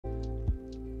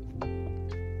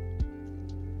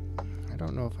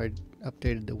don't know if I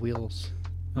updated the wheels.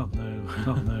 Oh no,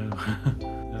 oh no.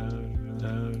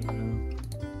 No.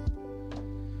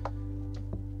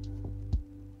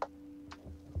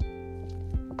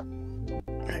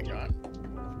 Hang on.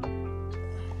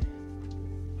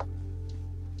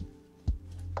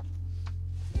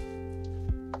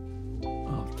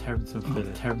 Oh, Terrence and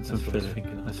Philip. Terrence and Philip.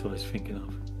 That's what I was thinking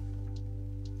of.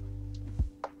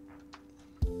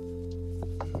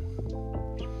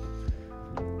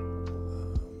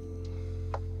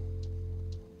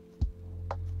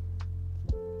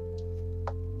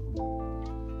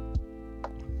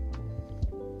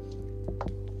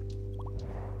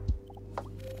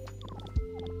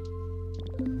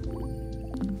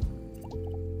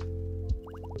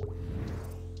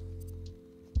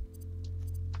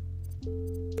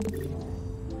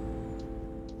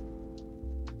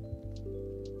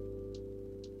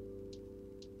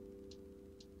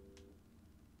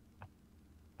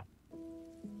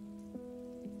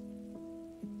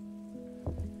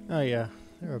 Oh yeah,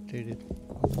 they're updated.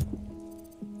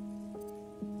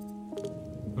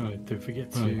 Right, don't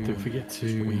forget to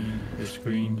your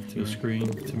screen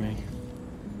to me.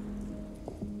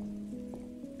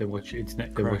 Then watch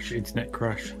internet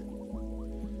crash.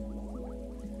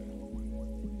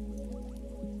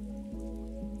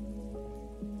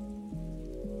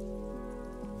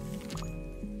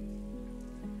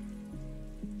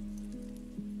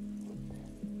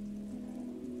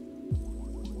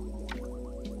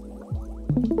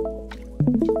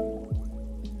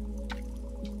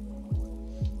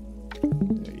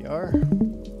 There you are.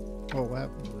 Oh, what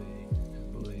happened?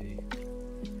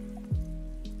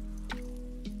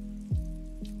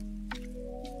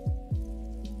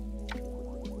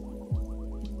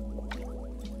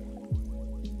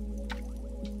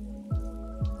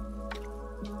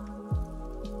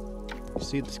 You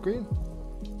see the screen?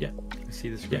 Yeah, I see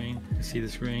the screen. I see the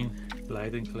screen.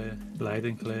 Loud and clear. Loud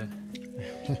and clear.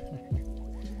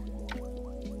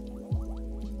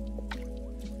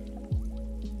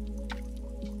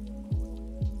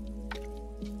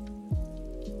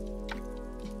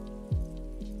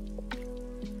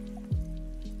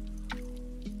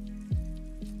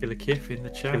 Kill a kiff in the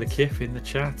chat. Kill a kiff in the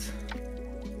chat.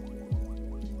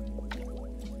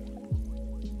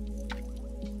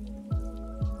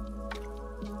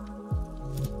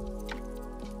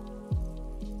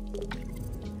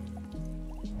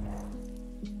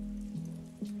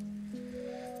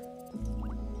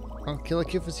 Oh, Killer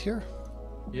Kiff is here?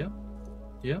 Yep.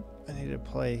 Yep. I need to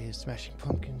play Smashing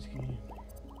Pumpkins game.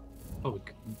 Oh, we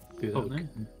can do that now.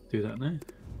 Do that now.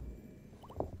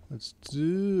 Let's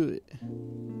do it.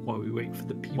 While we wait for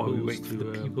the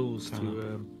peoples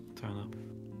to turn up.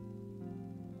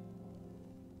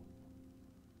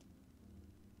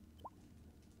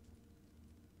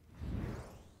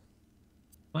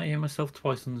 I hear myself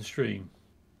twice on the stream.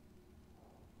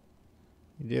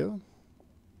 You do?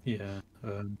 Yeah.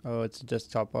 Oh, it's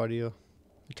desktop audio.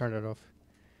 I turned it off.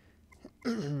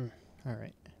 All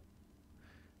right.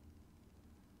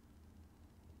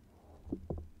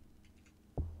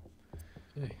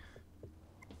 Okay.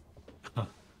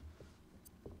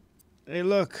 Hey,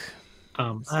 look.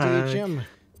 It's DHM.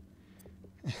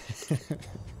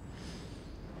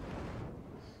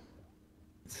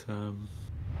 It's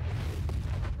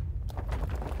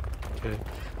okay.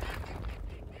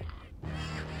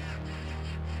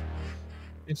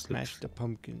 Smash the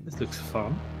pumpkins. This looks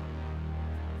fun.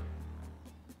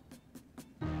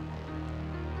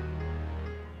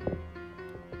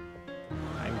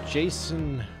 I'm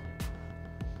Jason.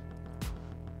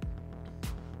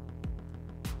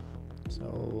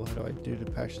 So, how do I do to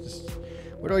patch this?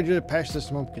 What do I do to patch the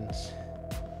pumpkins?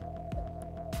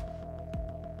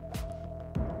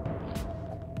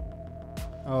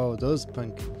 Oh, those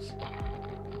pumpkins.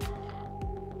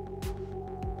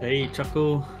 Hey,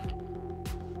 Chuckle.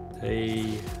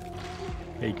 Hey,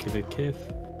 Killer Kiff.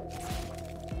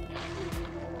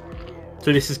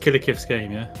 So this is Killer Kiff's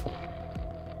game, yeah?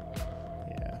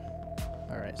 Yeah.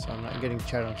 Alright, so I'm not getting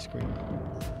chat on screen.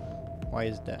 Why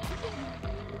is that?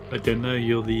 I don't know,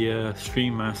 you're the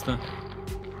stream master.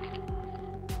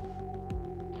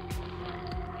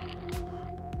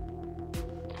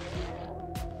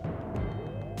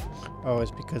 Oh, it's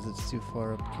because it's too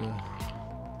far up the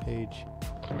page.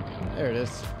 There it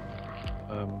is.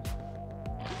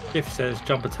 Kiff says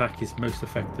jump attack is most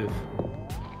effective.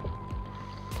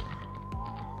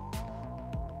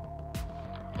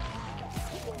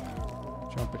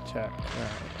 Jump attack.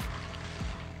 Alright.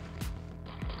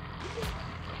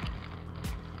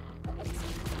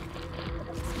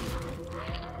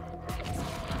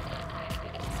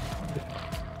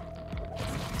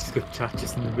 It's got chat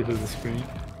just in the middle of the screen.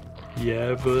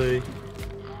 Yeah, boy.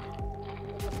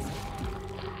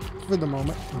 For the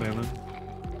moment.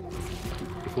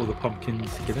 Before the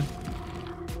pumpkins kill him.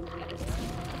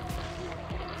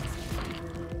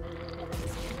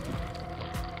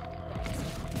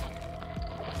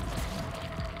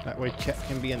 That way Chet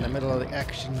can be in the middle of the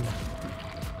action.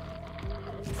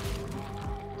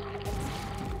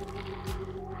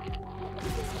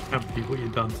 Can't believe what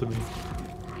you've done to me.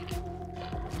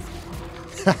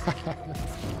 That's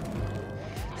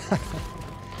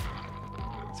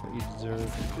what you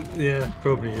deserve. Yeah,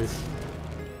 probably is.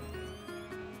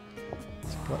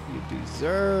 That's what you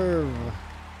deserve.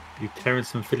 You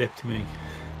Terrence and Philip to me.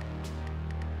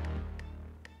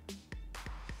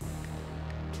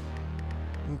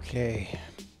 Okay.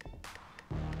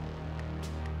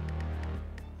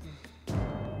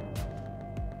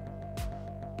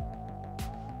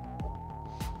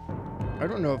 I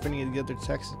don't know if any of the other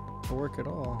texts will work at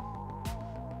all.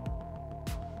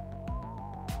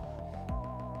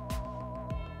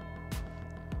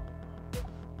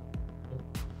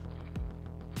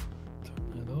 Turn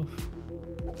that off.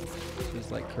 She's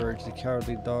like Courage the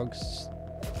Cowardly Dog's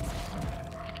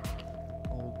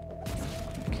old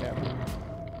cabin.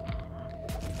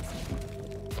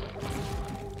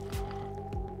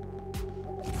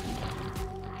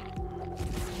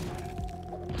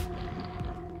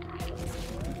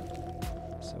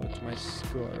 So what's my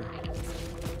score?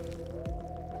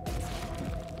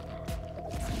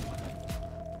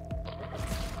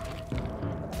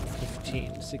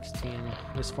 $15,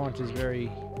 $16. This font is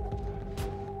very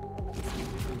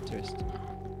interesting.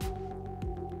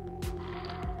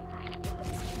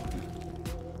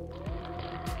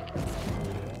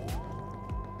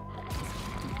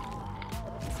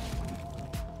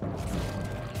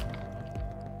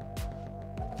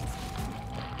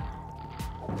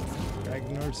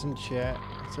 Ragnar's in chat.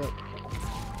 What's up?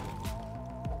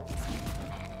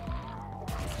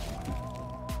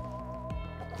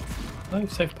 Oh,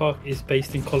 South Park is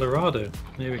based in Colorado.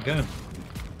 There we go.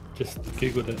 Just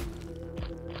googled it.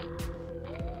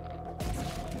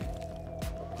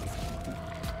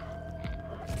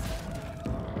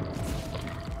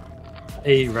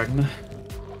 Hey, Ragnar.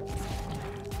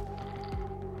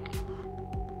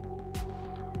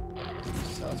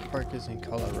 South Park is in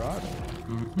Colorado.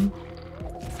 Mm-hmm.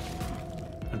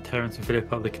 And Terrence and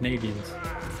Philip are the Canadians.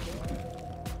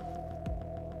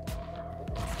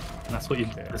 And that's what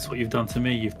you've done to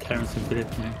me. You've Terrence and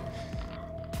Philip me.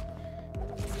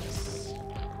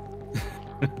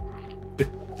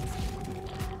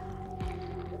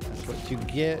 That's what you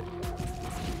get.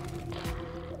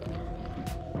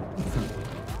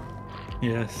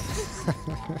 Yes.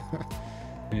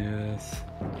 Yes.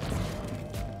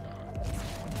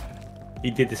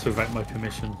 He did this without my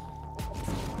permission.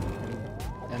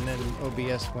 And then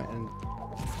OBS went and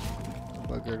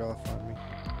buggered off on me.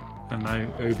 And now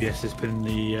OBS has put in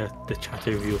the chat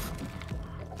over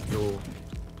your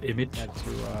image. Had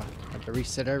to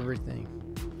reset everything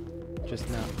just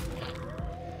now.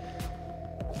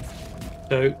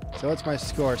 So what's my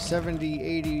score? 70,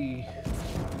 80.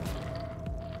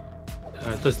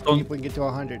 Does See Don, if we can get to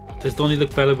 100. does Donnie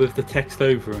look better with the text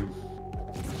over him?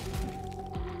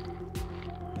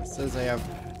 It says I have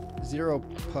 0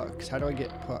 pucks. How do I get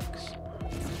pucks?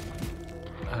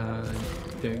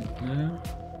 Don't know.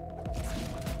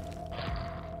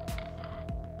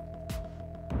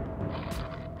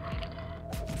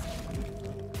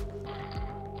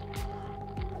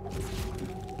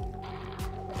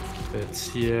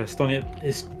 But yeah, Donnie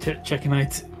is checking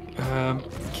out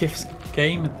Kif's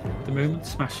game at the moment,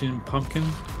 Smashing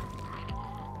Pumpkins.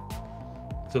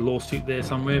 There's a lawsuit there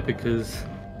somewhere because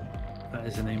that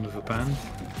is the name of a band.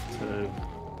 So,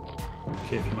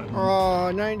 Kif, you might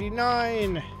want,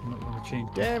 99! you might want to change.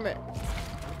 Damn it!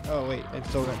 Oh wait, I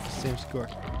still got the same score.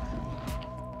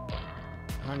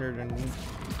 100 and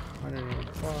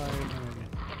 105.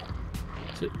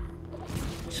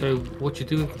 So what you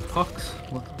do with the pucks?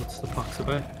 What's the pucks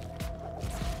about?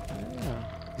 Yeah.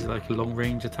 Is it like a long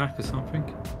range attack or something?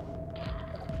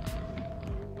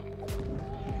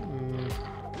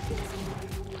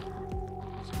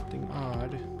 Something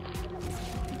odd.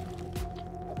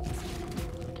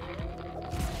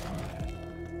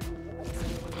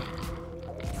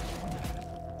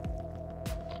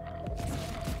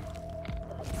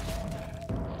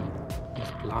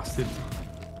 These blasted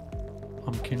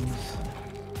pumpkins.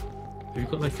 Have you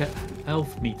got like a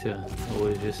health meter,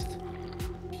 or is it just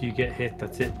if you get hit,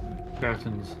 that's it?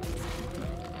 Gratins.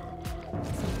 I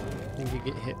think you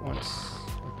get hit once,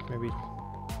 maybe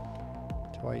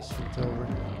twice, it's over.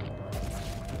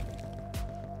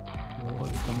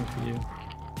 What coming for you.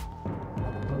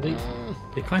 Well,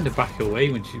 they kind of back away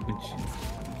when she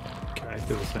get out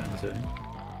of a certain zone.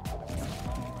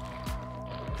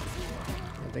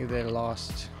 I think they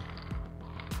lost.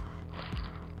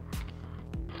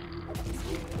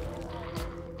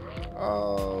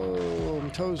 Oh, I'm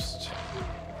toast.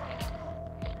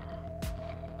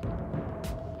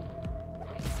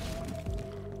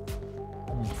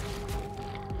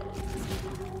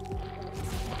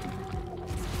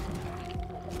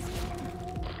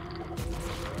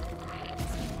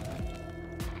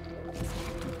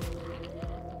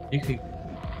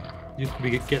 You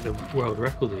could get the world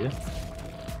record here.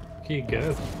 Here you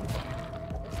go.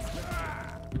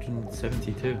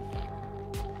 172.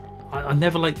 I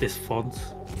never liked this font.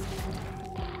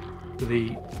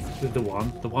 The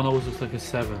one. The one always looks like a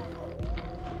 7.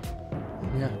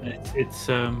 Yeah. It's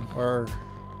or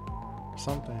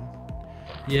something.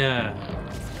 Yeah.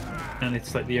 And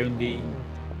it's like the only.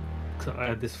 Cause I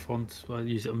had this font. I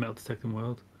used it on Metal Detecting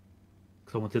World.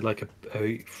 Because I wanted like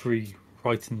a free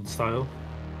writing style.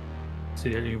 So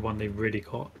the only one they really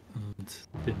got, and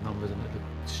the numbers in it look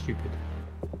stupid.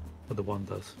 But the one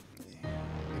does.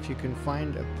 If you can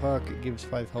find a perk, it gives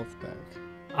 5 health back.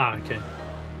 Ah, okay.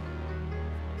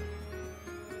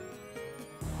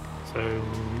 So,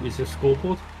 is this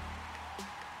scoreboard?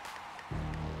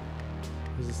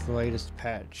 This is the latest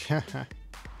patch.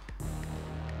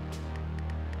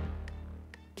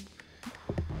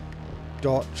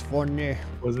 Dodge funny.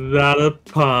 Was that a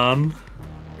pun?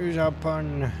 Here's a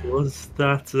pun. Was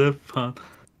that a pun?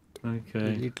 A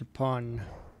Okay. little pun.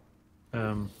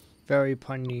 Very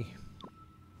punny.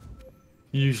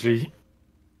 Usually,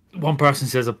 one person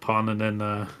says a pun, and then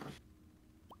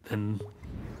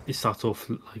it starts off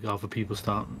like other people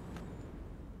start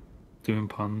doing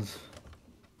puns.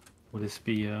 Will this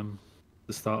be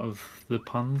the start of the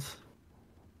puns?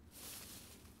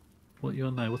 What are you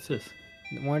on now? What's this?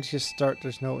 Once you start,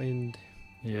 there's no end.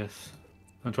 Yes,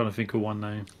 I'm trying to think of one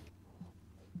now,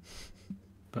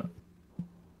 but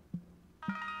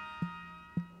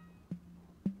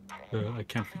I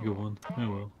can't think of one. Oh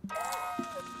well.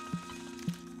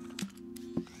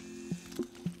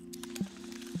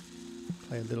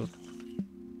 Play a little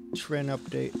trend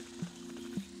update.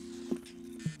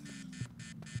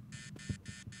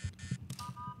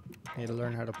 Need to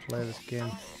learn how to play this game.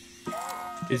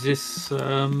 Is this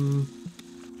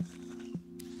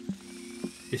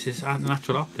an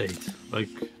actual update, like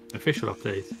official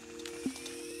update,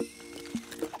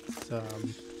 It's,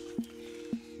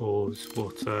 or is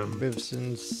what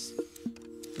Bivson's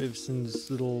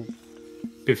little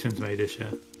Bivson's made this,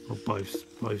 yeah, or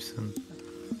Bivson,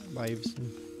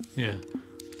 Bivson. yeah.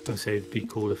 I'd say it'd be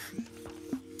cool if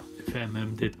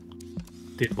MM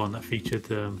did one that featured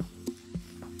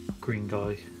green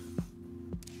guy,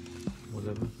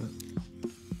 whatever. But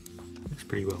looks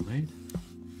pretty well made.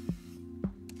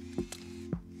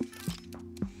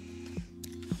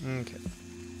 Okay.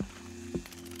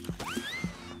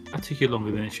 That took you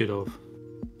longer than it should have.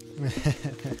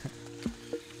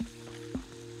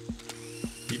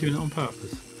 You doing it on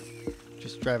purpose?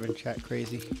 Just driving chat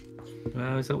crazy.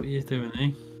 Well, is that what you're doing,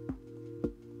 eh?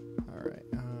 Alright,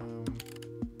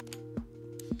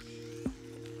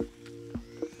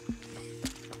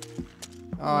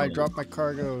 oh, I dropped my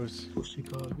cargoes.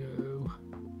 Chicago.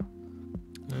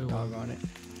 Oh, Dog on it.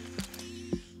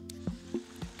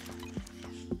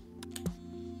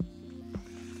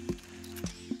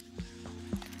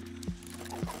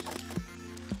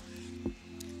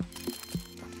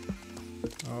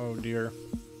 Oh dear.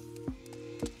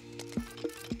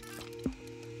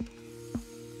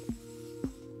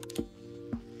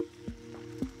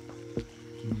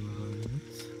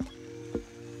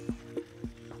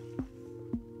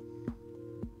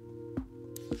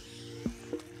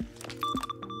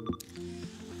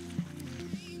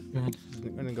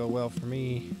 Isn't gonna go well for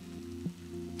me.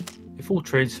 If all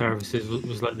train services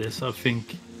was like this, I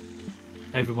think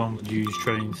everyone would use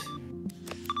trains.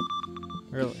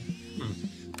 Really?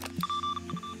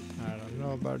 I don't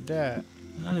know about that.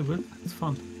 No, they would. It's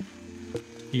fun.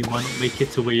 You might not make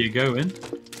it to where you're going,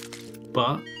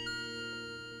 but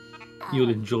you'll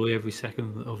enjoy every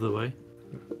second of the way.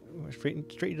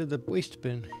 Straight to the waste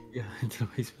bin. Yeah, into the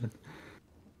basement.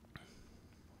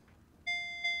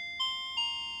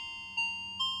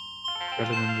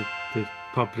 Better than the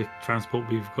public transport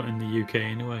we've got in the UK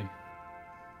anyway.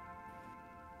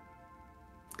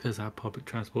 Because our public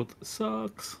transport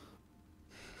sucks.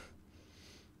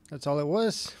 That's all it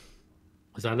was.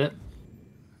 Is that it?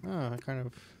 Oh, I kind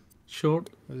of Short?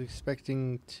 was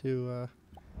expecting to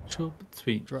Short but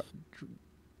sweet.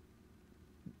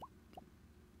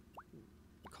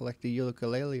 call collect a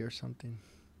ukulele or something.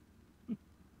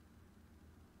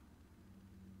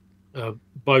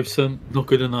 Bison, not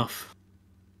good enough.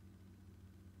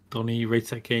 Donnie rates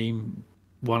that game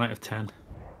 1 out of 10.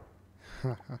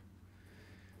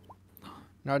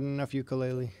 Not enough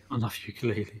ukulele. Enough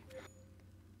ukulele.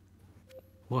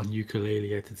 1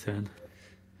 ukulele out of 10.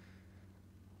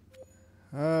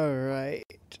 All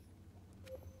right.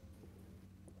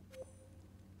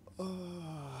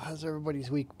 Oh, how's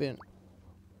everybody's week been?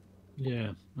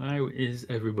 Yeah, how is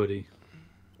everybody?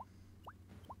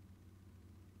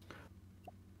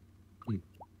 I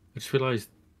just realised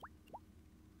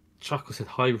Chuckle said,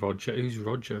 hi, Roger. Who's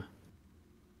Roger?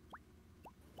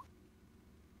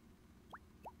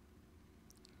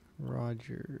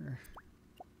 Roger.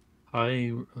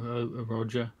 Hi,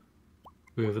 Roger.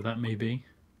 Whoever that may be.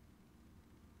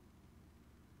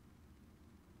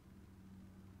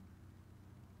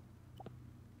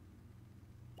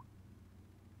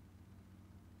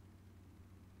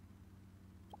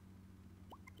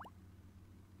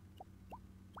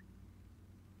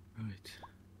 Right.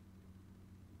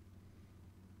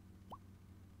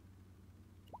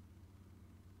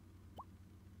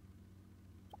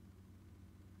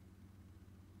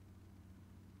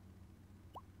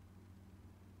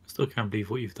 Still can't believe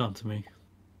what you've done to me.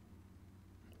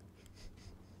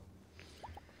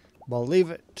 Believe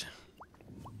it.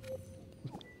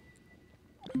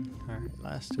 Alright,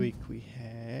 last week we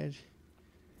had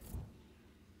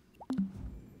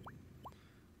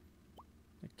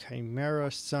a Chimera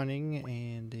sunning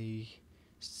and a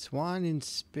swan in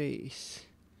space.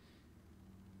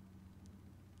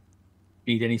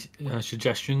 Need any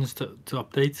suggestions to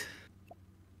update?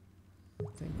 I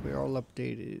think we're all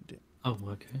updated. Oh,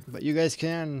 okay. But you guys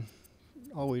can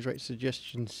always write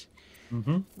suggestions.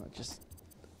 Mm-hmm. I'll just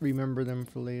remember them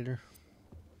for later.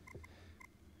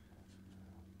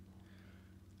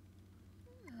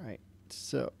 Alright,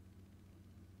 so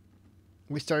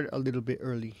we started a little bit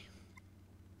early.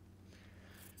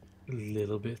 A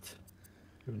little bit.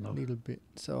 A little bit.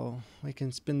 So we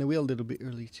can spin the wheel a little bit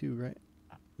early too, right?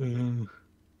 Yeah,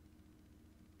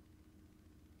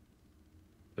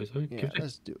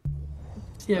 let's do it.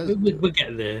 Yeah, we'll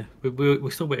get there.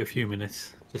 We'll still wait a few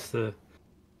minutes. Just to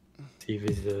see if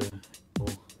he's more.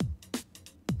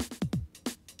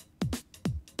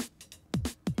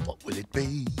 What will it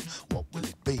be? What will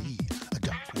it be? A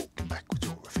duck walking backwards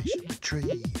or a fish in a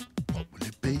tree? What will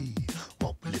it be?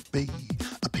 What will it be?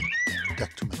 A pink-tailed duck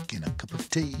making a cup of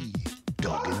tea.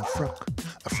 Dog in a frock,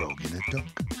 a frog in a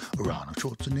duck. Arnold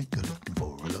Schwarzenegger looking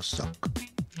for a lost sock.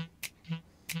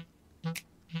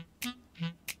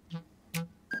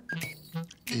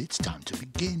 It's time to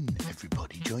begin.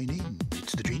 Everybody join in.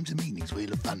 It's the Dreams and Meanings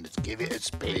Wheel of Fun. Let's give it a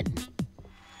spin.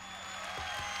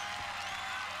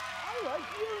 I like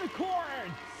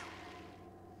unicorns!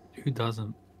 Who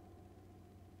doesn't?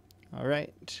 All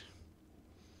right.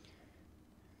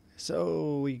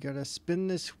 So we gotta spin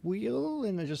this wheel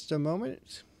in just a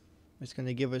moment. It's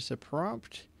gonna give us a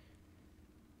prompt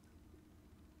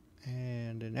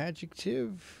and an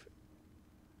adjective,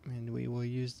 and we will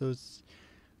use those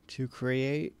to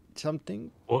create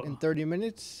something What? in 30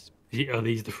 minutes. Are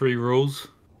these the 3 rules?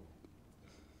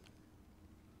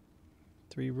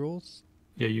 3 rules.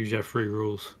 Yeah, you usually have 3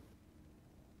 rules.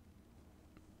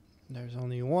 There's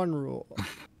only 1 rule.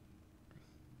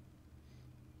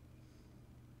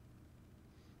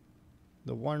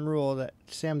 The 1 rule that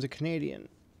Sam's a Canadian.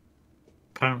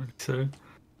 Apparently so.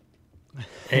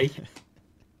 A.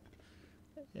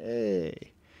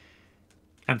 Hey.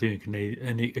 I'm doing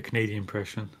a Canadian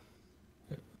impression.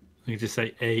 You just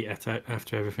say A after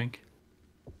everything.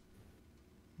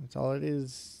 That's all it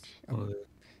is. Well,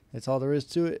 That's all there is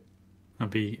to it. and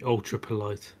be ultra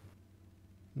polite.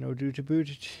 No do to boot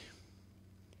it.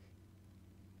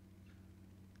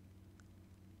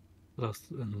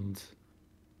 And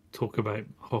talk about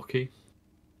hockey.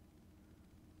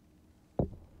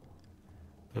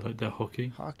 They like their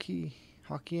hockey.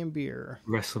 Hockey and beer.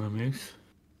 Wrestle a moose.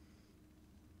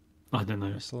 I don't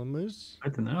know. Wrestle a moose. I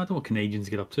don't know. I don't know what Canadians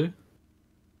get up to.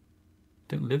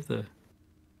 Don't live there.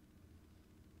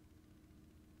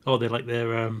 Oh, they like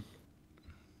their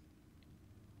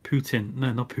Putin.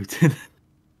 No, not Putin.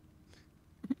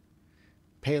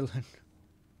 Palin.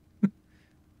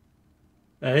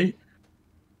 Eh?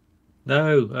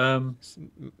 No.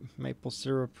 Maple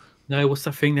syrup. No. What's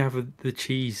that thing they have with the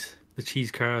cheese? The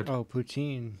cheese card. Oh,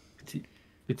 poutine.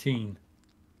 Poutine.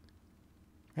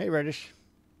 Hey, Reddish.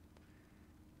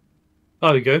 Oh,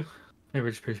 there you go. Hey,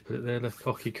 Rich Pierce put it there. The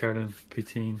hockey card and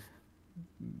poutine.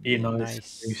 Being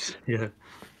nice. nice. Yeah.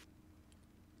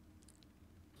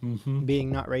 Mm-hmm.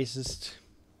 Being not racist.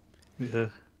 Yeah.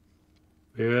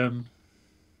 We're,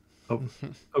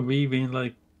 are we being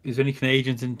like? Is there any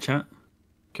Canadians in chat?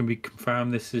 Can we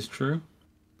confirm this is true?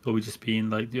 Or are we just being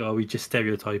like? Are we just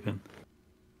stereotyping?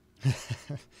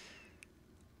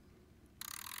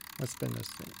 Let's spin this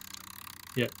thing.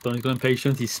 Yeah, Donny's got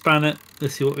impatient. He span it.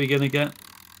 Let's see what we're gonna get.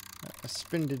 I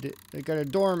spinned it. I got a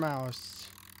Dormouse.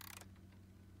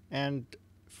 And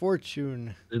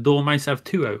Fortune. The Dormice have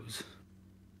 2 O's.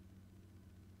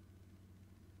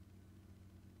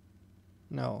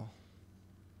 No.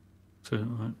 So,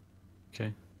 right.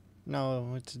 Okay.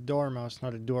 No, it's a Dormouse,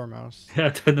 not a Dormouse. Yeah,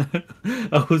 I don't know.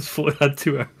 I always thought it had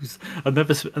 2 O's. I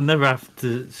never have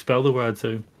to spell the word,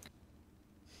 so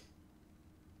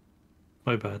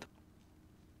my bad.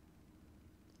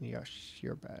 Yes,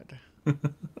 you're bad.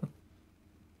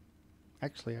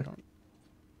 Actually, I don't.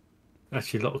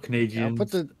 Actually, a lot of Canadians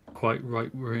put the- quite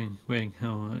right wing.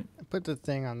 All right. I put the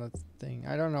thing on the thing.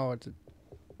 I don't know what to.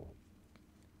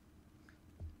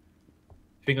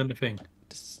 Thing on the thing.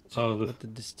 Oh, What the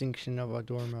distinction of a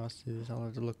Dormouse is. I'll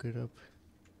have to look it up.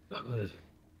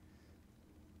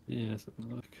 Yeah, let's have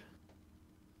a look.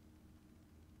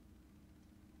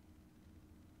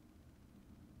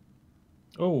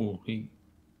 Oh,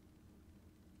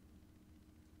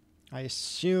 I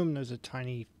assume there's a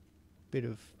tiny bit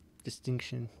of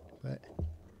distinction, but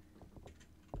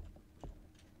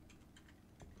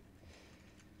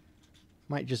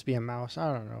might just be a mouse.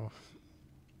 I don't know.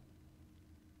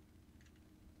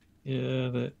 yeah,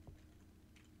 the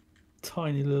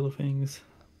tiny little things.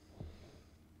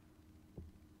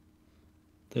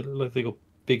 They look like they got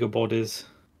bigger bodies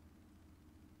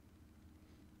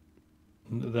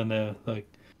than they're like.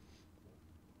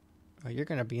 Oh, you're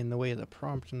gonna be in the way of the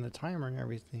prompt and the timer and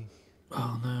everything.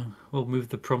 Oh no! We'll move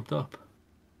the prompt up.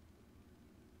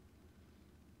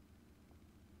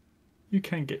 You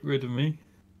can't get rid of me.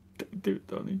 Don't do it,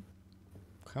 Donny.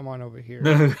 Come on over here.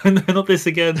 No, no, not this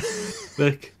again.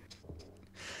 Look.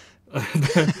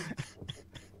 What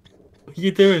are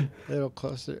you doing? A little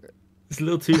closer. It's a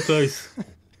little too close.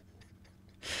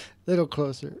 Little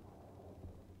closer.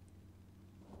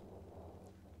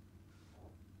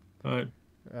 All right.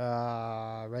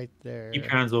 Right there. Keep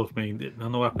your hands off me. I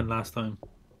know what happened last time.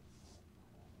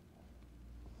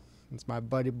 It's my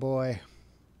buddy boy.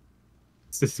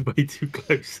 This is way too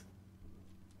close.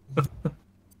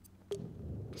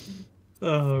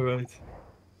 Oh, right.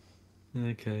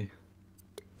 Okay.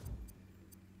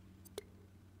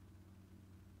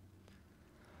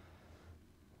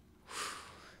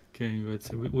 Okay, right.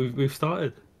 So we've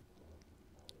started.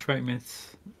 Track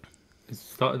myths. It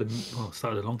started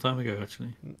started a long time ago,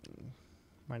 actually.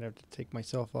 Might have to take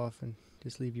myself off and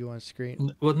just leave you on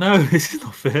screen. Well, no, this is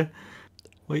not fair.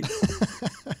 Wait.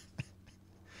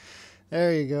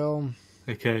 There you go.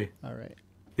 Okay. All right.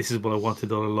 This is what I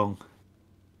wanted all along.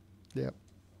 Yep.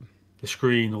 The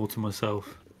screen all to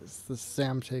myself. It's the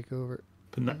Sam takeover.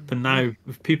 But now,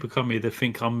 if people come here, they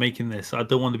think I'm making this. I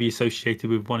don't want to be associated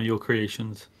with one of your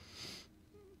creations.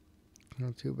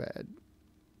 Not too bad.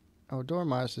 Oh,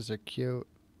 Dormouses are cute.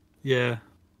 Yeah.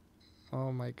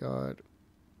 Oh my god.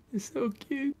 It's so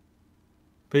cute.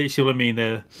 But you see what I mean?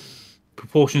 They're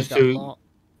proportions They got to... long-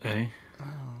 Eh? Oh,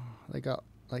 they got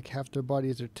like half their body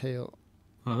is their tail.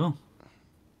 Oh.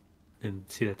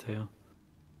 Didn't see their tail.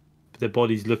 But their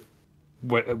bodies look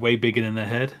way bigger than their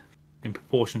head in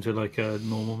proportion to like a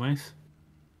normal mouse.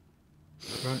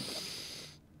 Right?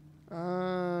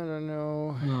 I don't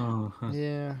know. Oh,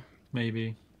 Yeah.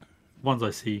 maybe. Ones I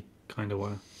see kind of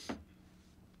were.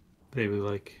 They were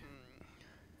like...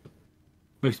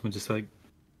 Most of them just like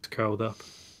curled up.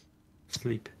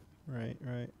 Sleep. Right,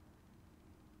 right.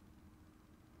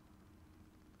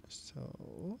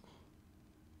 So...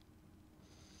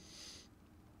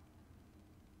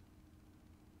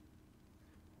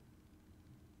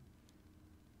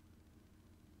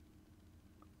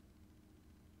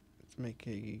 Let's make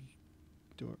a...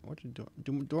 What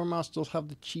do Dormouse still have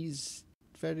the cheese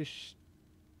fetish?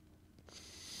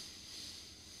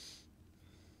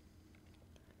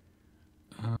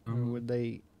 Or would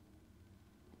they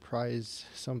prize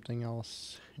something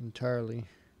else entirely?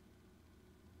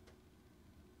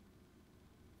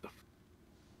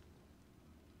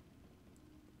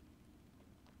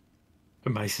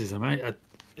 Amazes them, mate.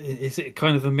 Is it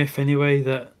kind of a myth anyway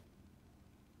that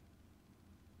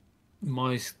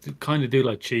mice kind of do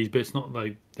like cheese, but it's not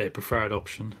like their preferred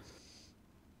option?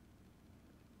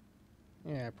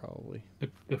 Yeah, probably.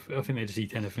 I think they just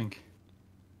eat anything.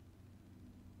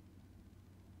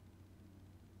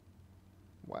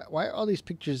 Why are all these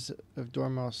pictures of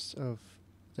Dormouse of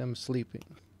them sleeping?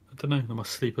 I don't know. They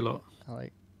must sleep a lot.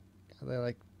 They're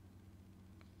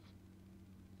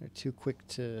too quick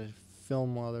to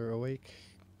film while they're awake.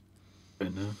 I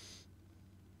don't know.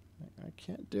 I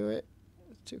can't do it.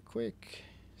 It's too quick.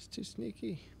 It's too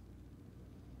sneaky.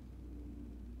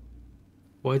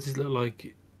 Why does it look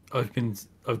like I've been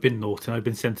naughty and I've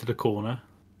been sent to the corner?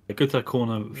 I go to that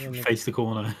corner, Yeah, face the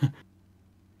corner.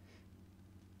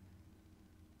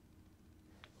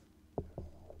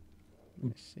 Let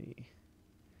me see.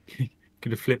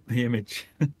 Gonna flip the image.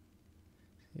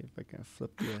 See if I can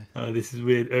flip the. This is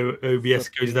weird. OBS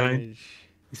flip goes the down. image.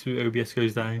 This is where OBS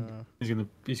goes down. Uh, You're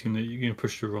gonna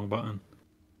push the wrong button.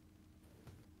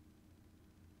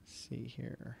 see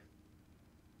here.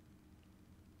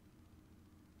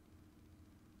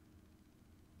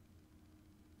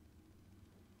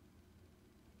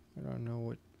 I don't know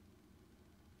what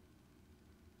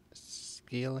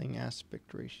scaling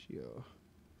aspect ratio.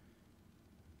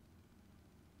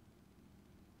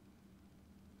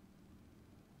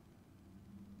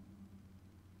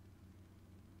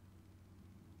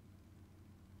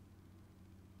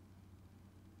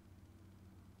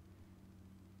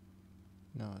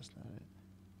 No, it's not it.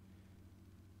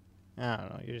 I don't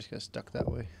know. You're just gonna stuck that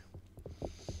way.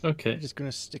 Okay. You're just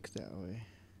gonna stick that way.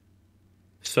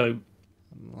 So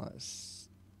Unless.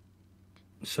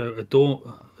 a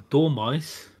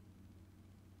dormice.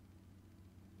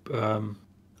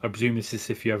 I presume this is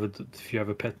if you have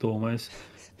a pet dormouse.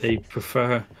 They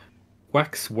prefer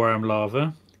wax worm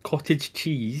larva, cottage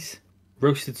cheese,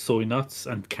 roasted soy nuts,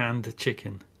 and canned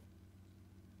chicken.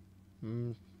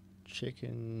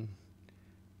 Chicken.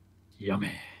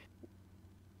 Yummy.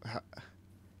 How,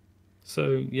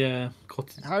 So yeah,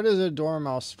 how does a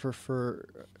dormouse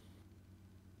prefer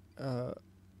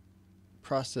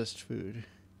processed food?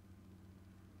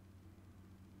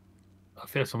 I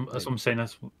think that's what I'm saying.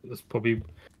 That's probably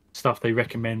stuff they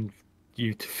recommend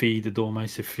you to feed a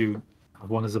dormouse if you have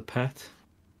one as a pet,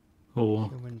 or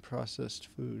Human processed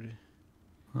food.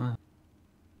 I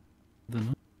don't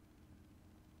know.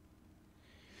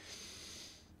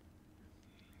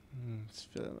 It's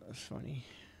funny.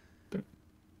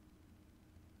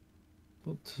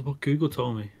 That's what Google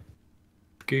told me.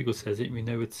 If Google says it, we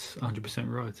know it's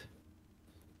 100% right.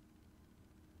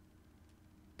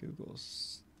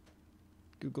 Google's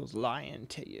lying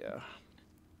to you.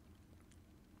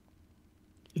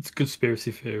 It's a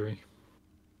conspiracy theory.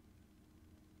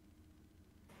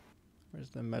 Where's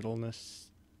the metalness?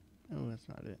 Oh, that's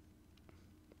not it.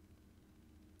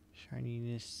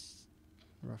 Shininess,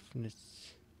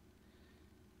 roughness,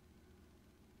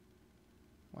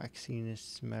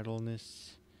 waxiness,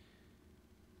 metalness.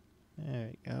 There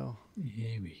we go.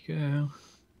 Here we go.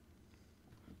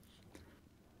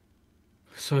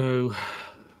 So,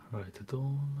 right, the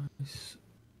dormouse.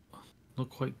 Not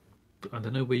quite. I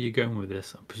don't know where you're going with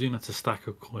this. I presume that's a stack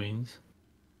of coins.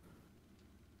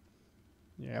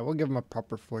 Yeah, we'll give him a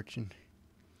proper fortune.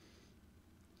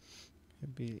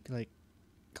 It'd be like,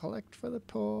 collect for the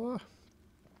poor.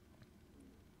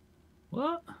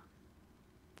 What?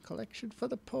 Collection for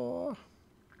the poor.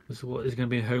 So what is going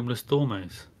to be a homeless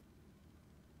dormouse?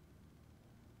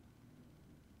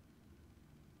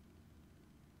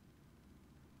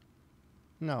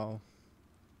 No.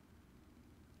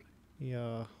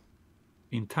 Yeah.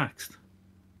 Being taxed?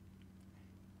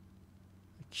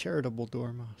 A charitable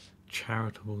dormouse.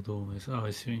 Charitable dormouse. Oh,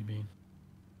 I see what you mean.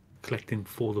 Collecting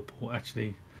for the poor.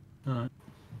 Actually, alright.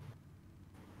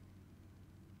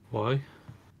 Why?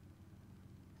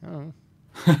 I don't know.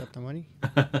 Got the money?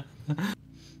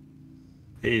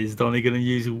 Is Donnie going to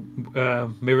use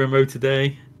mirror mode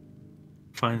today?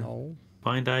 No.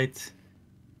 Find out.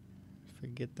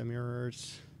 Forget the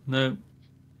mirrors. No.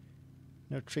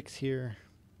 No tricks here.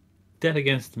 Dead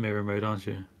against mirror mode, aren't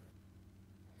you?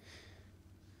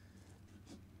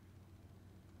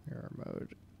 Mirror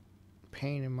mode.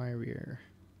 Pain in my rear.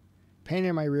 Pain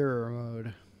in my rear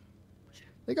mode.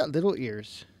 They got little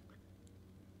ears.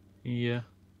 Yeah.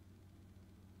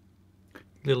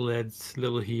 Little heads,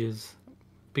 little ears,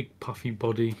 big puffy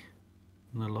body,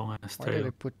 and a long ass Why did I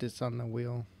tail. put this on the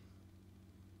wheel?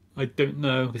 I don't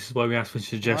know. This is why we asked for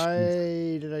suggestions.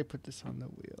 Why did I put this on the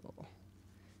wheel?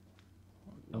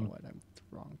 I don't know what I'm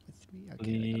wrong with me.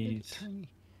 Okay, they got little Please. tiny,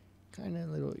 kind of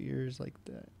little ears like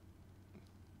that.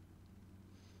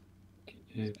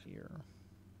 If Ear.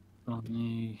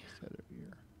 Donnie Set of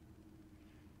ear.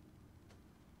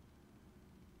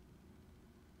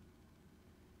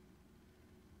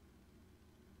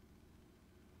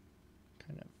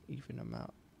 Kind of even them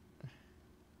out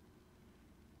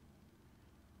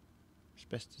as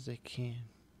best as I can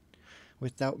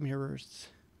without mirrors,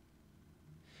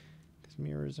 because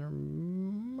mirrors are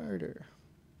murder.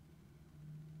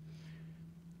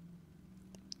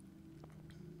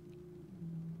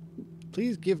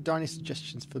 Please give Donnie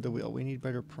suggestions for the wheel. We need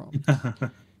better prompts.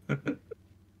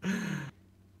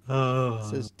 Oh. It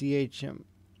says DHM.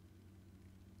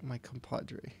 My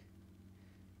compadre.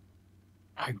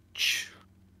 Ouch.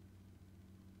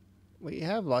 We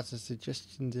have lots of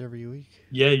suggestions every week.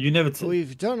 Yeah, you never.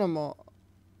 We've done them all.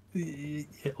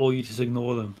 Or you just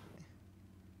ignore them.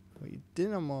 We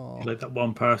did them all. You're like that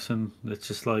one person that's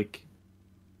just like,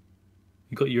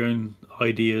 you got your own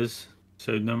ideas,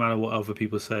 so no matter what other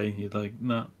people say, you're like,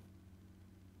 nah,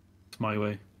 it's my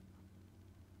way.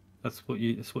 That's what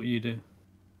you do.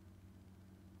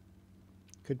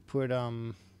 Could put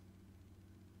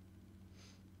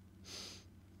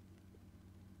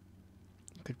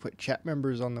chat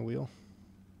members on the wheel.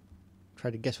 Try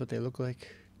to guess what they look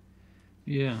like.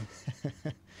 Yeah.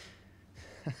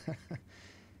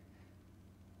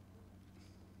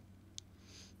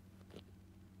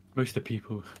 Most of the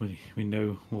people, we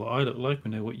know what I look like,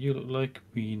 we know what you look like,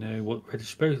 we know what Red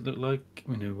Sparrows look like,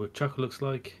 we know what Chuckle looks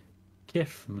like.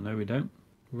 Kif, no we don't.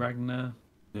 Ragnar,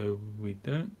 no we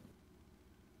don't.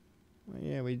 Well,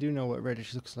 yeah, we do know what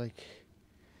Reddish looks like.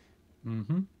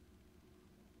 Mm-hmm.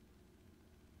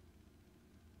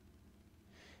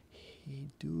 He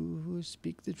do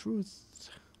speak the truth.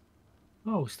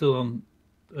 Oh, we're still on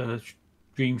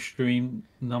Dream Stream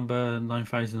number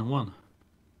 9001.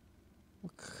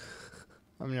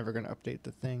 I'm never gonna update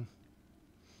the thing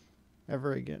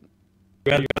ever again.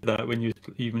 You had that when you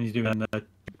doing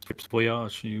Trips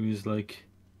Voyage, you was like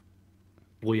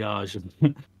Voyage and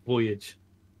Voyage.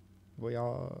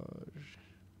 Voyage.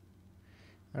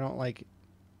 I don't like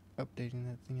updating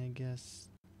that thing, I guess,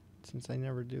 since I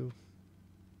never do.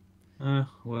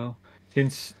 Well,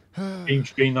 since Dream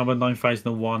Stream number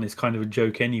 9001 is kind of a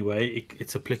joke anyway,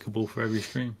 it's applicable for every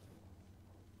stream.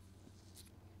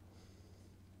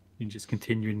 You just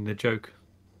continuing the joke.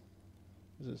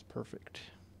 This is perfect.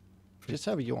 Just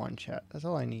have you on chat. That's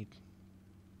all I need.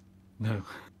 No.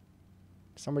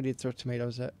 Somebody to throw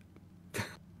tomatoes at.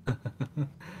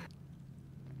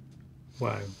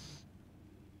 Wow.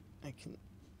 I can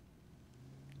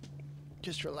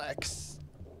just relax.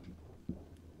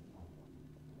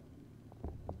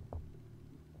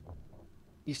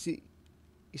 You see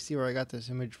where I got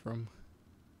this image from?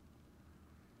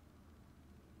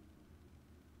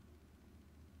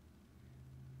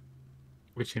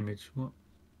 Which image? What?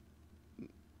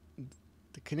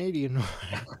 The Canadian one.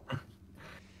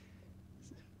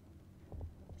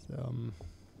 So,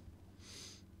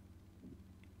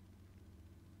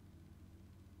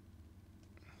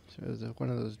 so it was one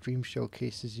of those dream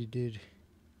showcases you did.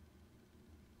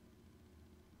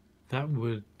 That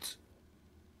would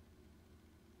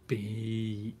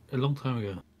be a long time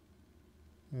ago.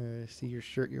 See, your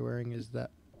shirt you're wearing is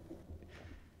that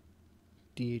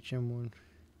DHM one.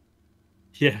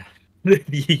 Yeah.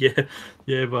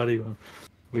 yeah, buddy one.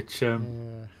 Which we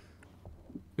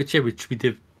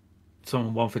did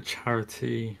one for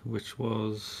charity, which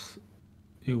was,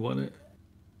 who won it?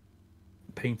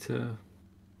 Painter.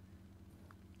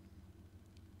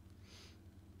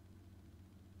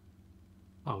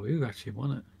 Oh, who actually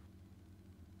won it?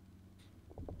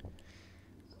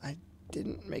 I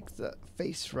didn't make the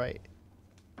face right.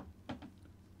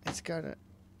 It's got a.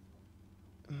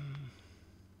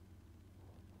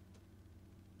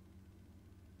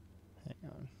 Hang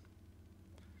on.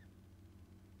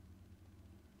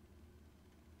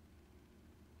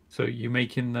 So you're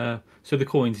making the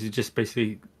coins is just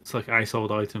basically, it's like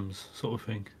household items sort of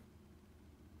thing.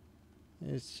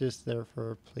 It's just there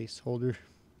for a placeholder.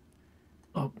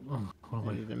 Oh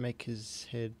I need to make his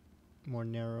head more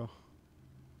narrow.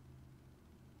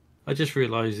 I just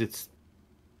realised it's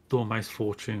Dormouse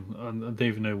Fortune. I don't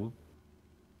even know.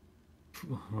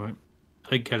 Right,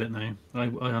 I get it now. I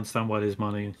understand why there's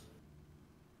money.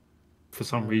 For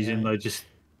some reason, yeah. I just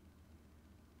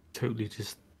totally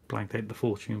just blanked out the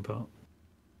fortune part.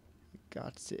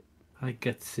 Got it. I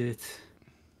get it.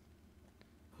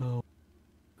 Oh,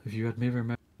 have you had mirror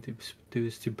mode? Do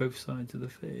this to both sides of the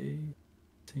face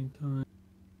at the same time.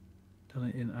 Done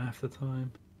it in half the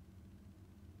time.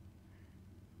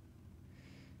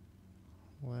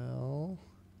 Well,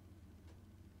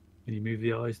 Can you move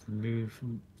the eyes to move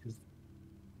from the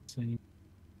same?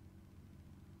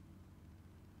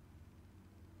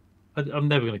 I'm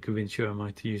never going to convince you, am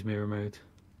I, to use mirror mode?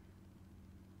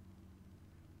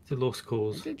 It's a lost I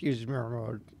cause. did use mirror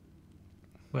mode.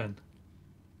 When?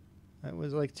 That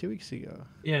was like 2 weeks ago.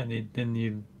 Yeah, and then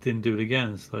you didn't do it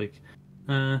again. It's like,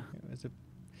 It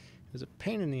was a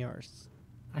pain in the arse.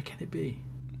 how can it be?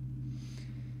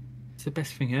 It's the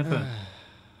best thing ever.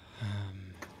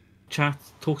 Chat,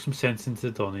 talk some sense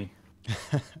into Donnie.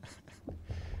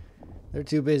 They're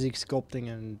too busy sculpting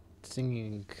and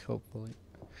singing, hopefully,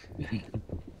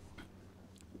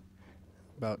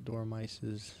 about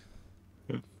Dormouse's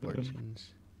fortunes.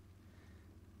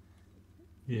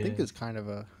 Yeah. I think it's kind of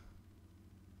a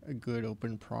good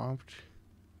open prompt.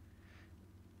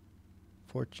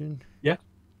 Fortune. Yeah,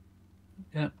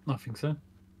 I think so.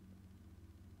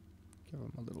 Give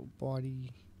him a little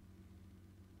body.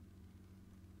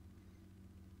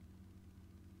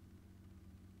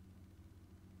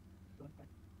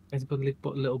 He's got a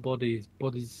little body. His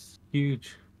body's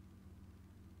huge.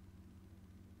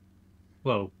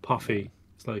 Well, puffy.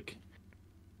 It's like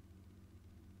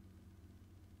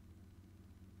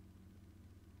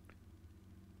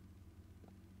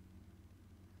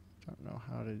Don't know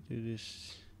how to do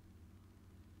this.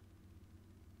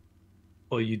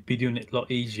 or you'd be doing it a lot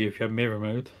easier if you had mirror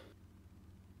mode.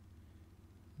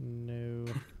 No.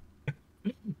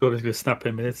 Got to snap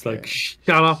him. It's like Okay.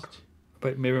 shut up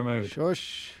about mirror mode.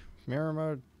 Shush. Mirror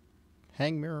mode.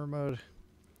 Hang mirror mode.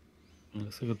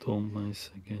 Let's look at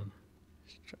Dormouse again.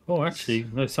 Oh, actually,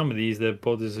 no. Some of these, their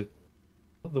bodies are.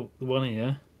 The one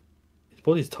here, his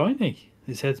body's tiny.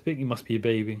 His head's big. He must be a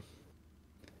baby.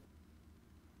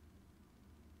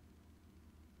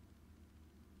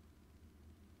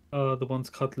 The one's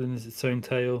cuddling its own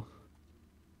tail.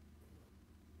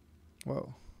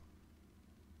 Whoa.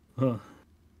 Huh.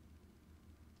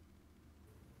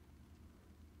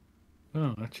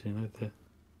 Oh, actually, no. They're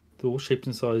all shapes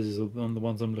and sizes on the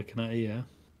ones I'm looking at here.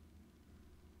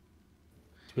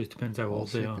 I suppose it depends how All old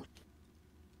they shape- are.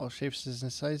 All shapes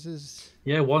and sizes.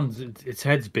 Yeah, its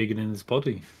head's bigger than its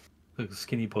body. Like a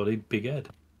skinny body, big head.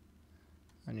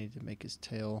 I need to make his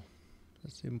tail.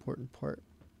 That's the important part.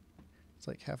 It's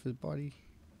like half his body.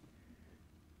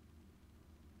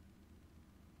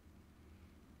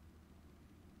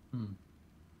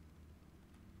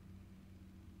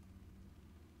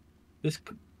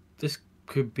 This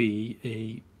could be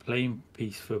a playing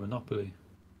piece for Monopoly.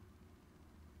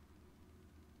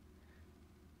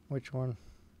 Which one?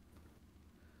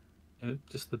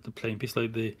 Just the playing piece,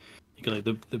 like you got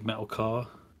like the metal car,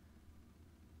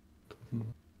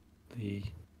 the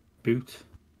boot.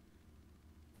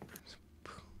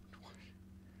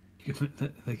 You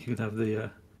could have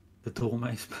the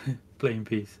Dormouse playing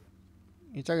piece.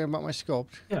 You talking about my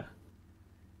sculpt? Yeah.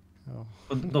 Oh.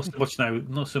 But not so much now.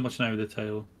 Not so much now with the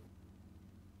tail.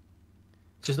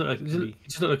 Just look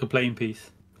like a playing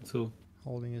piece. That's all.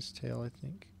 Holding his tail, I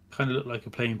think. Kind of look like a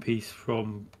playing piece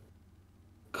from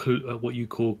what you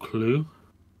call Clue.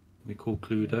 We call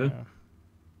Cluedo, Yeah.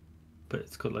 but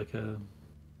it's got like a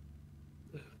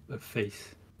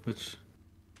face, which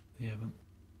you haven't.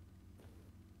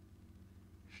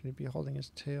 Should he be holding his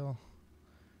tail?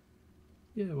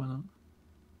 Yeah, why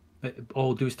not?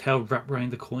 Oh, do his tail wrap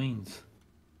around the coins.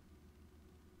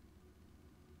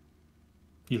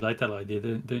 You like that idea,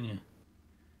 don't you?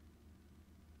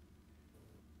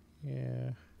 Yeah.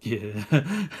 Yeah.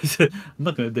 I'm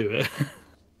not going to do it.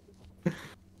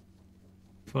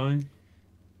 Fine.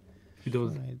 If you don't,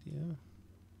 Fun idea.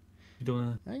 you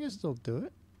don't I guess they'll do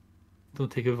it.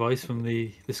 take advice from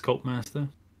the sculpt master.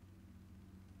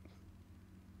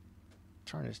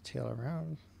 Turn his tail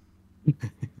around.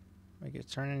 Make it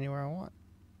turn anywhere I want.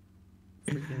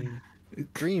 Freaking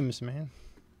dreams, man.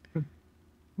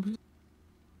 Wrap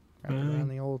it around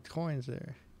the old coins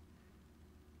there.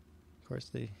 Of course,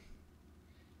 they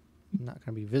not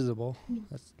going to be visible.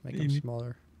 Let's make them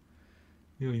smaller.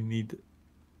 You only need.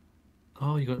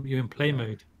 Oh, you're in play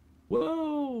mode.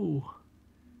 Whoa!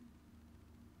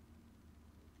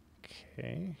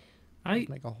 Okay. I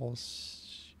Make a whole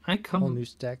I whole come. new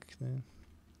stack then.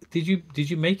 Did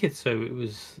you make it so it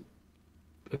was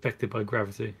affected by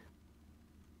gravity?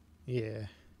 Yeah.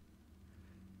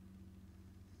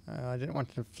 I didn't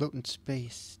want to float in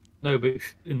space. No, but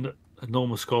in a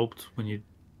normal sculpt, when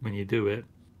you do it,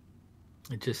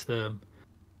 it just it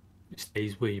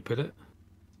stays where you put it,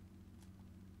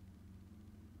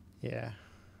 Yeah,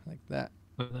 like that.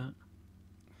 like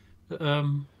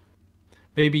that.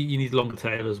 Maybe you need a longer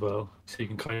tail as well, so you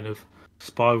can kind of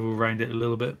spiral around it a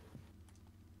little bit.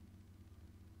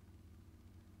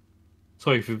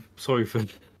 Sorry for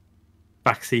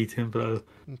backseating, but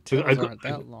Tails I got- aren't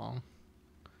that long.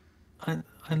 and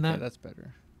Okay, that that's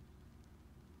better.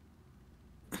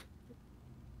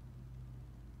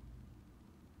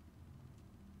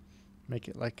 Make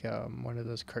it like one of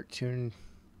those cartoon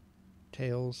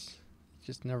tails.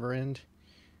 Just never end.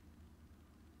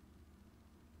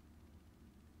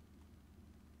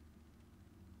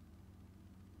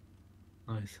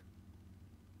 nice.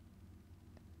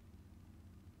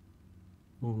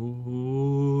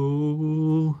 Ooh.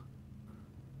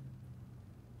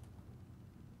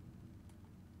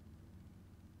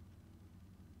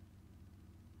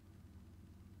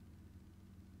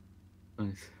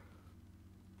 Nice.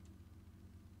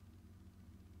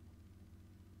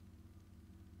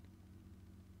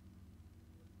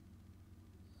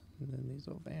 And then these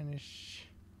will vanish.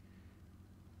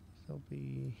 There'll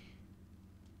be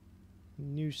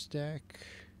new stack.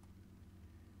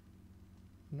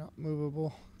 Not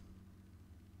movable.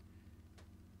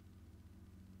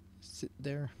 Sit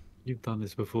there. You've done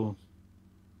this before.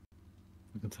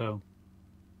 I can tell.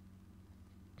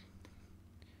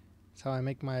 That's how I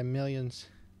make my millions.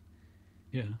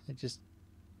 Yeah. I just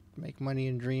make money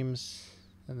in dreams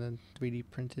and then 3D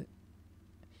print it.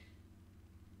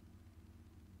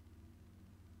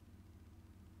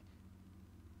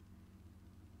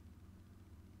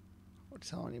 Don't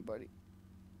tell anybody.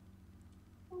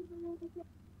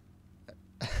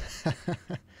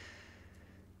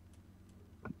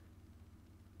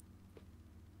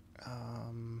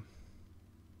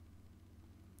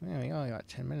 Yeah, we only got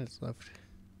 10 minutes left.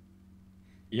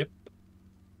 Yep.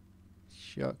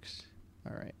 Shucks.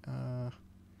 All right.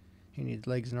 He needs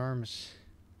legs and arms.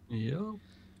 Yep.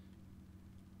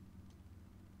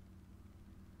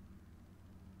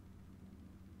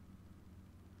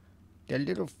 Their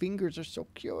little fingers are so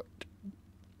cute.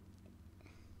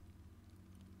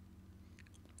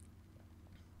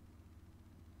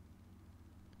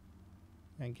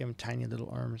 And give him tiny little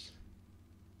arms.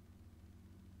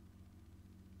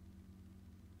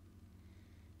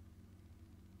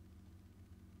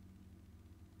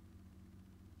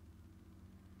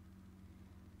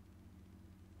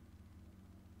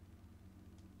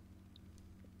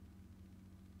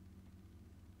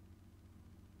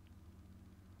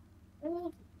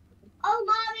 Oh,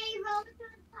 mommy, roll to the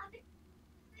topic.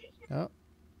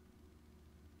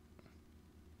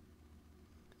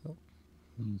 Oh.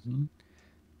 Mm-hmm.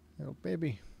 Little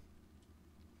baby.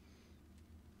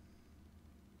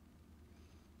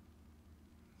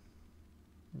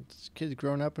 This kid's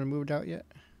grown up and moved out yet?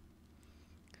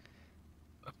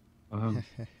 Well,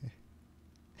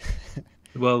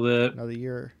 Another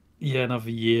year. Yeah,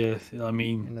 another year. I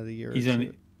mean, Another year. he's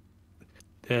only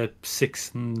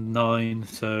 6 and 9,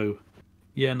 so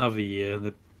yeah, another year.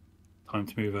 The time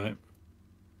to move out.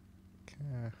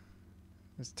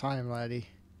 It's time, laddie.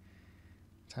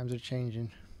 Times are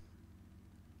changing.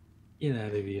 Get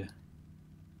out of here.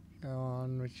 Go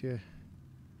on with you.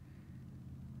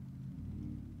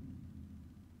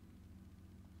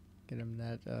 Get him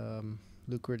that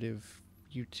lucrative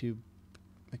YouTube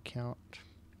account.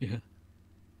 Yeah.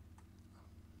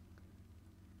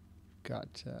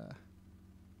 Got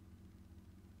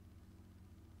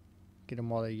get them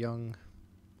while they're young.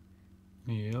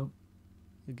 Yep.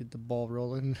 You get the ball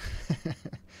rolling.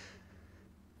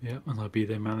 Yeah, and I'll be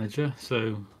their manager,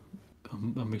 so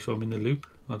I'll make sure I'm in the loop.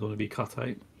 I don't want to be cut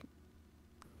out.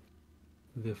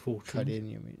 Their fortune. Cut in,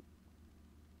 you mean?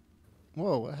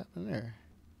 Whoa, what happened there?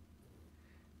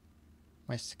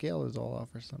 My scale is all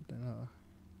off or something. Oh.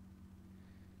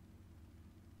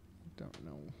 Don't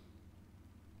know.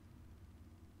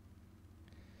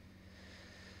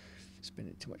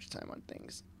 Spending too much time on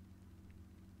things.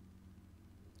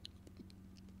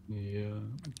 Yeah.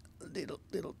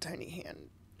 Little tiny hand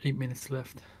 8 minutes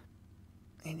left.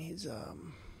 in his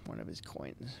one of his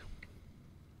coins.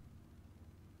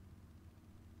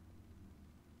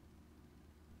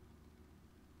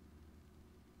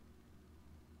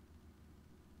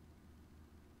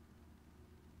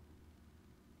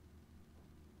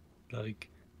 Like,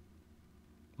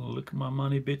 look at my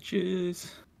money, bitches.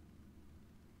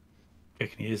 I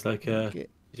reckon he is like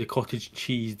he's a cottage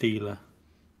cheese dealer.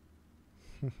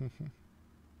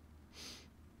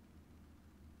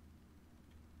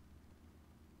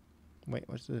 Wait,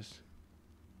 what's this?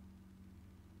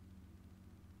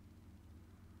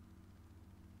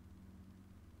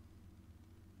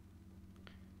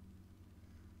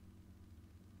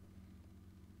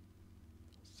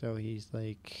 So he's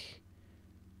like,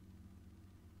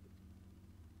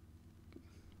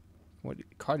 what?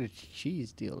 Cottage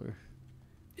cheese dealer.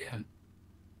 Yeah.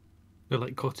 They're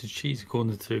like cottage cheese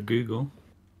according to Google.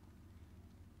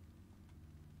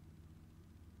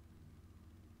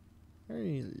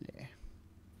 Really?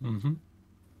 Mm-hmm.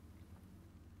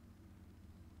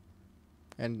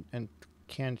 And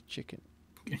canned chicken.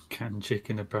 Canned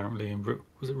chicken apparently, and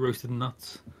was it roasted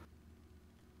nuts?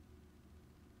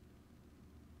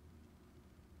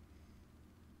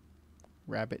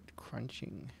 Rabbit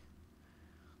crunching.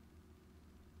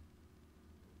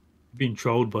 Being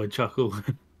trolled by Chuckle.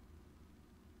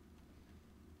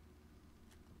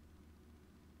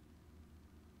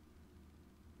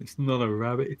 It's not a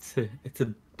rabbit. It's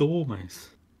a dormouse.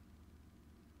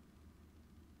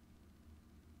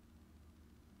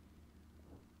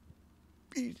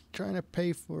 He's trying to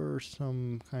pay for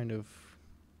some kind of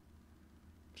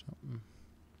something.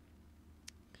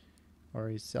 Or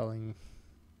he's selling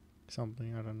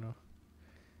something, I don't know.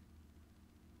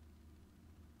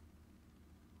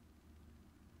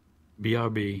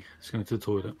 BRB. It's going to the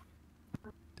toilet.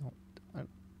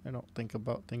 I don't think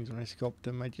about things when I sculpt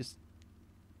them. I just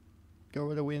go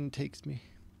where the wind takes me.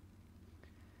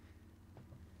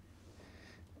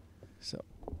 So,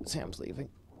 Sam's leaving.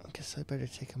 I guess I better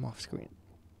take him off screen.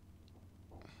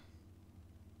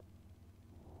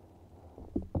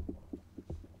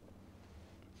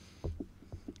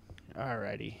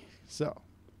 Alrighty, so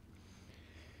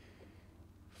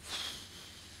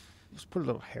let's put a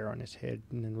little hair on his head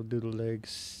and then we'll do the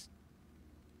legs.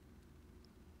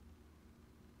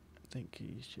 I think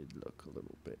he should look a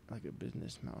little bit like a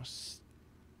business mouse.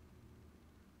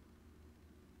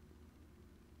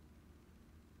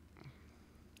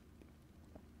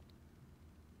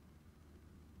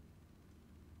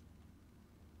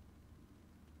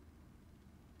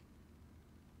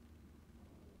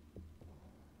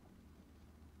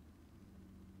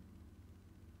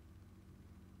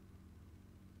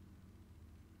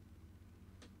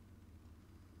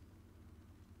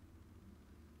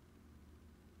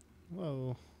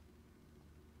 Whoa.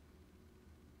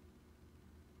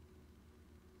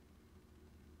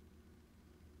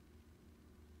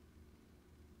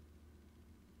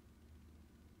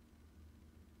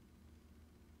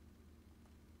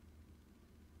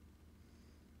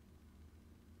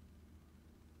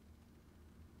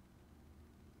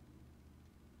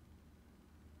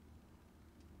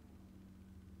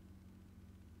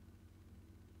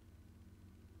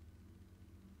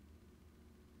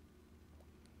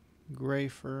 Gray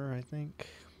fur, I think.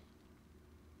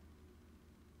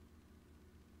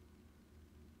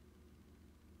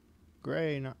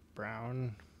 Gray, not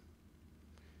brown.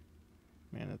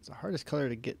 Man, it's the hardest color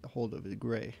to get a hold of is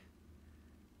gray.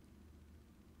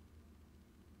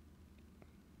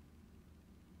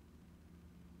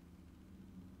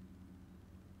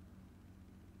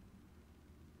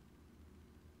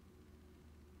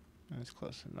 That's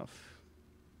close enough.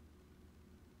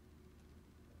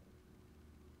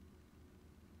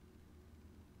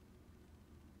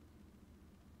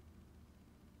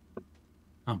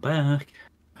 I'm back.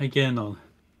 How you getting on?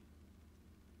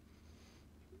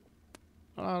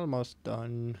 Almost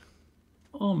done.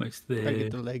 Almost I there.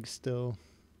 get the legs still.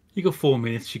 You got 4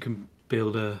 minutes. You can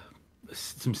build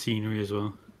some scenery as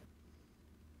well.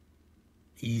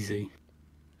 Easy.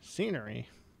 Scenery.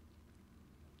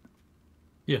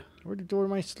 Yeah. Where did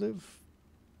Dormouse live?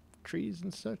 Trees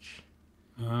and such.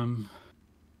 Don't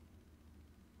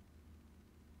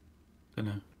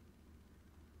know.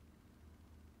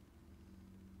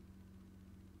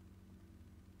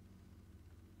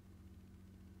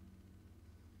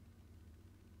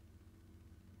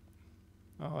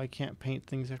 Oh, I can't paint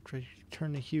things after I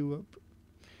turn the hue up.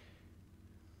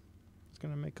 It's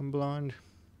gonna make them blonde.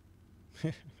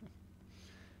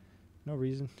 No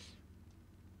reason.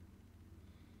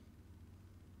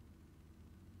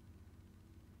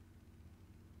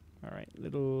 Alright,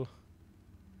 little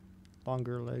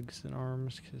longer legs and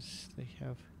arms because they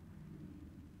have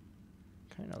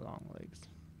kind of long legs.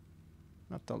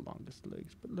 Not the longest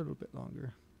legs, but a little bit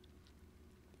longer.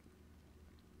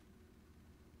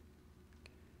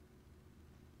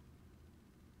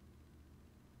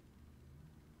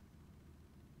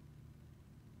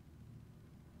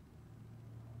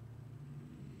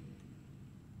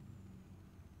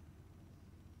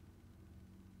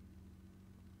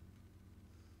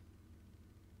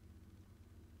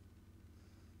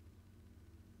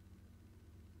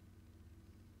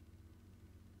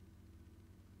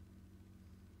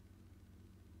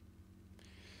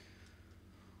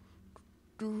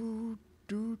 Do,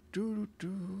 do, do,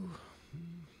 do.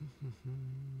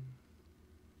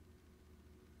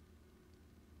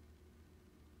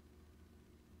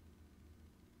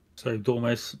 So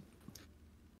Dormouse,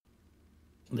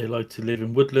 they like to live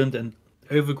in woodland and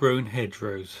overgrown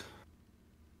hedgerows.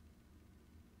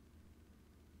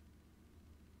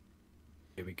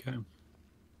 Here we go.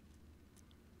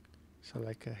 So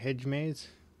like a hedge maze?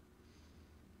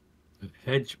 A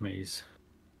hedge maze.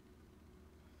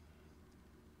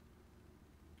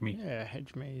 Yeah,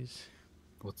 hedge maze.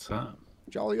 What's that?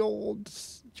 Jolly old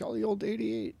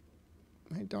 88.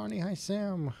 Hi Donnie, hi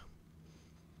Sam.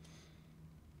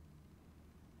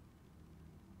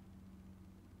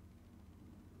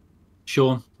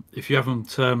 Sean, if you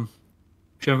haven't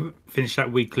finished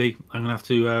that weekly, I'm gonna have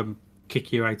to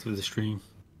kick you out of the stream.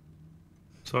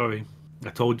 Sorry,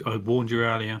 I warned you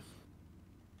earlier.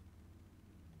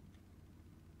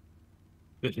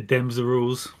 But it dems the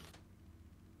rules.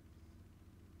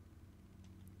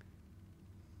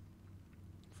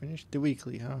 finished the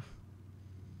weekly, huh?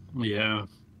 Yeah.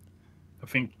 I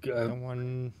think The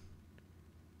one.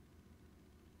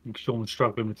 Sean's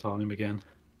struggling with time again.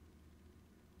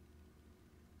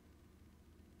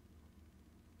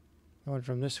 The one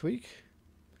from this week.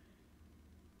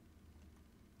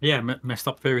 Yeah, messed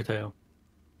up fairy tale.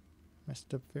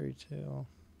 Messed up fairy tale.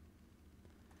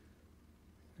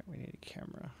 We need a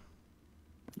camera.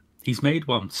 He's made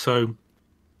one, so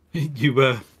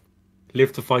you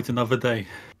live to fight another day.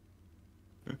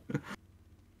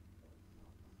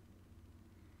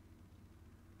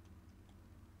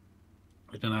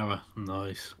 I don't know.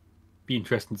 Nice. Be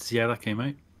interesting to see how that came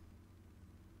out.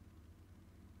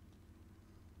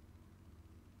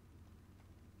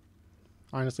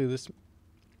 Honestly, this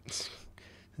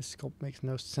sculpt makes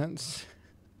no sense.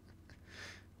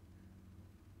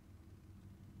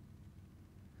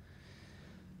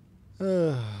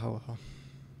 Oh well.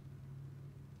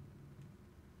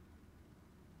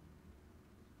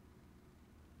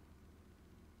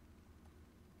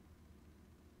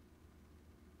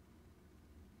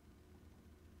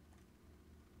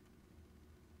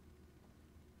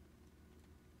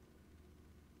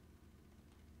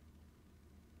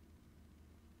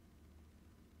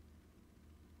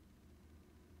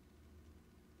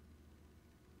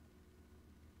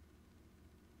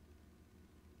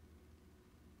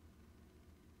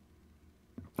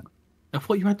 I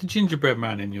thought you had the gingerbread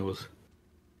man in yours.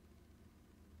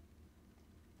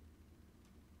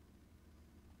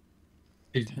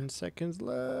 Is- 10 seconds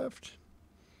left.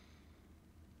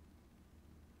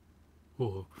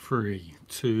 4, 3,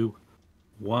 2,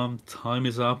 1. Time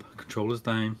is up. Controllers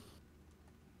down.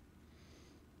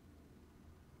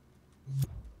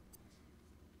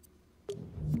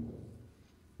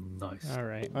 Nice. All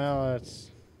right. Well,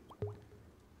 that's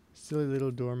silly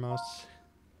little Dormouse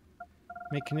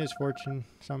making his fortune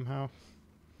somehow.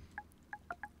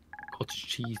 Cottage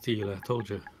cheese dealer, I told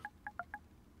you.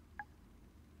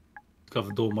 Got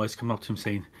the Dormice coming up to him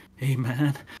saying, "Hey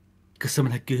man, got some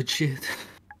of that good shit?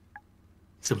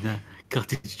 Some of that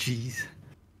cottage cheese."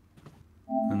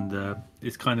 And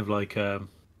it's kind of like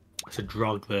it's a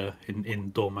drug there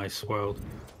in Dormouse world.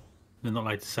 They're not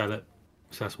allowed to sell it,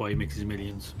 so that's why he makes his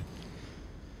millions.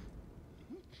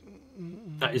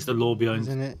 That is the law behind. He's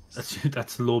in it.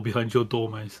 That's the law behind your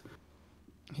Dormouse.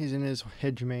 He's in his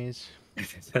hedge maze.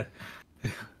 What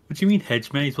do you mean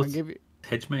hedge maze? I'll What's give you.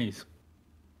 hedge maze?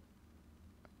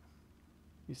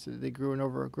 He said they grew in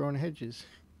overgrown hedges.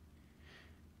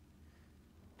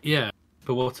 Yeah,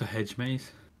 but what's a hedge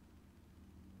maze?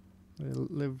 They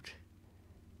lived.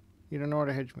 You don't know what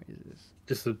a hedge maze is.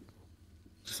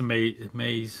 Just a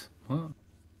maze. What?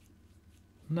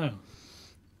 No.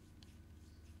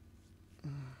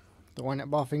 The one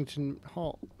at Buffington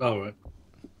Hall. Oh, right.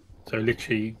 So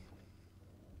literally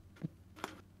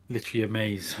a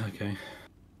maze. Okay.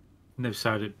 Never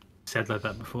said it said like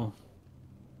that before.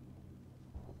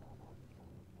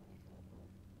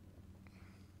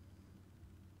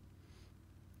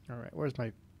 All right.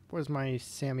 Where's my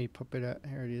Sammy puppet at?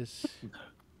 Here it is. I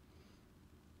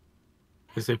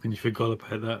was hoping you forgot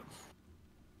about that.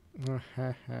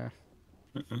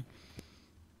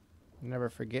 Never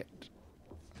forget.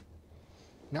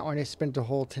 Not when I spent a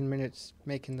whole 10 minutes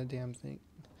making the damn thing.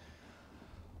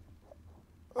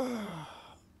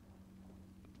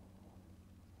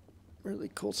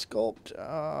 Really cool sculpt.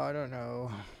 I don't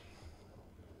know.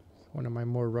 One of my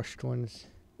more rushed ones.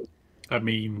 I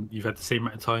mean, you've had the same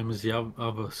amount of time as the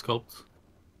other sculpts.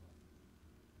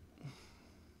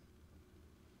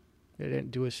 They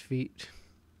didn't do his feet.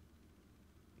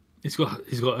 He's got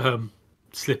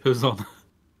slippers on.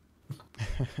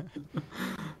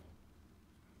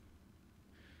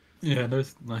 Yeah,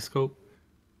 nice sculpt.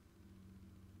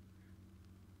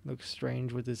 Looks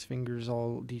strange with his fingers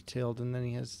all detailed, and then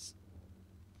he has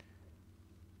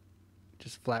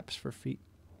just flaps for feet.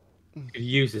 He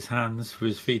used his hands for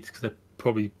his feet because they're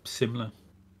probably similar.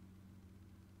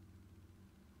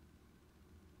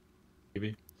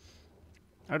 Maybe.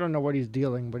 I don't know what he's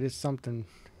dealing, but it's something.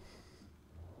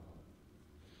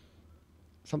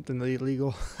 Something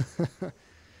illegal.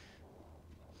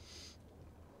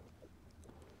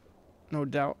 No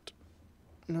doubt.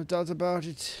 No doubts about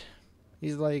it.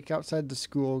 He's like outside the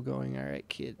school going, all right,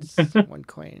 kids, 1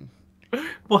 coin.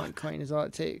 What? 1 coin is all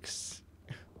it takes.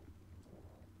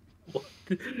 What?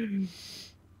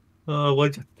 Oh,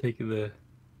 why'd you have to take it there?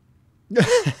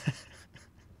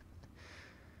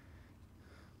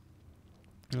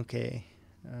 Okay.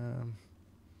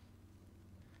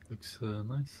 Looks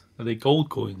nice. Are they gold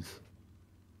coins?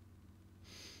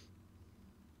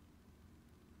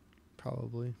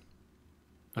 Probably.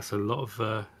 That's a lot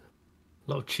of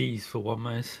A lot of cheese for one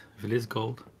mouse, if it is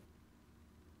gold.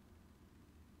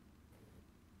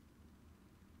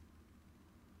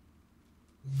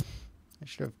 I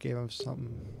should have gave him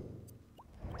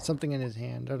something in his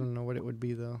hand. I don't know what it would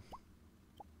be though.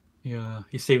 Yeah,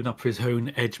 he's saving up for his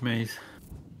own edge maze.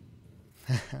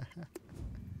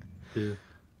 Yeah.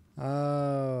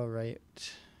 All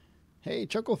right. Hey,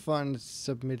 Chuckle Fund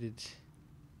submitted.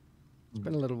 It's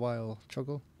been a little while,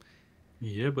 Chuckle.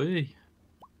 Yeah, buddy.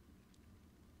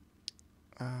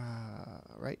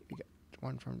 Right. We got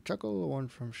one from Chuckle, one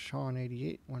from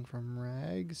Sean88, one from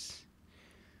Rags.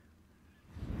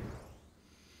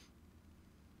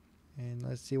 And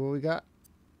let's see what we got.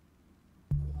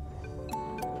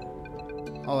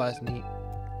 Oh, that's neat.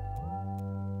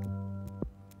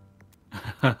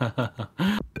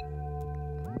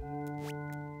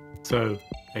 So,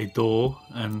 a door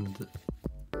and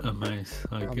a mouse.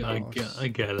 I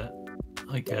get it.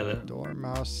 I get it.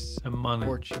 Dormouse And money.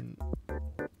 Fortune.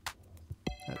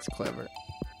 That's clever.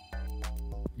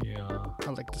 Yeah. I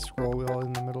like the scroll wheel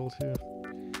in the middle too.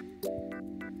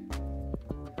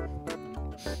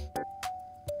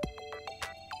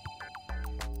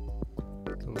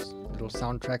 Little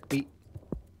soundtrack beat.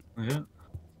 Yeah.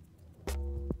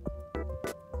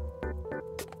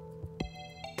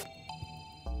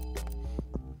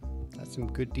 That's some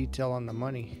good detail on the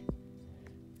money.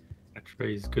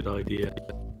 Catchphrase, good idea.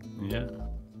 Yeah.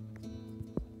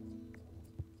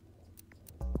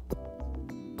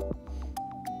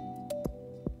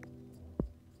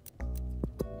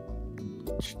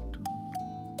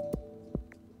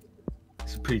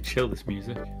 It's pretty chill, this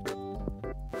music.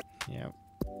 Yeah.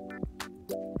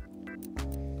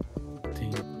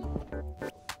 Ding.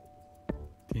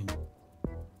 Ding.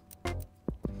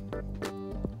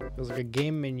 Feels like a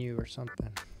game menu or something.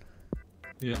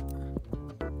 Yeah.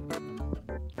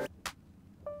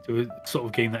 So it's sort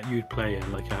of game that you'd play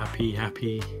in, like a happy,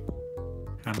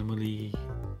 animally,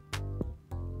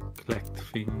 collect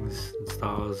things and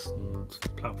stars and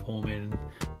platforming,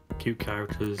 cute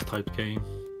characters type game.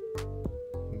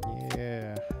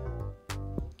 Yeah.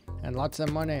 And lots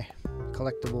of money.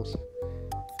 Collectibles.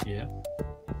 Yeah.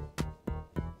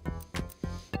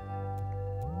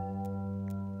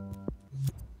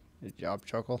 Good job,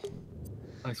 Chuckle.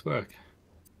 Nice work.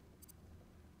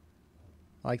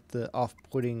 I like the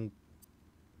off-putting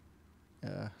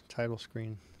title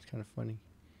screen. It's kind of funny.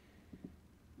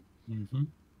 Mm-hmm.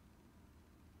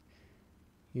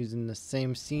 Using the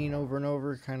same scene over and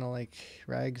over, kind of like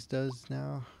Rags does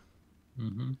now.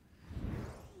 Mm-hmm.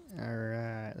 All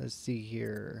right, let's see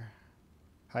here.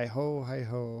 Hi ho, hi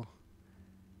ho.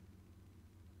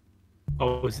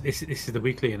 Oh, this is the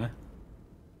weekly, innit?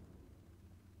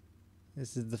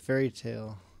 This is the fairy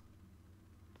tale.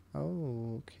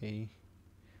 Oh, okay.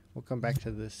 We'll come back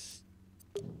to this.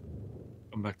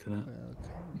 Come back to that. We'll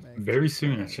come back Very to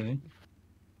soon, that. actually.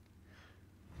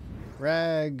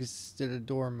 Rags did a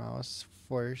dormouse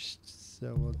first,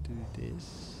 so we'll do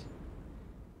this.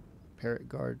 Parrot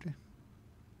guard.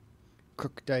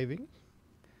 Crook diving.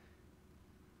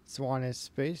 Swan is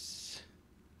space.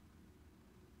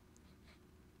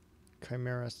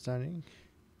 Chimera stunning.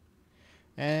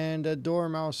 And a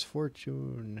Dormouse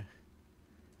Fortune.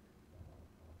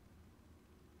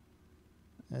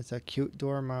 That's a cute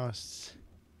dormouse.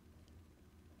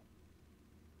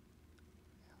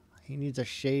 He needs a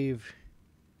shave.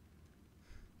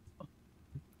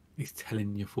 He's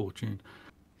telling your fortune.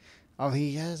 Oh,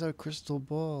 he has a crystal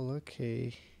ball.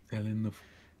 Okay.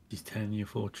 He's telling your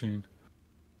fortune.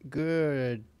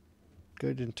 Good.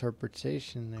 Good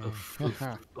interpretation A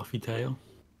there. fluffy tail.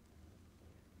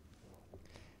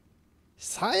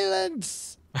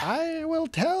 Silence! I will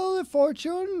tell the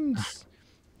fortunes.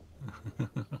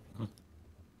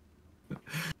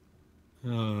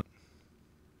 Oh.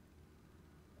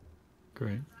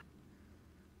 Great.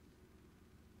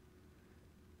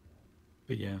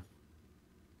 But yeah.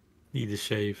 Need a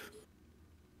shave.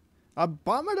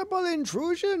 Abominable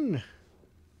intrusion.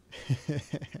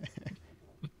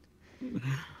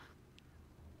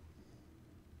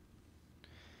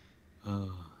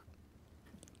 Oh.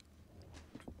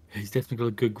 He's definitely got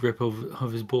a good grip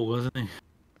of his ball, hasn't he?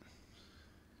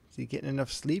 Is he getting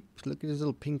enough sleep? Look at his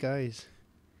little pink eyes.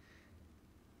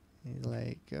 He's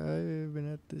like, I've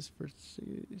been at this for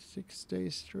 6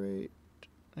 days straight.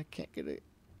 I can't get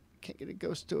a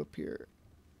ghost to appear.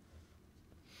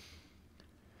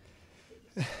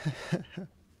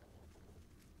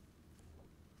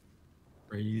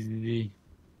 Crazy.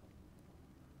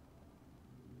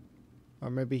 Or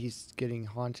maybe he's getting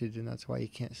haunted and that's why he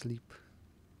can't sleep.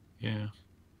 Yeah.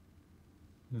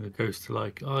 The ghost are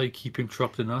like, oh, you keep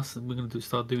interrupting us, and we're going to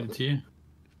start doing it to you.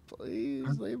 Please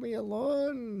leave me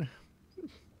alone.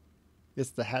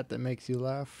 It's the hat that makes you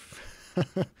laugh.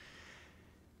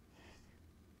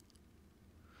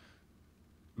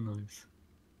 Nice.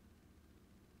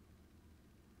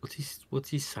 What's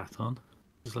he sat on?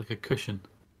 It's like a cushion.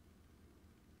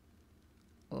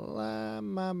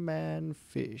 Llama man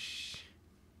fish.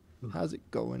 How's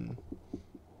it going?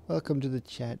 Welcome to the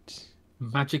chat.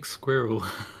 Magic squirrel.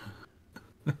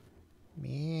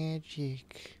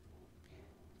 Magic.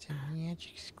 It's a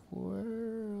magic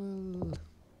squirrel.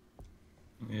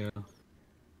 Yeah.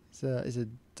 It's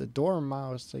a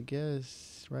dormouse, I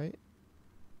guess, right?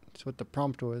 That's what the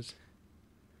prompt was.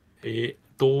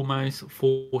 Dormouse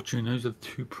Fortune. Those are the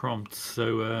 2 prompts.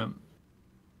 So,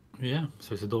 yeah.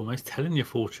 So it's a dormouse telling your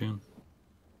fortune.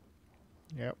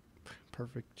 Yep.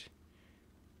 Perfect.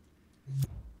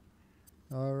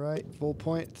 All right. Full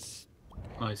points.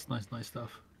 Nice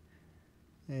stuff.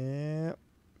 Yep.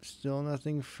 Still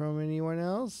nothing from anyone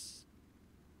else.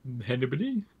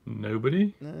 Anybody?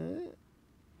 Nobody?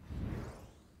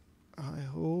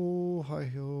 Hi-ho,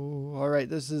 hi-ho. All right,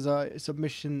 this is a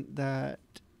submission that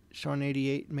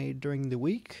Sean88 made during the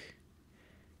week.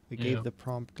 We gave the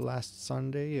prompt last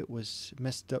Sunday. It was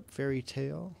Messed Up Fairy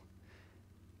Tale.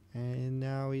 And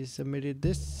now he submitted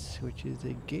this, which is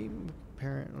a game,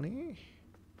 apparently.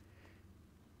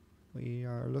 We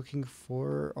are looking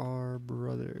for our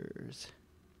brothers.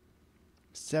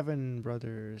 7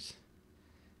 brothers.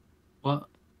 What?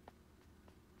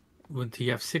 Wouldn't he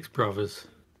have 6 brothers?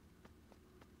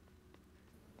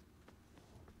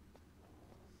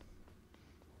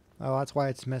 Oh, that's why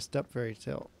it's Messed Up Fairy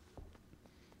Tale.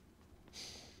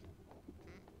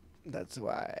 That's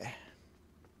why.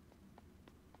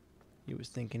 He was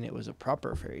thinking it was a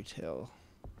proper fairy tale.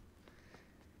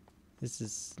 This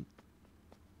is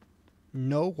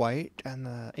Snow White and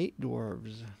the 8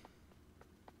 Dwarves.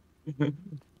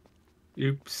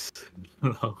 Oops.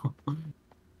 No.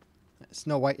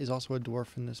 Snow White is also a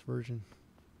dwarf in this version.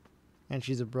 And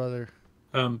she's a brother.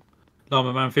 Llama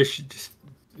Manfish, just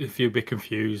if you're a bit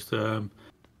confused,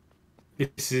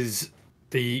 this is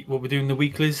what we're doing the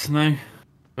weeklies now.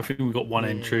 I think we've got one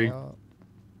entry.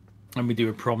 And we do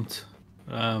a prompt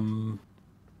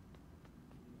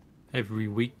every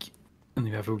week. And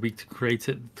you have a week to create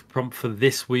it. The prompt for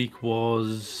this week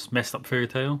was Messed Up Fairy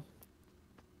Tale.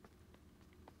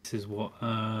 This is what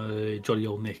jolly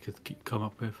old Nick has come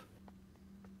up with.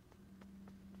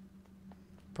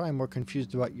 Probably more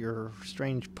confused about your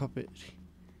strange puppet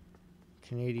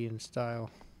Canadian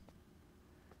style.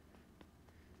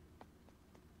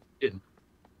 Yeah.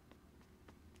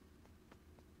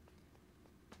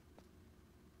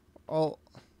 Oh,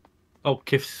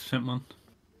 Kif sent one.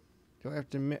 do I have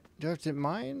to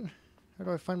mine? How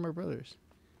do I find my brothers?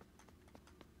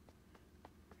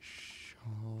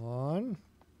 Sean.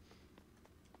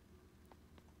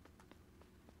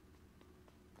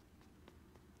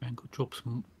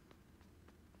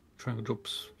 Triangle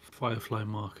drops firefly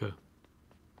marker.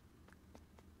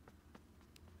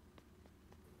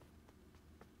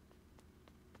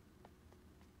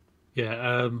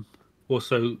 Yeah.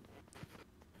 Also,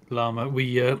 Llama,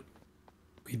 we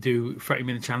do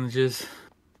 30-minute challenges.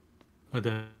 I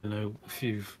don't know if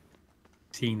you've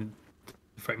seen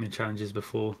 30-minute challenges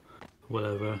before.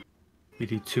 Whatever. We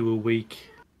do 2 a week.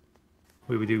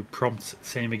 Where we do prompts,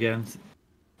 same again.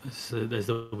 So there's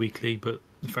the weekly, but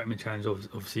the 30-minute challenge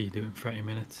obviously doing 30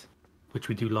 minutes, which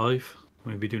we do live.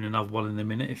 We'll be doing another one in a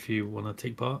minute if you want to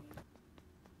take part.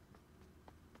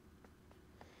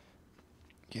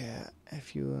 Yeah,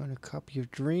 if you own a copy of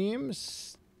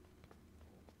Dreams,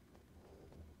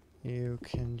 you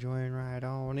can join right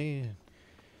on in.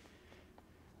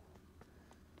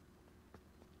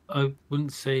 I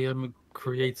wouldn't say I'm a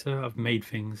creator. I've made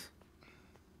things.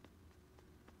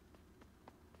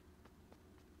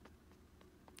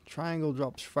 Triangle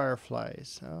drops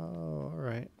fireflies. Oh, all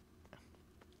right.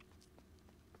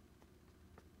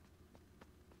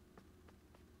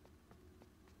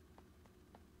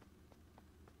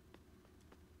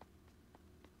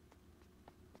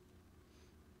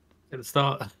 At the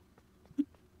start.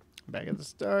 Back at the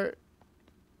start.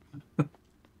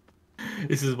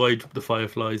 This is why you drop the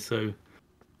fireflies, so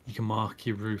you can mark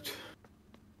your route.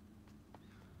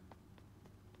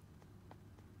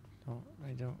 No,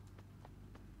 I don't.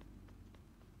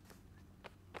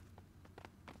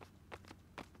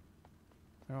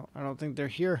 I don't think they're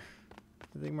here.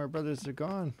 I think my brothers are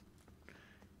gone.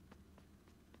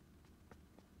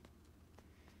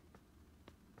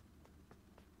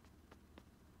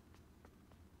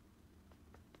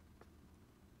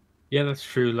 Yeah, that's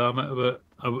true, Llama, but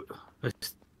I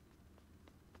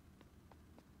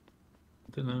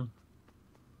don't know.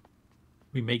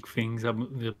 We make things. I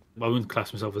wouldn't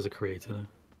class myself as a creator.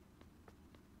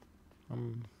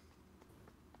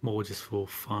 More just for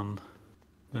fun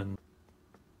and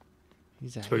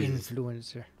He's an Sorry, this-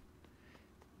 influencer,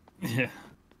 yeah.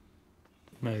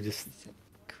 No, just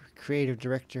creative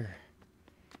director.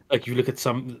 like you look at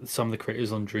some of the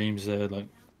creators on Dreams, they're like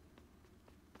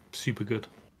super good.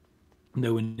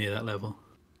 Nowhere near that level.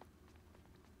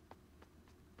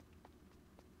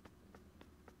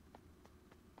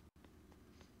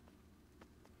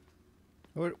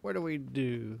 What do we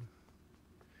do?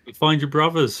 Find your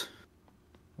brothers.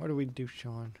 What do we do,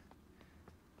 Sean?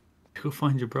 Go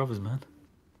find your brothers, man.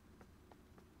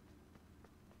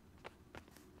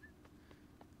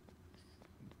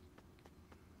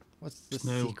 What's the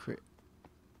Snow. secret?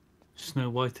 Snow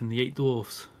White and the Eight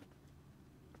Dwarfs.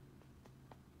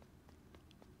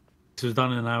 This was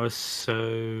done in an hour,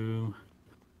 so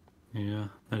yeah.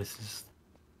 No, this is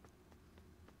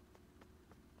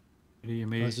really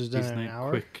amazing. This was done in an hour?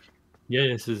 Quick. Yeah,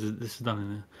 this is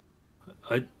done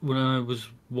in a. When I was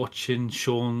watching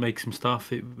Sean make some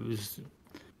stuff, it was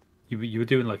you were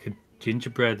doing like a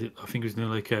gingerbread. I think it was doing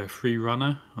like a free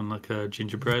runner on like a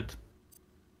gingerbread,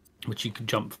 which you could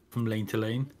jump from lane to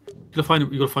lane. You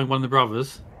gotta find one of the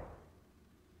brothers.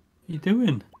 What are you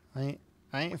doing? I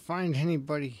ain't find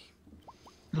anybody.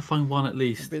 You gotta find one at I've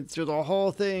least. been through the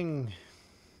whole thing.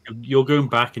 You're going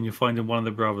back and you're finding one of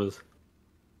the brothers.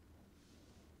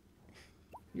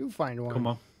 You find one. Come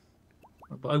on.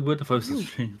 But I would if I was to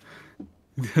stream.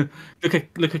 look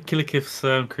at Killer Kiff's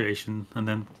creation, and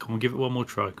then come on, give it one more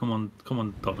try. Come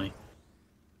on, Donny.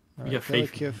 All You right, have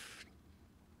faith in Kiff.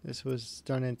 This was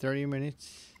done in 30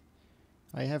 minutes.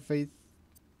 I have faith.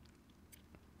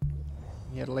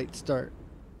 You had a late start.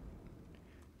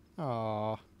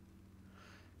 Aww.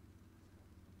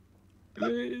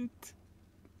 Great.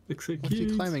 Looks so What's cute.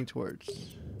 he climbing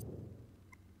towards?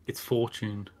 It's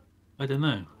Fortune. I don't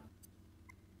know.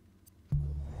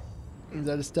 Is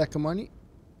that a stack of money?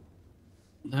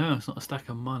 No, it's not a stack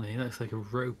of money. That's like a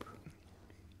rope.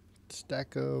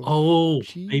 Stack of. Oh,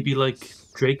 cheese? maybe like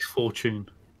Drake's Fortune.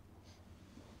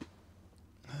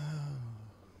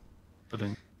 I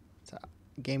don't. It's a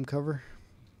game cover.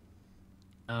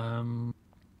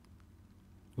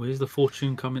 Where's the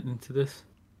Fortune coming into this?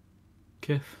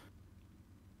 Kiff?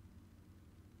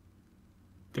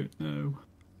 Don't know.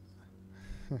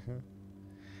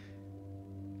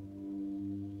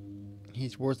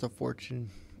 He's worth a fortune.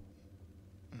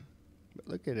 But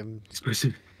look at him. It's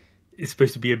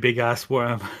supposed to be a big ass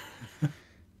worm.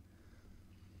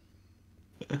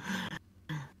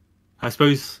 I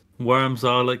suppose worms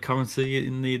are like currency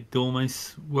in the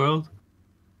Dormouse world.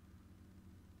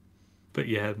 But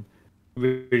yeah,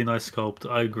 really nice sculpt.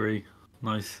 I agree.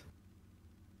 Nice.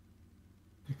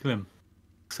 Look at him.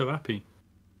 So happy.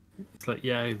 It's like,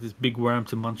 yeah, this big worm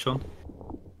to munch on.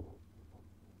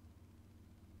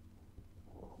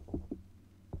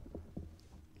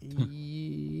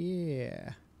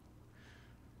 Yeah.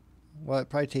 Well, it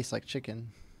probably tastes like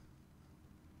chicken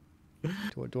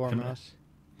to a dormouse.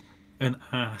 An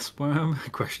ass worm?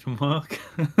 Question mark.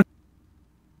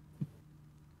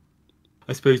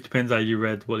 I suppose it depends how you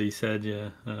read what he said. Yeah.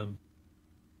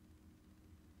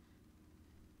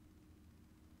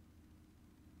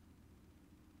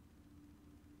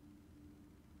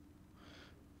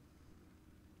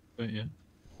 But yeah.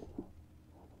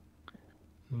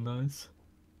 Nice.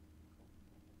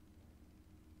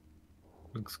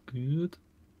 Looks good.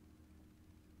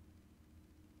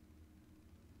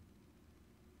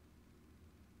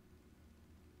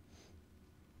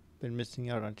 Been missing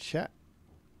out on chat.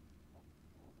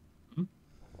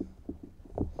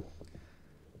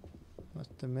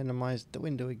 Must have minimized the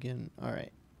window again. All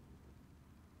right.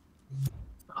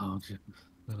 Oh, just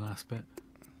the last bit.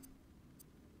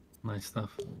 Nice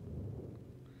stuff.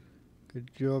 Good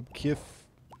job, Kiff.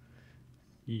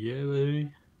 Yeah,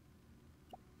 baby.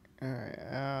 All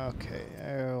right. Okay.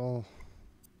 I'll.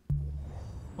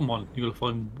 Come on, you gotta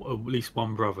find at least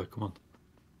one brother. Come on.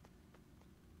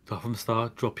 Start from the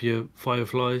start. Drop your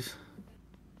fireflies,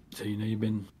 so you know you've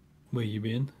been where you've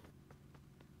been.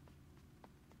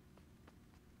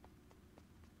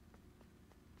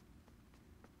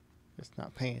 Just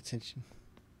not paying attention.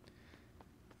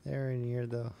 They're in here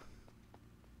though.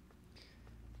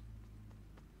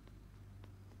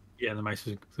 Yeah, the mouse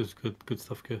was good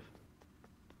stuff. Good.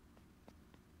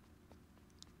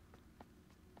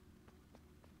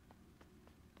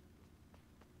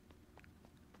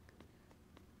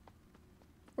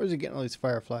 Where's he getting all these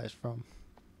fireflies from?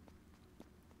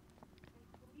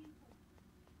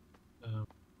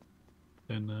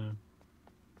 Then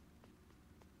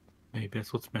maybe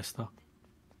that's what's messed up.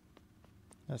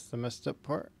 That's the messed up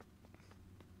part.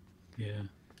 Yeah,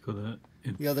 got that.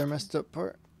 The other messed up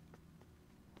part.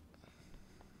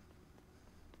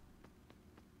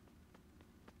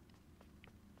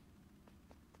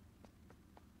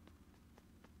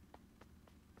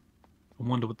 I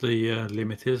wonder what the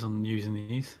limit is on using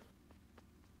these.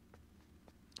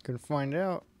 Can find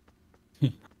out.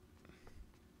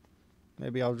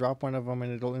 Maybe I'll drop one of them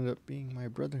and it'll end up being my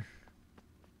brother.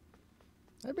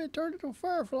 I've been turned into a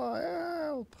firefly.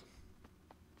 Help!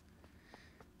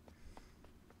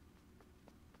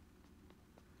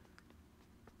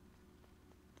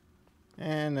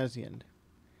 And that's the end.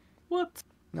 What?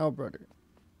 No brother.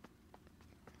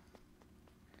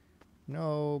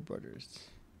 No brothers.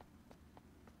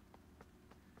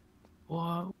 What?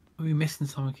 Are we missing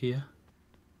something here?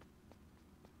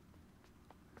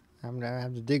 I'm gonna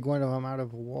have to dig one of them out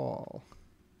of a wall.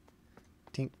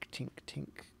 Tink, tink, tink.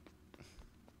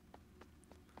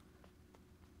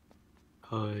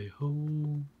 Hi ho.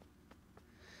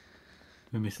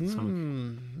 We're missing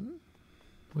something.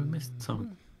 We're missing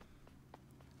something.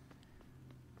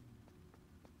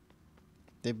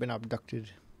 They've been abducted.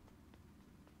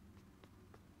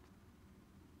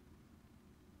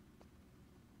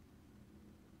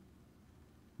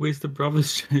 Where's the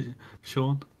brothers,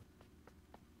 Sean?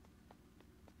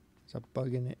 There's a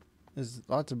bug in it. There's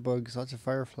lots of bugs, lots of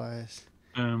fireflies.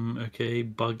 Okay,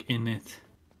 bug in it.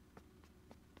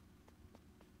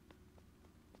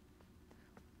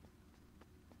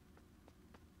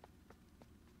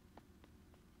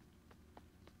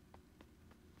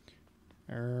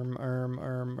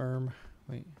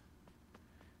 Wait.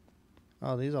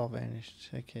 Oh, these all vanished.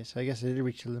 Okay, so I guess I did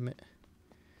reach the limit.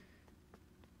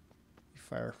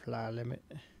 Firefly limit.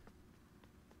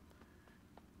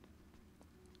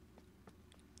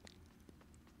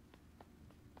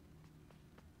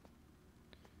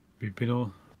 We've been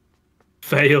all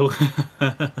fail.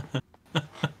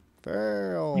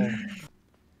 Fail.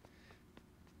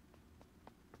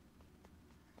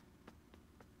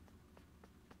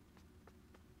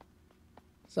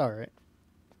 It's alright.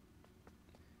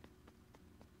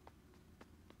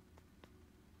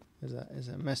 Is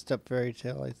a messed up fairy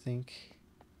tale, I think.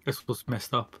 That's what's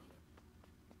messed up.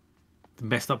 The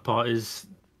messed up part is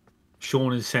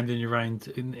Sean is sending you around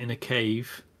in a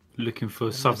cave looking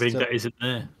for something that isn't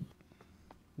there.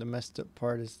 The messed up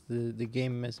part is the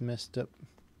game is messed up.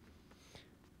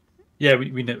 Yeah,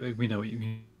 we know what you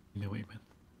mean. We know what you meant.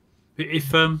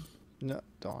 If No,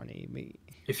 Donnie, me.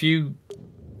 if you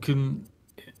can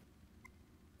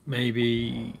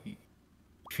maybe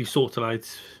if you sort it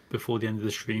out before the end of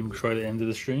the stream, try the end of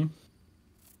the stream.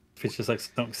 If it's just like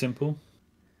something simple,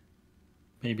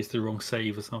 maybe it's the wrong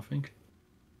save or something.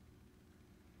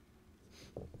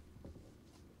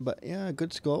 But yeah,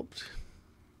 good sculpt.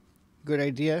 Good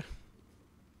idea.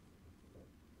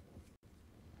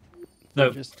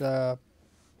 No, Just a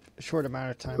short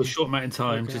amount of time. for a short amount of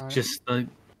time, working on it. just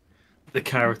the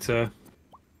character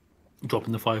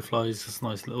dropping the fireflies. It's a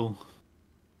nice little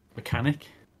mechanic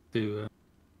to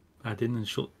add in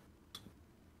short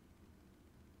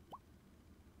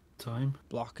time.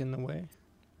 Block in the way.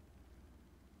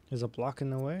 There's a block in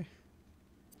the way.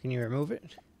 Can you remove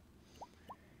it?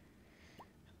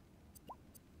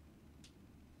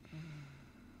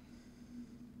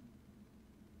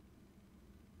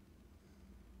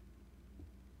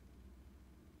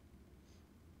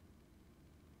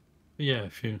 But yeah,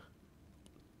 if you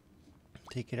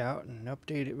Take it out and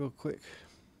update it real quick.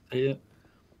 yeah,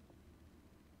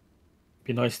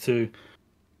 be nice to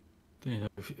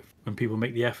when people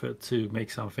make the effort to make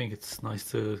something, it's nice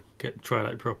to try it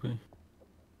out properly.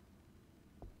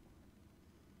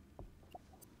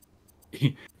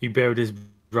 He buried his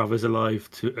brothers alive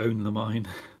to own the mine.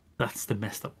 That's the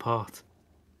messed up part.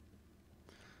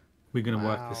 We're gonna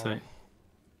work this Wow. out.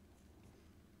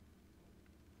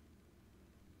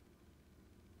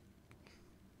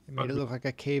 It made it look like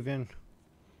a cave in.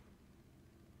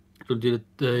 We'll do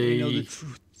We know the the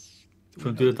truth. We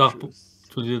we'll know do the the truth.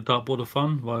 we'll do the Dartboard of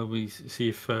Fun while we see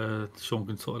if Sean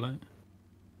can sort it out.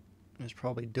 It's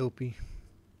probably dopey.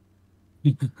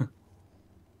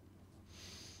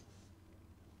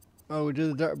 Oh, we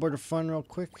do the Dartboard of Fun real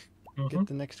quick. Get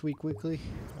the next week weekly.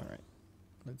 All right,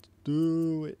 let's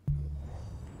do it.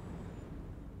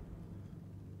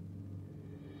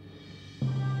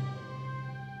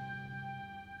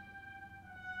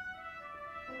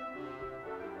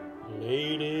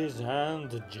 Ladies and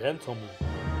gentlemen,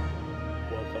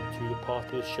 welcome to the part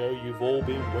of the show you've all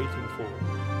been waiting for.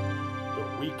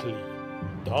 The weekly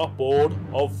Dartboard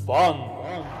of Fun.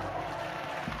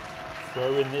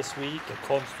 Throw in this week a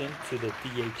constant to the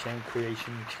DHM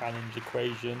creation challenge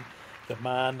equation the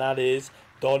man that is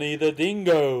Donnie the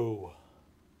Dingo.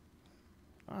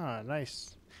 Ah,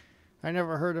 nice. I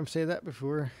never heard him say that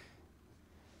before.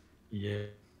 Yeah,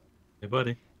 hey,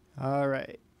 buddy. All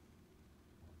right.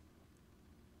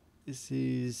 This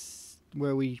is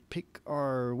where we pick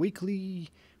our weekly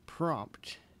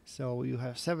prompt. So you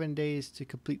have 7 days to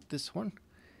complete this one.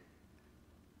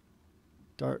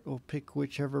 Dart will pick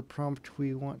whichever prompt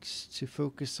we want to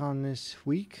focus on this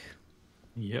week.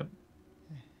 Yep.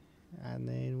 And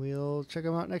then we'll check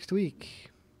them out next week.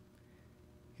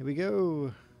 Here we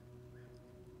go.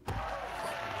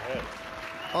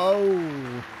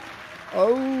 Oh.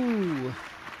 Oh.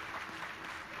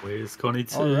 Where's Connie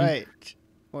 2? All right.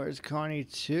 Where's Connie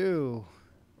 2?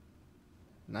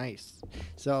 Nice.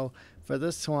 So for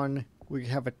this one, we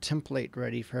have a template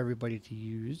ready for everybody to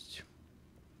use.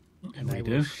 And I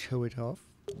will show it off.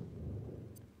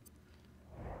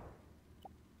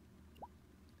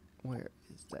 Where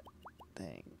is that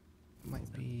thing?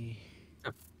 Might be...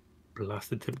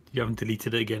 Blasted. You haven't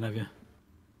deleted it again, have you?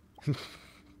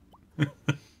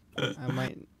 I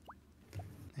might...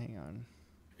 Hang on.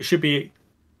 It should be...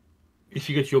 If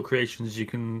you go to your creations, you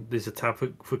can... There's a tab for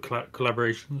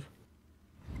collaborations.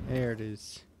 There it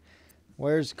is.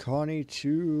 Where's Connie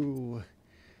 2?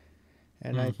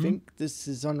 And I think this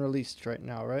is unreleased right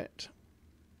now, right?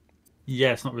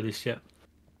 Yeah, it's not released yet.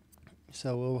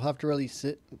 So we'll have to release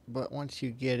it, but once you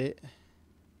get it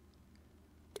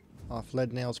off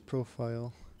Lead Nail's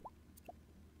profile,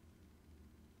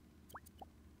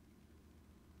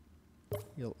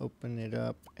 you'll open it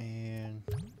up and...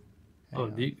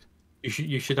 Oh,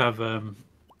 you should have an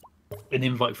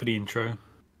invite for the intro.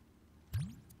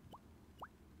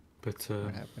 But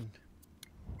what happened?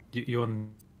 you're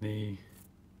on the...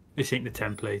 This ain't the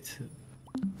template.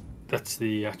 That's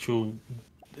the actual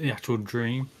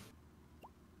dream.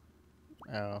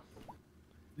 Oh.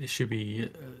 It should be a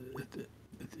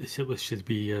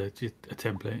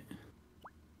template.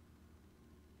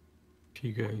 If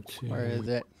you go to... Where is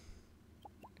it?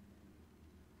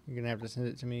 You're gonna have to send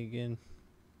it to me again.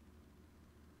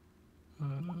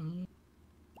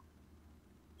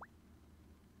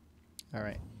 All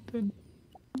right.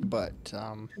 But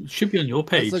it should be on your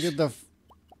page. let's look at the...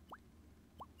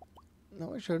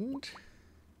 No, it shouldn't.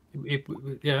 Yeah,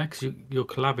 because you're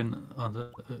collabing on the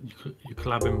you're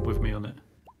collabing with me on it.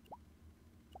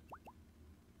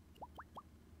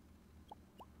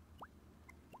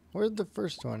 Where's the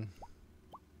first one?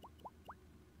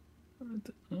 Yeah,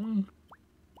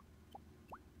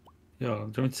 do you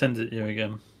want me to send it you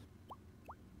again?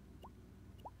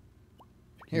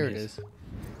 Here it is.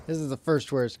 This is the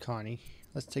first Where's Connie.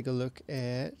 Let's take a look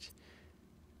at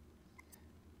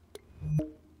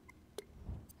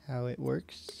how it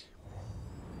works.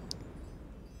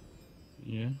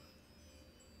 Yeah.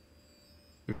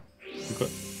 We've got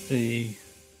the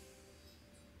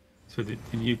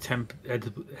new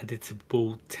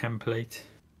editable template.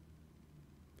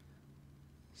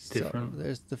 Different. So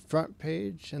there's the front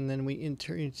page, and then we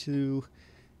enter into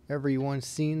every one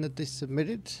scene that they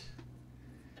submitted.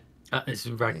 It's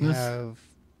They Ragnar's. have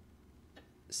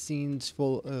scenes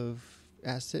full of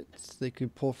assets they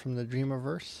could pull from the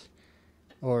Dreamiverse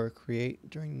or create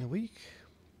during the week.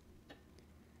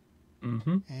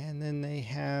 And then they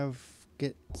have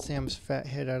get Sam's fat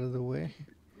head out of the way.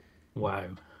 Wow.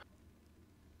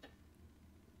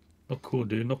 Not cool,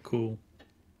 dude. Not cool.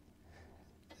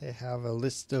 They have a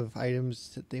list of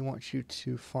items that they want you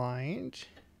to find,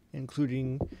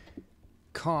 including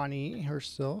Connie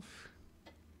herself.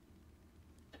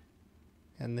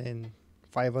 And then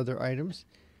 5 other items.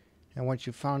 And once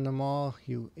you found them all,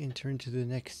 you enter into the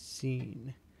next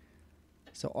scene.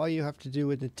 So all you have to do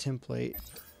with the template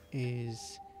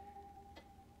is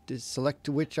to select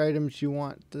which items you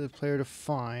want the player to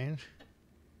find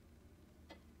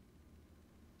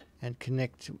and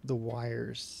connect the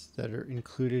wires that are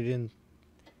included in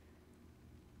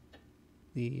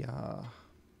the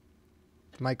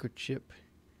microchip.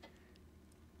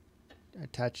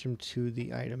 Attach them to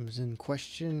the items in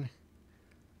question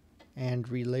and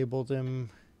relabel them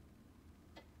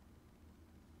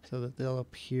so that they'll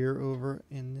appear over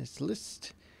in this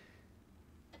list.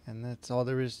 And that's all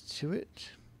there is to it.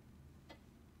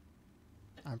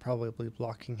 I'm probably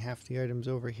blocking half the items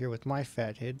over here with my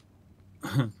fat head.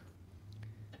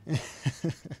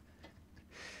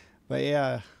 But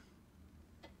yeah,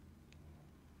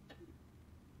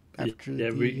 after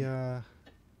the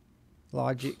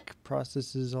logic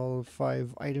processes all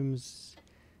 5 items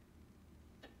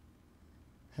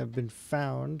have been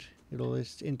found, it'll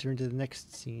just enter into the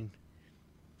next scene.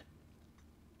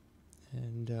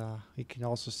 And you can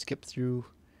also skip through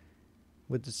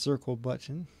with the circle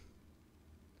button.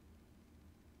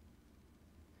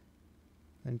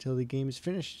 until the game is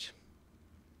finished.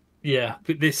 Yeah,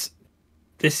 but this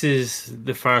is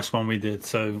the first one we did,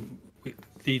 so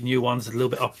the new one's a little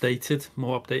bit updated,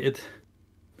 more updated.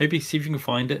 Maybe see if you can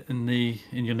find it in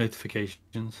your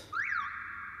notifications.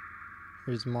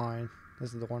 Here's mine.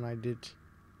 This is the one I did.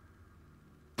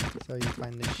 So you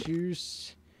find the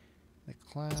shoes, the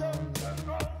clown,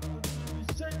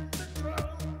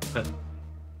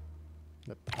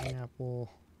 the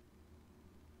pineapple,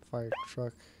 fire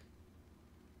truck,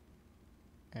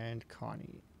 and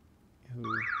Connie, who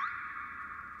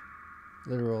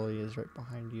literally is right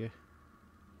behind you.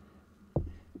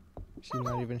 She's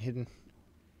not even hidden.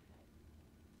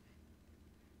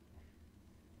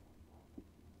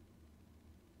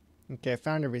 Okay, I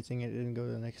found everything. It didn't go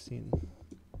to the next scene.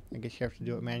 I guess you have to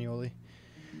do it manually.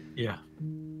 Yeah.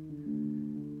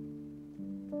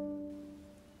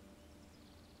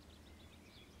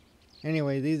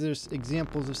 Anyway, these are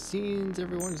examples of scenes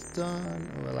everyone's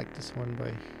done. Oh, I like this one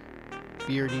by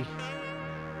Beardy.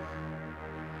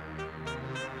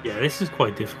 Yeah, this is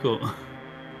quite difficult.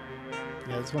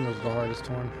 Yeah, this one was the hardest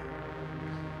one.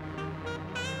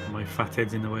 My fat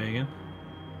head's in the way again.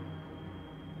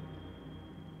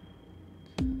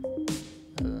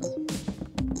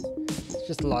 It's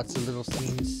just lots of little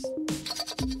scenes.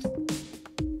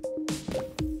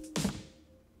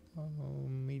 Oh,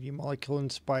 Media Molecule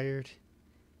inspired.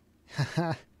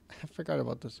 I forgot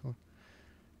about this one.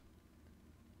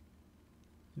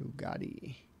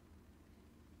 Bugatti.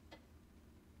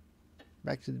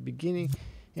 Back to the beginning.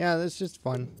 Yeah, that's just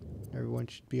fun. Everyone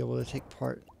should be able to take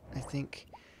part, I think.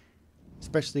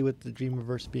 Especially with the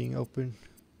Dreamiverse being open.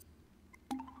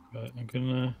 Right, I'm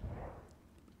gonna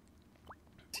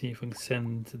see if I can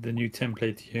send the new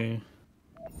template to you.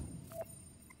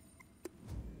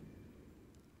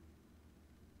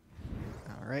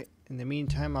 Alright, in the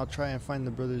meantime, I'll try and find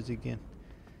the brothers again.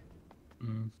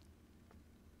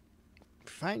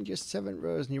 Find your 7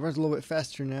 rows, and he runs a little bit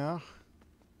faster now.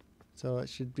 So it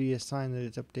should be a sign that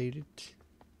it's updated.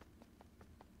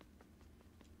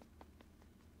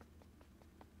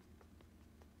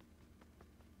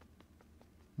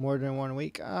 More than 1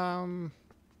 week. I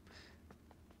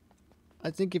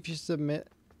think if you submit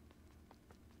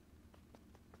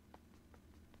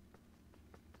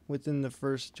within the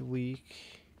first week,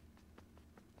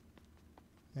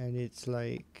 and it's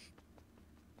like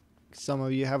some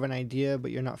of you have an idea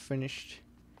but you're not finished,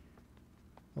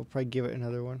 I'll probably give it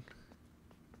another one.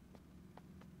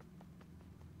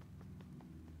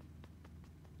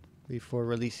 Before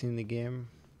releasing the game.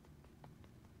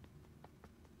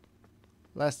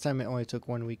 Last time it only took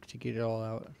 1 week to get it all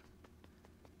out.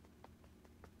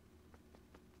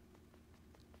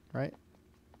 Right?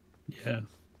 Yeah.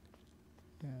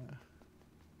 Yeah.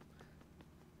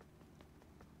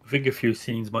 I think a few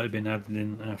scenes might have been added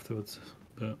in afterwards,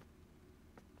 but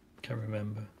can't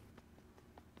remember.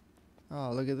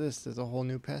 Oh, look at this. There's a whole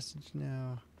new passage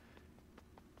now.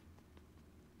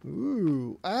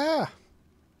 Ooh. Ah!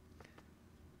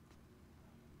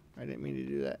 I didn't mean to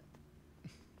do that.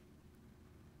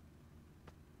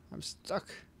 I'm stuck.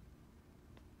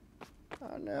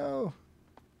 Oh no.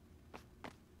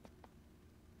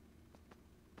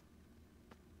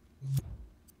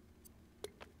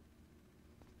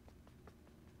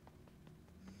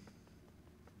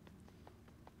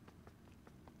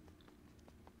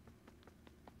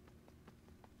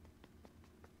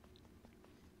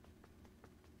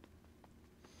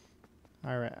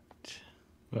 All right.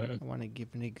 Right. I want to give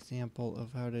an example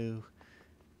of how to...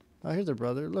 Oh, here's a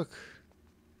brother. Look.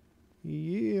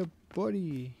 Yeah,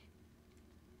 buddy.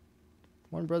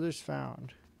 One brother's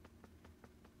found.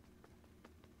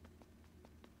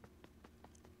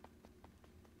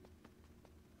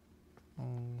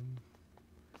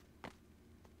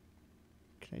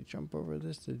 Can I jump over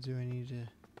this, or do I need to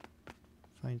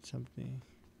find something?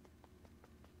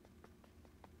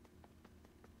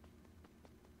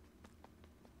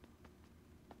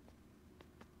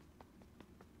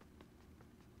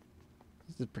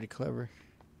 This is pretty clever.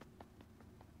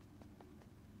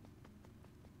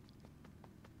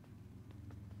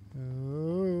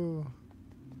 Oh.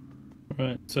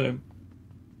 Right, so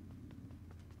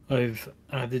I've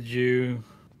added you.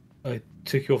 I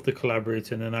took you off the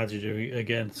collaborator and then added you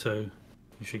again, so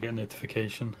you should get a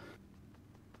notification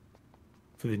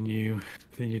for the new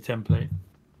template.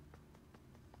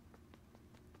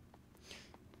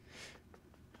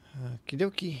 Okie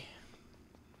dokie.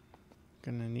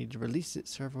 Gonna need to release it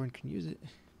so everyone can use it.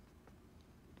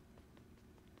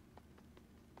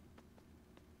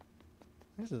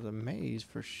 This is a maze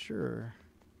for sure.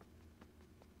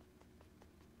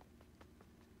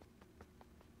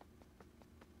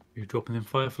 You're dropping in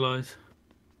fireflies.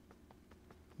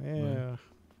 Yeah.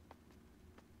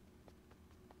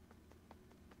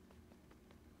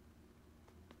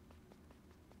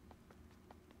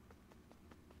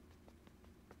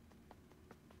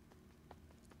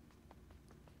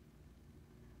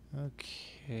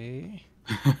 Okay.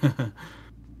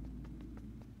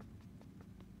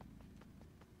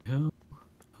 Ho,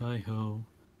 hi ho.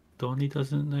 Donnie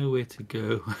doesn't know where to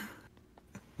go.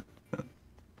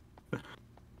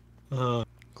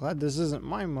 Glad this isn't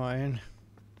my mine.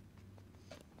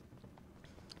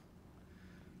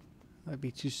 I'd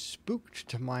be too spooked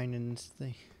to mine in this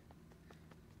thing.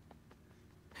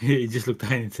 You just look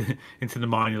down into the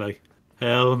mine. You're like,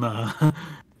 hell nah.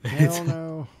 Hell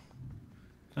no.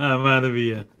 I'm out of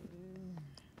here.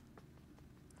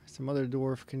 Some other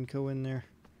dwarf can go in there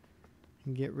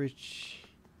and get rich.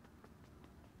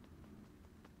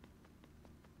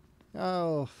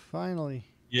 Oh, finally.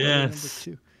 Brother number Yes.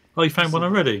 2. Oh, you found This one is-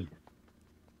 already?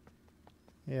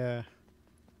 Yeah.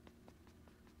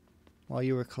 While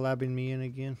you were collabing me in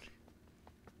again.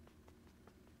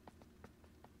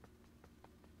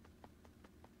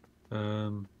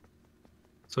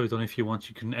 Sorry, Don. If you want,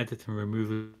 you can edit and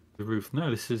remove the roof. No,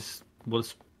 this is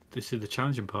the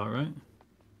challenging part, right?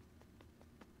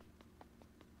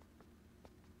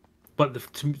 But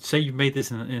to say you made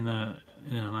this in an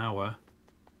hour,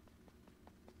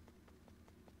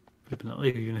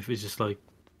 even if it's just like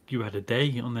you had a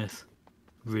day on this,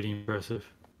 really impressive.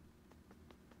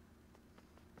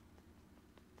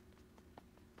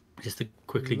 Just to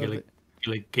quickly Love get it.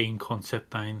 like game concept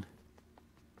down,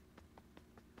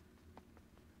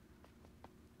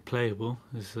 playable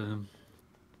is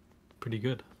pretty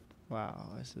good. Wow,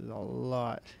 this is a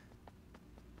lot.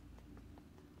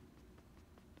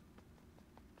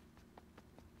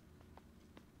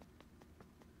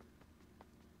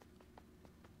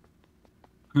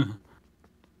 How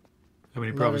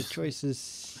many A lot brothers? of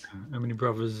choices. How many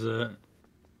brothers do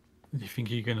you think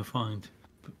you're gonna find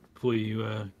before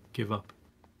you give up?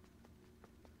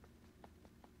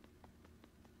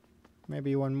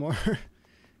 Maybe one more.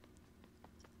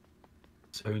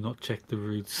 So not check the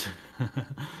routes.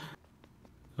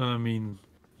 I mean,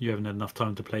 you haven't had enough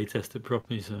time to play test it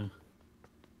properly, so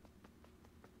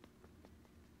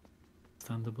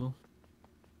understandable.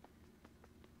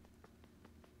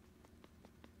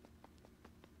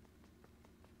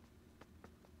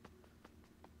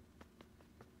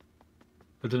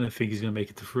 I don't know if he's going to make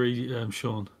it to free,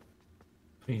 Sean.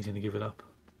 I think he's going to give it up.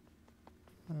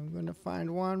 I'm gonna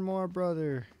find one more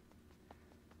brother.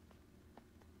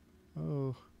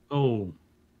 Oh, Oh.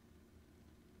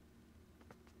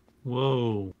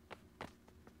 Whoa.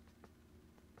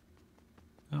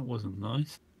 That wasn't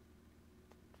nice.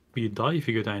 But you die if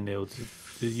you go down there. Or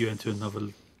you enter another.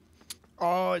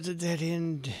 oh, it's a dead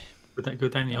end. Would that go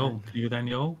down the hole? Can you go down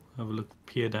the hole? Have a look,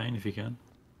 peer down if you can.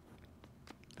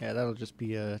 Yeah, that'll just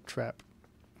be a trap.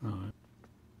 Alright.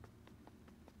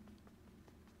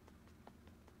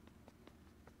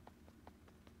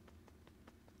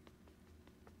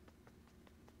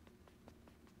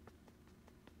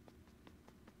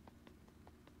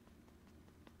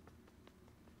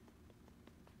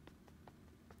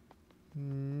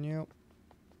 Nope.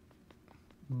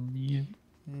 Yeah.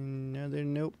 Another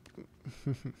nope.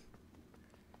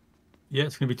 Yeah,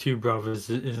 it's going to be 2 brothers,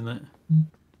 isn't it?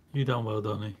 You done well,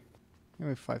 Donnie. Give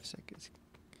me 5 seconds.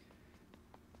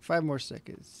 5 more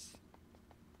seconds.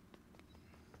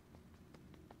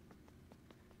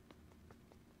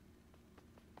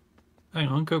 Hang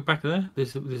on, go back there.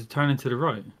 There's a turn to the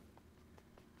right.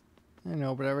 I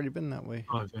know, but I've already been that way.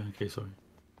 Oh, okay, sorry.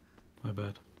 My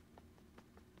bad.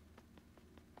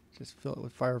 Just fill it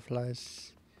with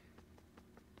fireflies.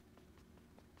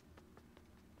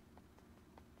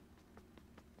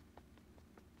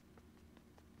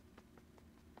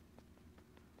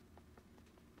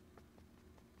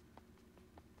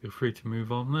 Feel free to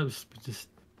move on. No, just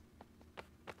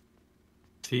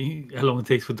see how long it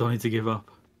takes for Donnie to give up.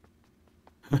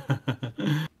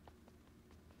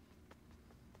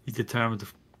 He's determined to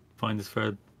find his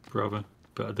third brother,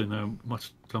 but I don't know how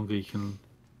much longer he can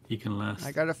last.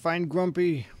 I gotta find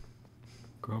Grumpy.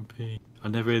 Grumpy.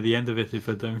 I'll never hear the end of it if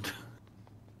I don't.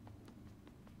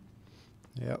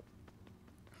 Yep.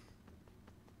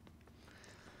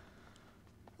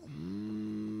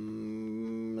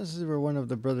 This is where one of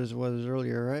the brothers was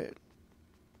earlier, right?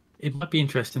 It might be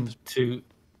interesting to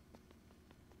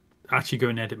actually go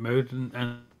in edit mode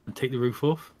and take the roof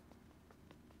off,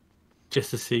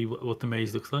 just to see what the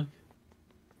maze looks like.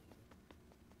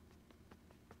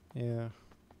 Yeah.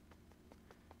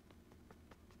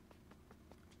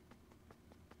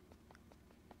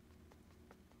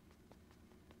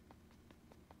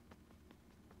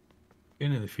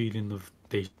 Getting the feeling of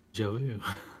deja vu.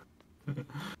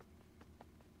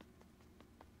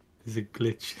 There's a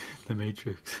glitch in the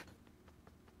Matrix.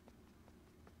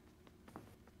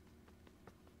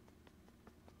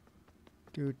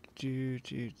 Do, do,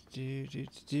 do, do, do,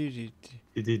 do, do, do.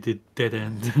 It did dead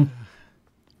end.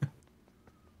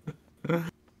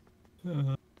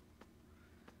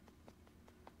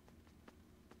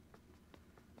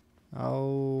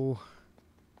 Oh,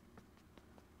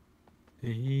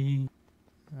 He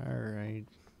all right.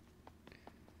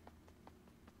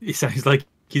 sounds like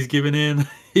he's giving in.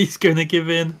 He's gonna give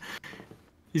in.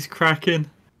 He's cracking.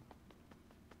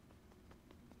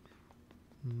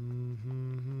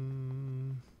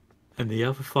 Mm-hmm. And the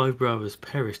other 5 brothers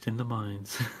perished in the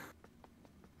mines.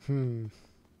 Make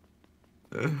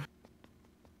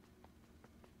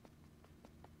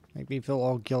me feel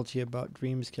all guilty about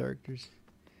Dreams characters.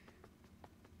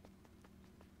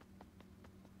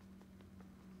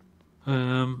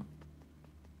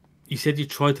 You said you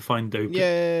tried to find Dopey.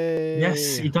 Yay!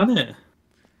 Yes, you done it.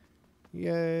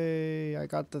 Yay! I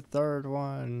got the 3rd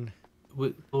one.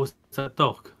 What was that,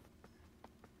 Doc?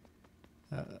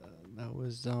 That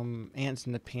was Ants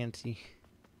in the Pantsy.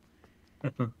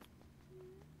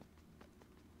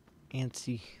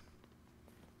 Antsy.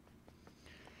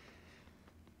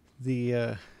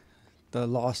 The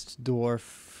lost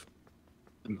dwarf.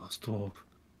 The Lost Dwarf.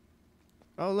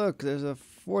 Oh look, there's a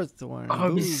 4th one.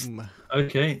 Oh, Boom!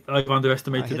 Okay, I've I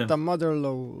underestimated hit him. the mother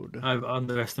load. I've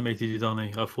underestimated you,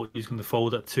 Donny. I thought you was going to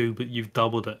fold at 2, but you've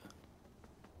doubled it.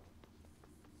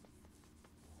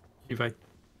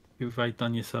 You've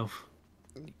outdone yourself.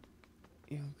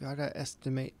 You gotta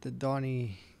estimate the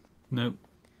Donny. No.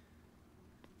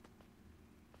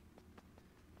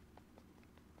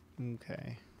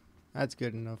 Okay, that's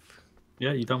good enough.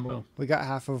 Yeah, you done well. We got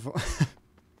half of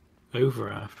Over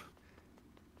half.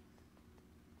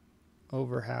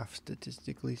 over half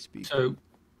statistically speaking. So,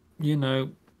 you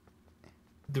know,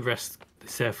 the rest,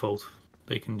 it's their fault.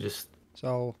 They can just...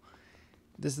 So,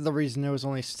 this is the reason there was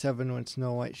only 7 when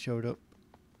Snow White showed up.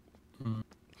 Mm.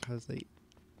 Because they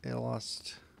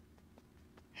lost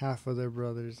half of their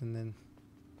brothers, and then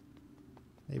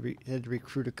they had to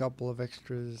recruit a couple of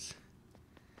extras.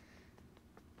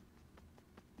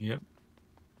 Yep.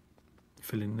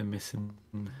 Fill in the missing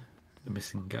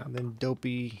gap. And then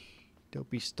Dopey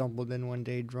stumbled in one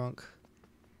day drunk.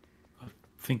 I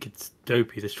think it's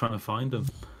Dopey that's trying to find them.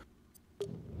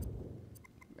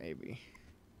 Maybe.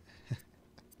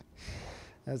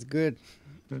 That's good.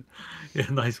 Yeah,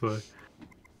 nice work.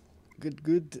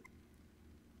 Good.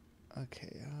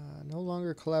 Okay, no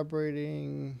longer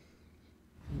collaborating.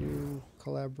 New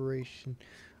collaboration.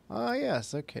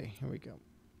 Yes, okay, here we go.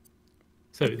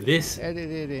 So this Edit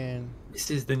it in.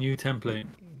 is the new template.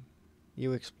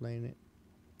 You explain it.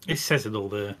 It says it all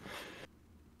there.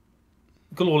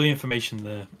 Got all the information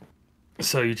there.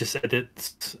 So you just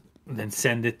edit and then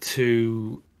send it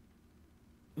to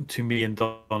me and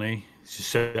Donny, just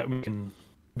so that we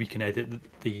can edit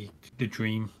the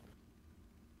dream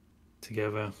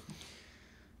together.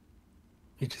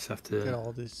 You just have to Look at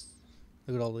all this.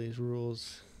 Look at all these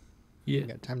rules. yeah. You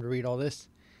got time to read all this?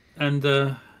 And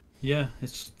yeah,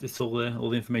 it's all there. All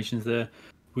the information's there.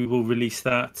 We will release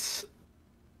that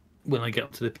when I get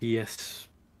up to the PS5,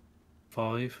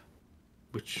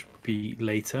 which will be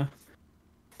later.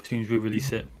 As soon as we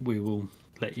release it, we will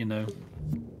let you know.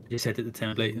 Just edit the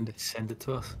template and send it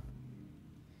to us.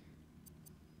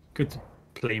 Good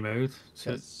play mode.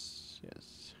 So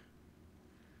Yes.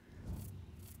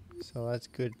 So that's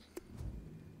good.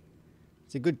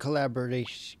 It's a good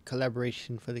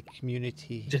collaboration for the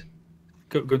community. Just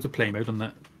go into play mode on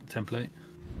that template.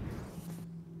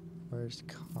 Where's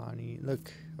Connie?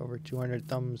 Look, over 200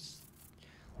 thumbs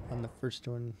on the first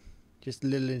one. Just a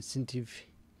little incentive.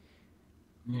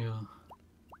 Yeah.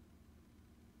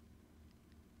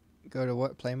 Go to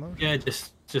what? Play mode? Yeah,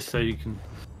 just so you can.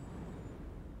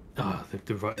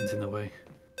 The writing's in the way.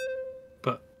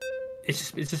 But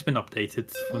it's just been updated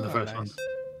from the first one. Nice.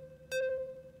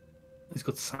 It's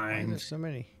got Why are there sound. so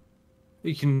many?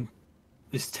 You can.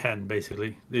 It's 10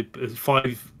 basically.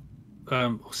 5,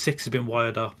 6 has been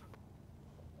wired up.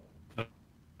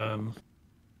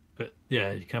 But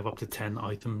yeah, you can have up to 10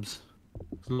 items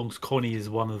as long as Connie is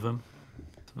one of them.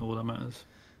 That's all that matters.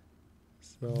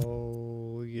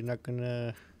 So you're not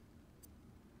gonna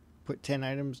put 10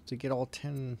 items to get all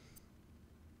 10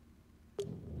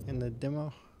 in the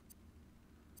demo?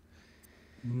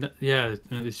 Yeah,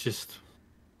 it's just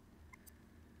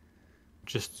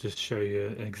show you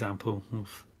an example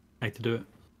of how to do it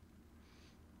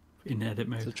in edit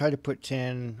mode. So try to put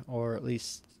 10 or at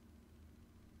least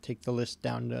take the list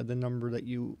down to the number that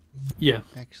you Yeah.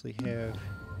 actually have.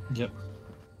 Yep.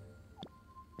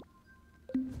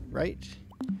 Right?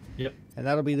 Yep. And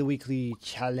that'll be the weekly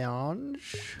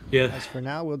challenge. Yeah. As for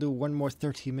now, we'll do one more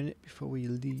 30-minute before we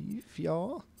leave,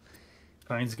 y'all.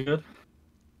 Sounds good.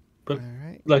 But All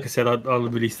right. like I said, I'll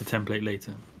release the template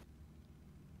later.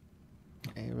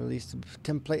 I release the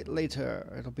template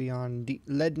later. It'll be on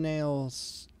Lead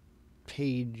Nail's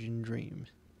page in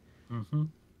Dreams. Mm-hmm.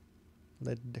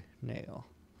 Lead Nail.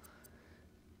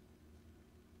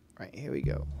 Right, here we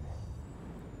go.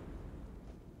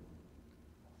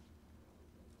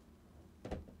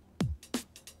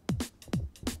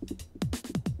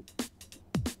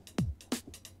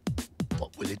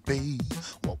 What will it be?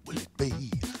 What will it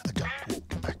be? A duck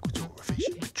walking backwards or a fish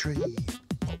in a tree?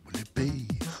 What will it be?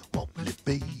 What will it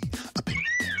be? A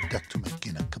pink-tailed duck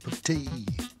making a cup of tea.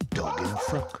 Dog in a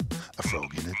frock, a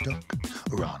frog in a duck,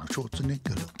 or Arnold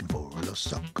Schwarzenegger looking for a lost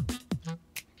sock.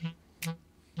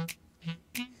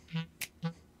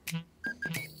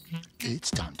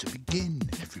 It's time to begin.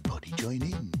 Everybody join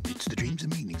in. It's the Dreams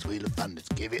and Meanings Wheel of Fun. Let's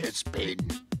give it a spin.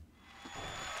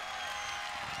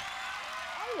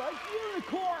 I like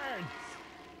unicorns.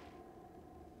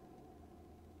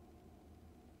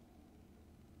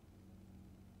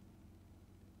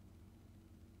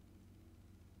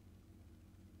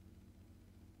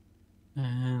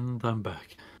 And I'm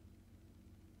back.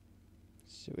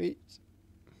 Sweet.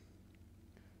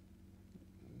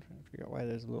 I'm trying to figure out why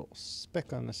there's a little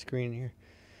speck on the screen here.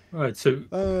 Right, so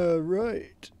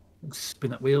Right.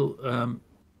 spin that wheel.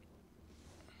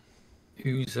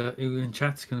 Who in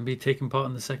chat's going to be taking part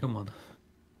in the second one?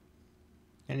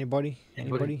 Anybody?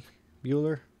 Anybody? Anybody?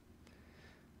 Bueller?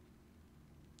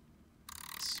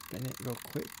 Spin it real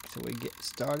quick so we get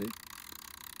started.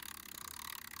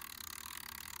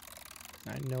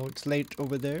 I know it's late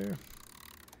over there.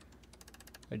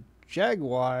 A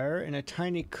Jaguar in a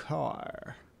tiny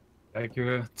car.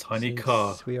 Jaguar, tiny Since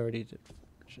car. We already did.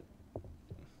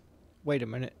 Wait a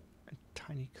minute. A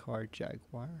tiny car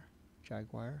Jaguar.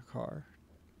 Jaguar car.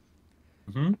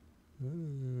 Mm-hmm.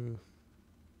 Ooh.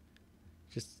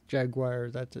 Just Jaguar.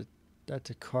 That's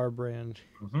a car brand.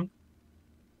 Mm-hmm.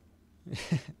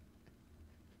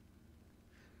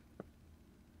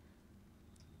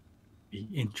 Be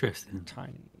interesting.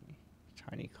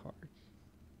 Tiny car.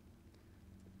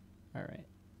 All right.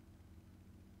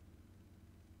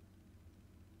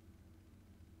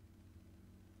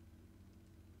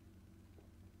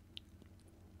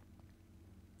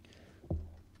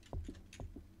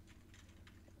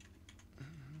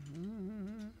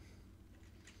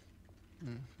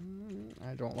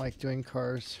 I don't like doing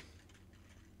cars.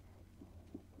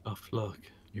 Tough luck.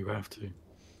 You have to.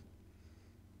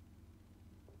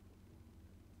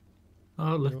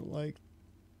 Oh, I look. don't like.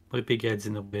 My big head's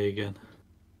in the way again.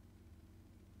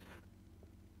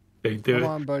 Don't do Come it.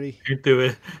 on, buddy. Don't do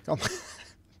it. Come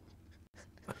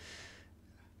on.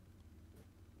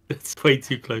 It's way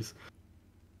too close.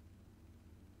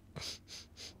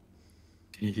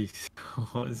 Jeez.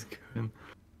 What is going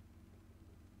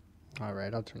All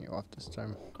right, I'll turn you off this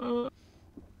time. on?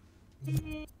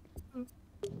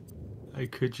 How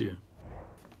could you?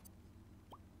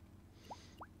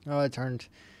 Oh, I turned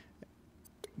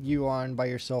you on by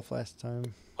yourself last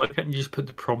time. Why can't you just put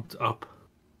the prompt up,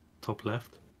 top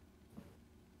left?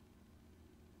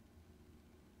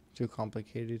 Too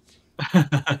complicated.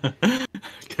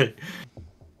 Okay.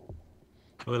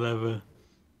 Whatever.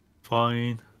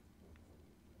 Fine.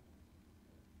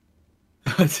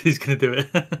 Who's gonna do it?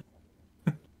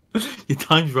 Your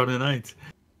time's running out.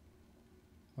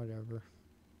 Whatever.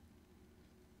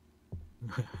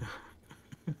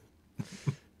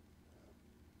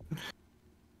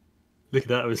 Look at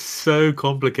that, it was so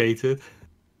complicated.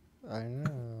 I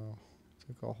know.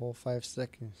 Took a whole 5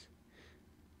 seconds.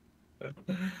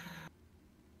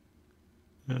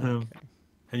 And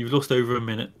you've lost over a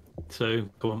minute, so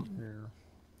go on, Yeah.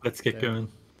 let's get Okay.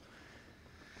 going.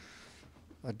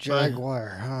 A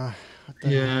Jaguar, huh? What the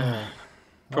Yeah. hell?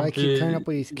 Why I keep coming up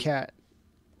with these cat.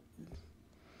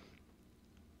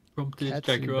 Prompted Cats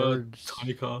and Jaguar, birds.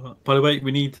 tiny car. By the way,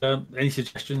 we need any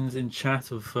suggestions in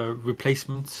chat of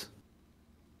replacements,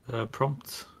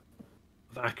 prompts,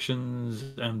 of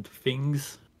actions and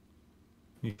things.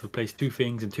 You need to replace 2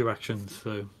 things and 2 actions,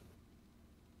 so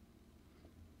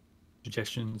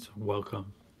suggestions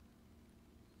welcome.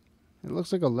 It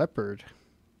looks like a leopard.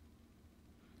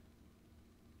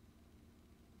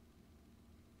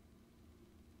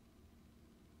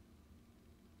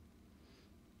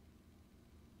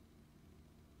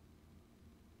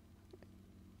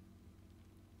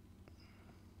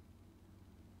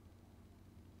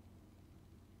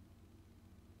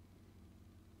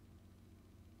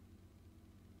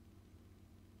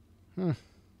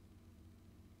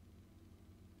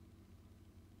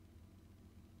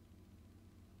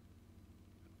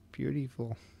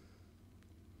 Beautiful.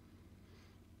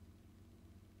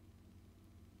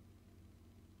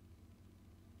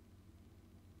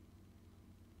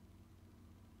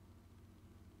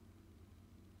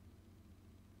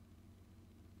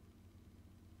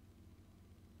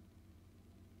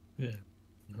 Yeah.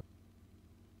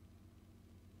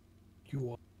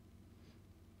 You are.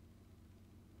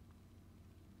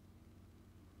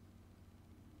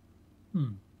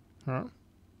 Huh?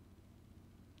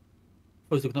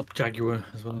 I was looking up Jaguar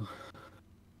as well.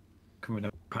 Coming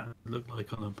up pattern look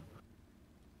like on them.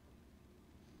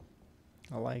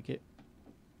 I like it.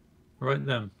 Right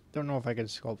then. Don't know if I could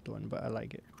sculpt one, but I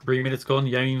like it. 3 minutes gone.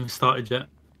 You haven't even started yet.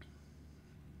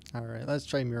 All right, let's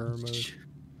try mirror mode.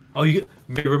 Oh, you get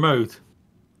mirror mode.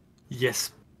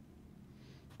 Yes.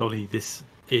 Ollie, this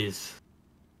is.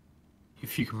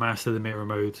 If you can master the mirror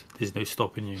mode, there's no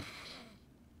stopping you.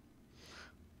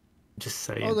 Just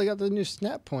saying. Oh, they got the new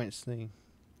snap points thing.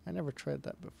 I never tried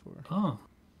that before. Oh,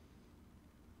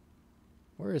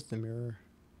 Where is the mirror?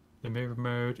 the mirror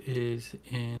mode is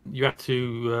in. You have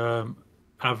to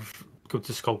go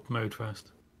to sculpt mode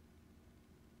first.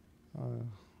 Oh,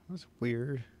 that's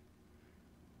weird.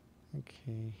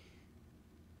 Okay.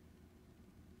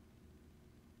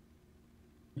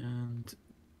 And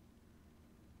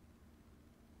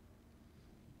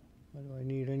What do I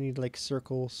need? I need like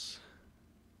circles.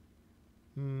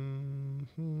 Need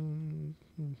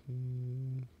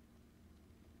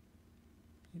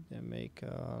to make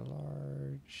a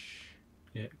large.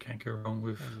 yeah, can't go wrong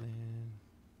with And then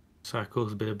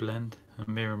circles, a bit of blend, and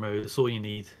mirror mode. That's all you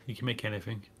need. You can make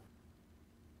anything.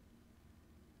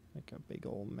 make a big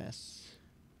old mess.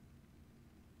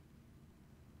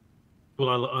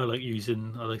 Well, I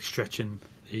like stretching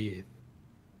the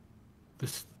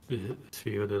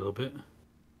sphere a little bit.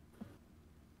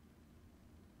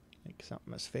 Make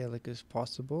something as phallic as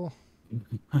possible.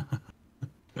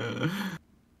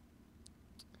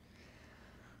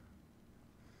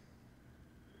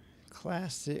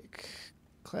 Classic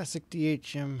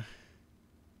DHM.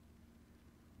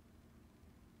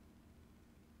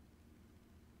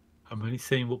 I'm only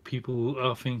saying what people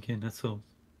are thinking. That's all.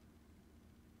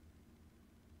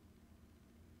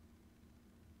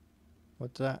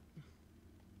 What's that?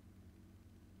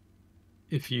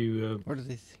 If you What do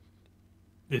they think?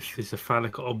 if there's a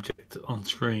phallic object on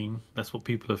screen, that's what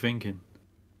people are thinking.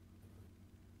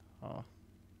 Oh.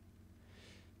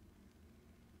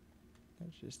 I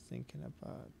was just thinking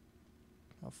about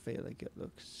how phallic it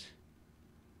looks.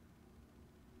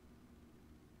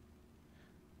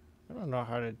 I don't know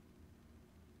how to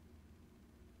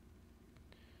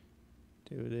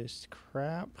do this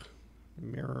crap.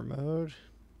 Mirror mode.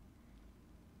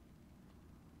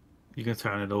 You can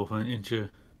turn it off into.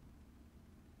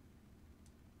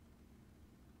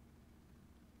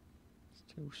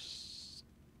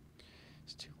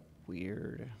 It's too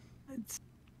weird. It's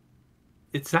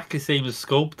exactly the same as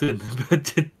sculpting,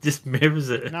 but it just mirrors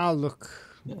it. Now look,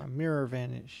 Yeah. my mirror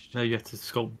vanished. Now you have to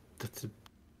sculpt.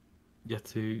 You have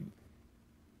to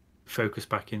focus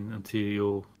back in into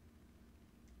your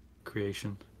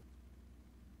creation.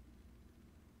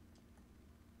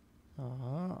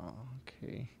 Ah,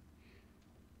 okay.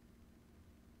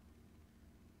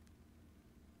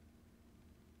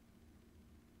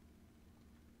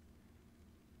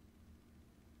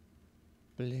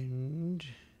 Blend.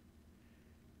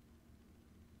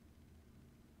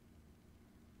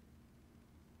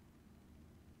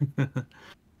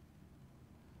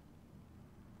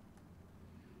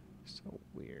 So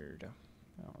weird.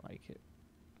 I don't like it.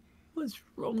 What's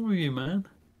wrong with you, man?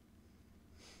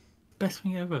 Best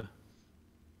thing ever.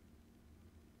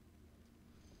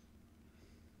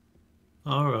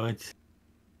 All right.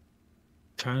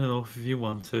 Turn it off if you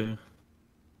want to.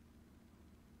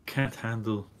 Can't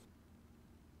handle.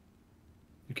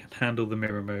 You can't handle the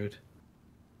mirror mode.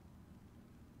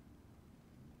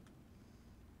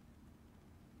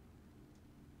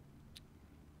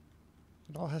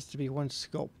 It all has to be one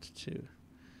sculpt too.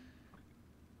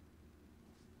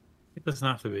 It doesn't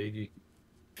have to be.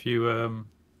 If you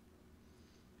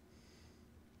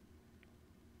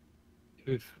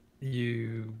if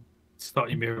you start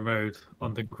your mirror mode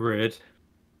on the grid,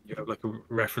 you have like a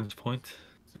reference point.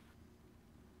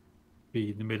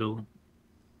 Be in the middle.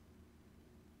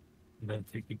 And then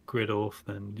take the grid off.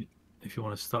 Then, if you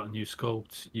want to start a new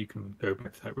sculpt, you can go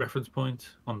back to that reference point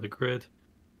on the grid,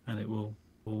 and it will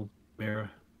all mirror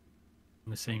in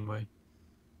the same way.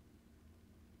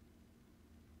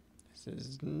 This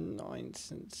is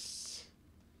nonsense.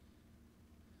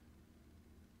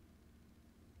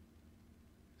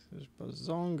 There's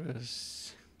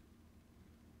bazongas.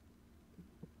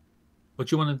 What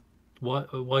do you want to?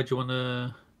 Why do you want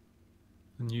a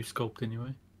new sculpt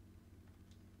anyway?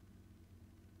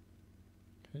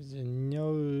 Because the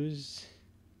nose is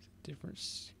a different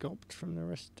sculpt from the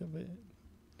rest of it.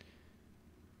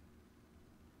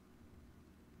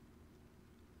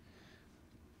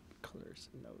 Colors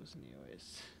the nose,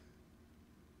 anyways.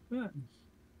 Yeah,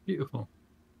 beautiful.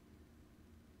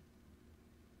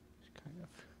 It's kind of.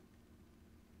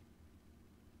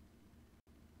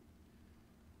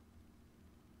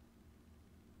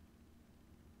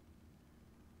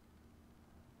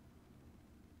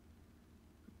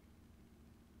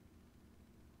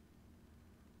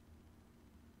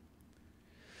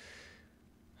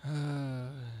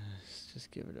 Let's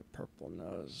just give it a purple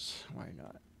nose. Why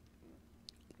not?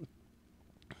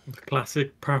 The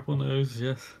classic purple nose,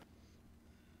 yes.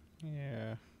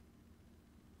 Yeah.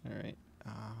 All right.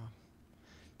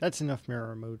 That's enough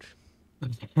mirror mode.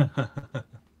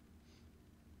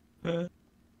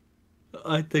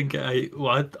 I think I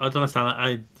don't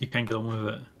understand. You can't get on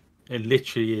with it. It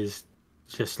literally is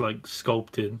just like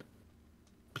sculpted,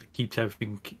 but it keeps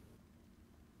everything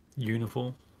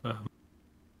uniform.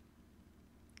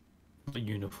 Not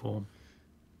uniform,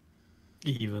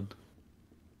 even,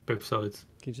 both sides.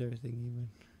 Keeps everything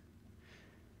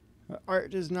even.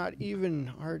 Art is not even.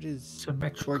 Art is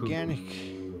Symmetrical. organic.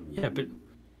 Yeah, but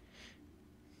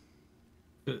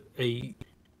a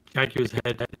Jaguar's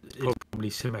head is probably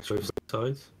symmetrical both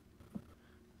sides.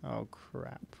 Oh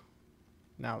crap!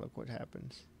 Now look what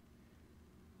happens.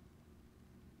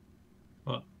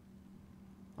 What?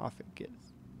 Off it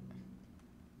gets.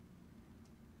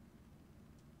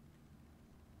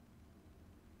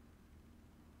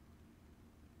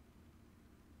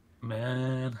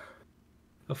 Man,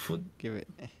 I thought Give it.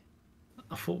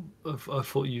 I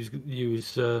thought you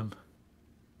was Thought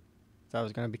I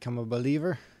was gonna become a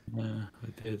believer. yeah,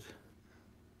 I did.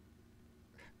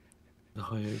 The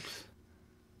high hopes.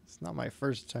 It's not my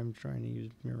first time trying to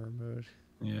use mirror mode.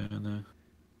 Yeah, I know.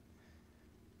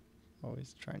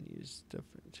 Always trying to use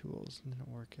different tools and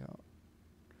didn't work out.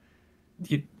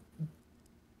 You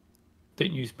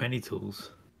don't use many tools.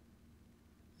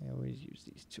 I always use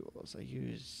these tools. I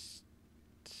use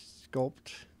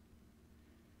sculpt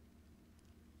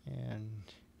and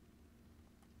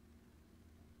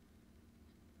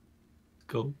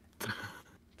Go.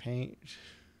 paint.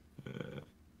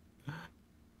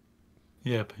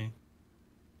 Yeah, paint.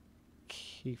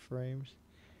 Keyframes.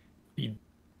 Yeah.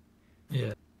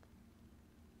 You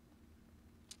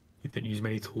don't use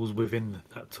many tools within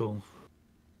that tool.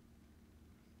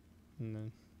 And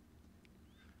then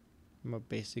I'm a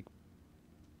basic,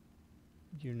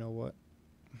 you know what?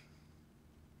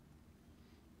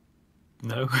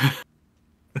 No.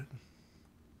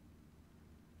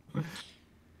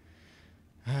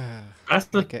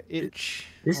 That's Like an itch.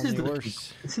 This is only looking,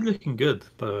 worse. this is looking good,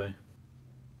 by the way.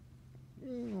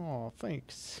 Oh,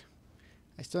 thanks.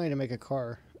 I still need to make a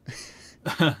car.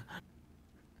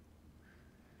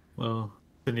 Well,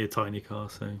 it's only a tiny car,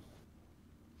 so it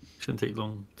shouldn't take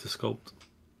long to sculpt.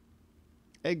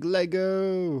 Egg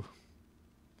Lego!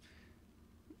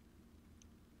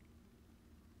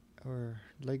 Or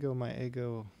Lego my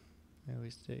ego, I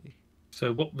always say.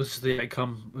 So, what was the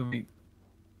outcome when we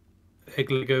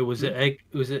egg Lego? Was it egg?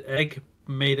 Was it egg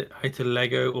made out of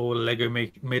Lego or Lego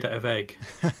made out of egg?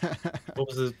 What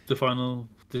was the final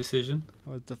decision?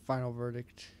 What was the final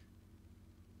verdict?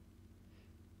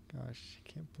 Gosh, I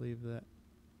can't believe that.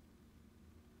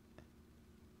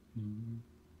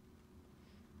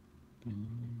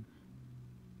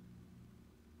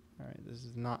 Alright, this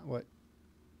is not what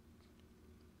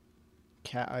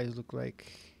cat eyes look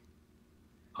like.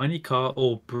 Tiny car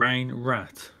or brown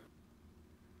rat?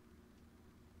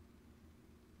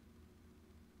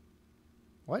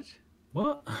 What?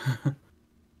 What?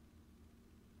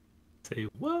 Say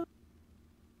what?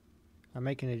 I'm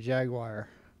making a Jaguar.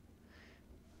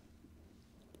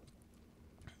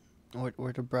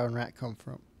 Where'd the brown rat come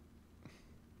from?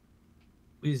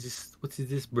 What is this? What is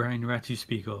this brown rat you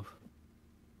speak of?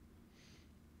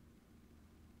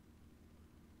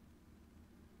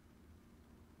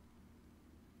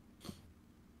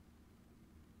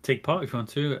 Take part if you want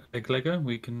to. Egg Lego.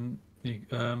 We can.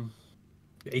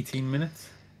 18 minutes.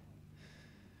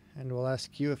 And we'll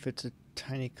ask you if it's a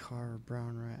tiny car or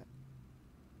brown rat.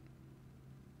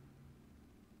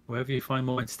 Whatever you find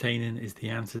more entertaining is the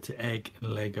answer to egg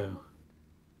Lego.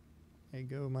 There you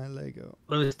go, my Lego.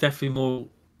 Well, it's definitely more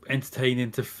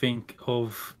entertaining to think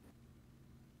of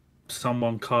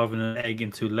someone carving an egg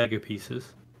into Lego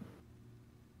pieces.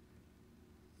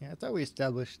 Yeah, I thought we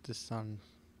established this on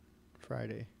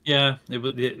Friday. Yeah, it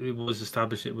was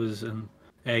established. It was an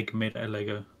egg made out of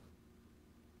Lego.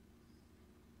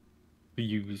 But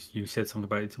you said something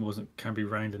about it can't be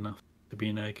round enough to be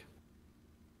an egg.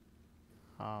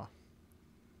 Ah.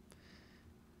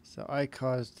 So I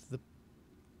caused the.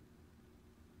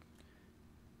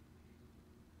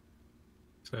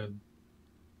 So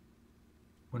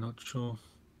we're not sure.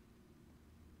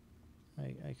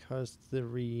 I caused the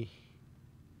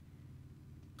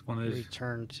One of those,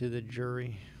 return to the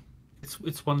jury.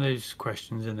 it's one of those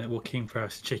questions, isn't it? What came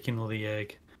first, chicken or the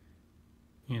egg?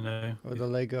 You know, Or the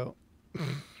Lego.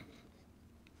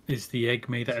 is the egg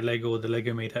made out of Lego or the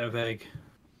Lego made out of egg?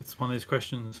 It's one of those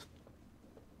questions.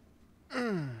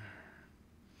 I'm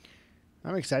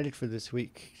excited for this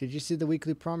week. Did you see the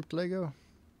weekly prompt, Lego?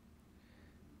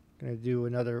 Gonna do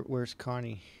another Where's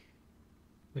Connie?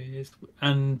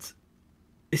 And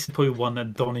this is probably one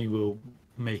that Donnie will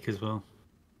make as well.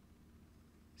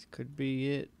 This could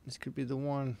be it. This could be the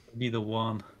one. Be the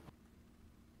one.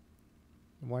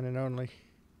 The one and only.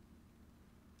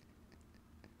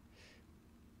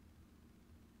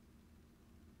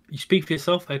 You speak for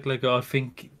yourself, Egg Lego. I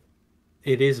think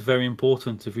it is very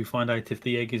important if we find out if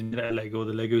the egg is made out of Lego or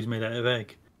the Lego is made out of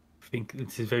egg. I think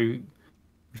this is very,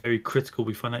 very critical.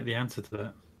 We find out the answer to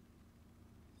that.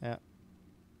 Yeah.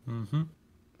 Mm-hmm.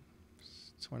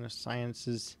 It's one of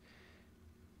science's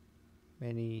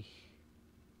many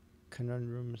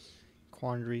conundrums,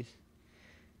 quandaries.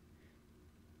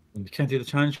 You can't do the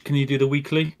challenge. Can you do the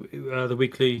weekly? The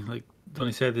weekly, like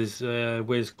Donnie said, is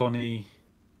Where's Connie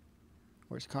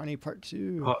Where's Connie Part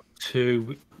 2? Part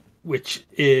 2, which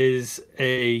is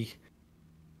it's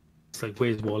like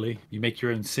Where's Wally? You make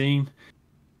your own scene,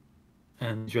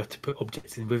 and you have to put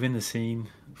objects in within the scene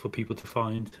for people to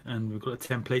find, and we've got a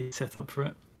template set up for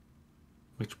it,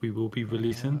 which we will be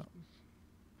releasing.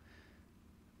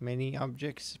 Many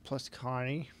objects plus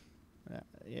Connie.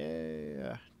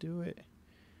 Yeah, do it.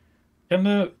 Can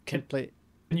Template.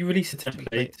 Can you release a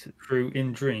template through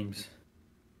In Dreams?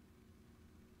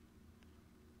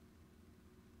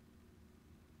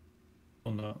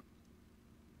 Or not?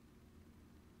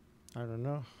 I don't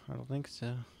know. I don't think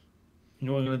so. You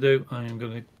know what I'm going to do? I am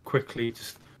going to quickly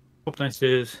just pop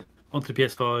downstairs onto the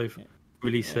PS5,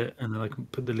 release it, and then I can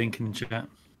put the link in the chat.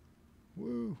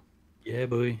 Woo. Yeah,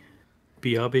 boy.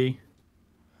 BRB.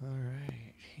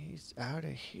 Alright, he's out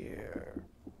of here.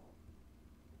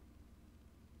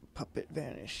 Puppet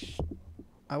vanished.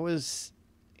 I was,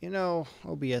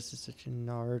 OBS is such a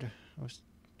nard. I was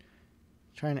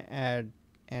trying to add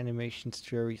animations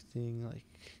to everything,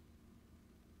 like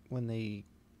when they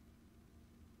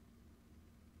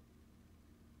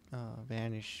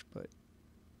vanish, but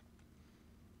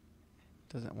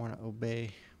doesn't want to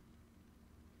obey.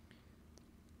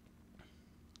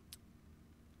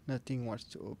 Nothing wants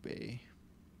to obey.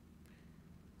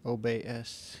 Obey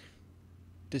us.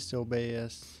 Disobey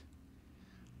us.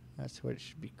 That's what it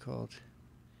should be called.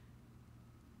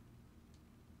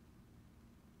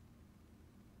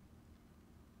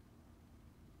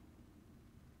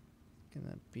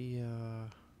 Gonna be a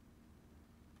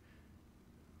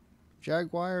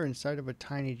Jaguar inside of a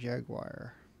tiny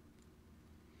Jaguar.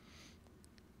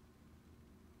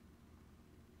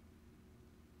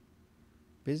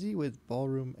 Busy with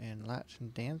ballroom and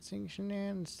Latin dancing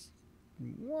shenanigans?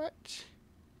 What?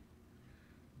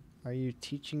 Are you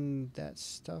teaching that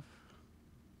stuff?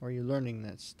 Or are you learning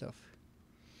that stuff?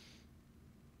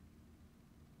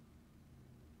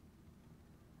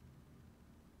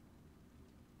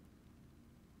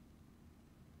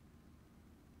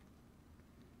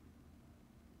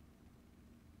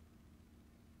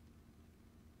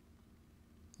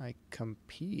 I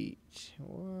compete.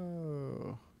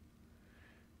 Whoa.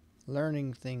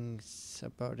 Learning things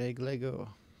about Egg Lego.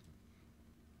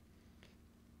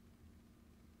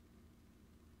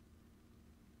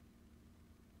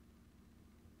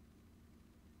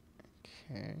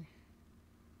 Okay.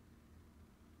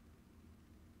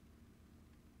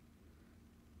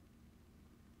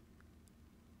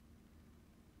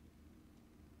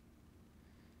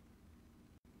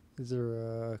 Is there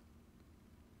a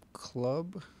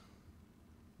club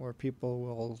where people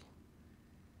will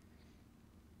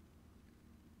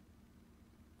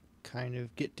kind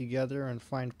of get together and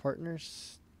find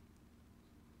partners?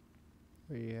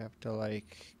 Or you have to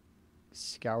like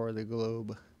scour the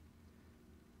globe?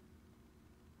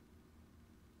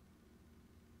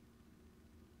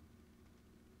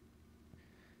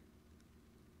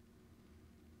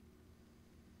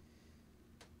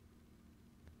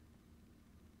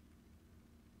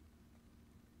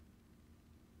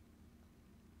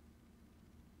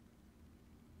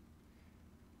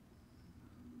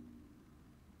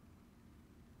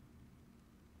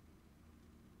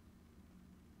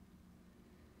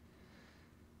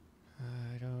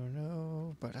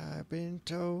 but I've been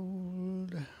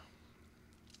told.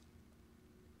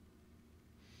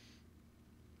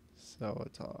 So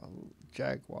it's a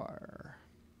Jaguar.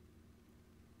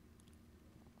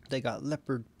 They got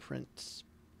leopard prints.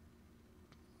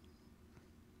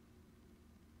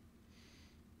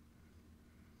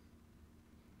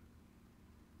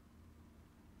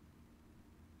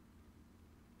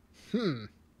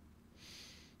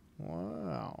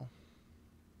 Wow.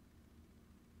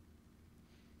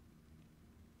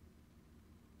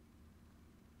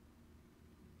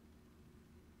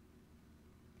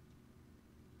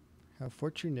 How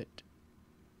fortunate.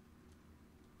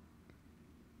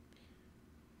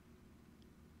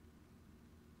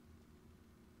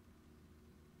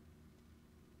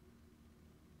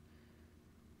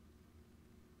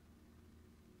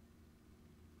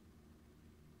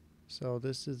 So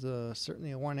this is certainly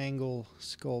a one-angle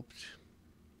sculpt.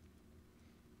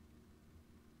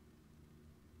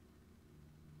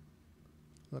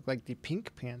 Look like the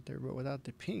Pink Panther, but without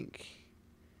the pink.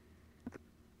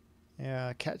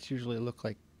 Yeah, cats usually look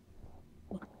like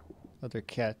other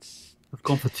cats. I've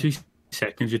gone for 2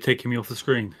 seconds. You're taking me off the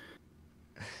screen.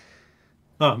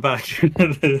 Oh, I'm back.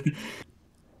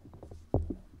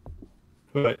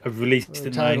 Right, I've released We're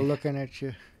it tired now. of looking at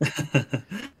you.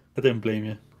 I don't blame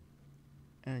you.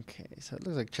 Okay, so it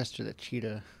looks like Chester the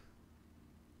cheetah.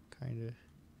 Kind of.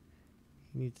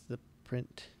 He needs the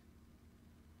print.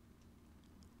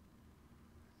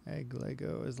 Egg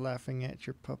Lego is laughing at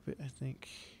your puppet, I think.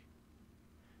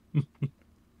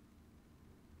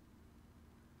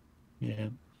 Yeah.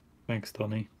 Thanks,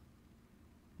 Donnie.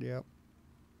 Yep.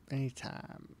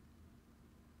 Anytime.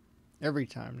 Every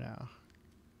time now.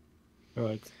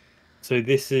 Right. So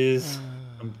this is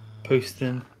I'm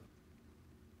posting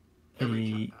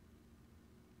the.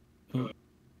 Oh,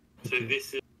 so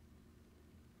this is.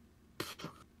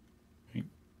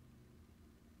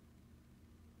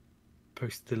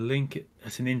 Post the link.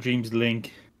 That's an In Dreams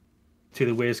link to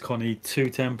the Where's Connie 2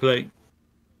 template.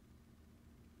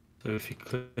 So if you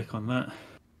click on that,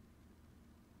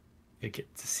 you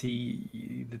get to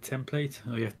see the template.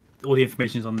 Oh yeah, all the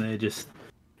information's on there. Just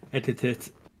edit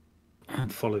it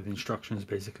and follow the instructions,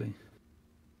 basically.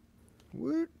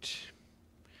 Woot.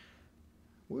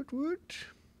 Woot woot.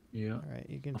 Yeah. All right,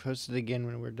 you can post it again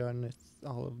when we're done with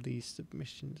all of these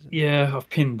submissions. Yeah, I've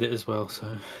pinned it as well.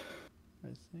 So.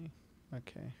 I see.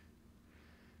 Okay.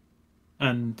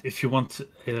 And if you want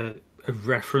a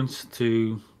reference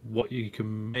to what you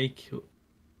can make,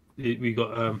 we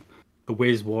got a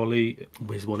Where's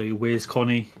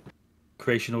Connie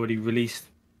creation already released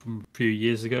from a few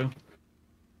years ago.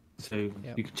 So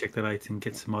you can check that out and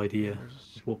get some idea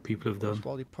of what people have done. Where's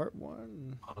Wally Part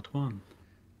 1. Part 1.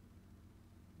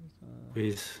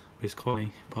 Where's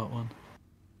Connie Part 1.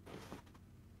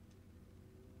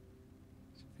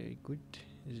 It's very good.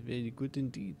 It's very good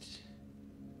indeed.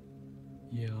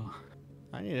 Yeah.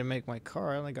 I need to make my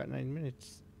car. I only got 9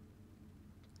 minutes.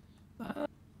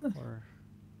 Or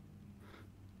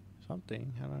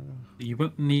something. I don't know. You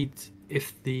won't need,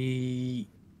 if the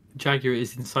Jaguar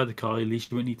is inside the car, at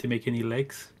least you won't need to make any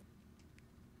legs.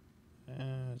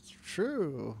 It's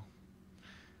true.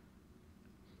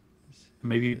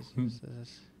 Maybe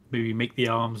make the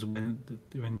arms when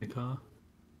in the car.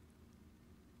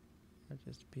 I'll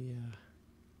just be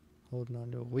holding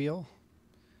onto a wheel.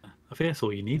 I think that's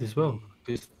all you need as well.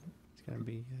 It's gonna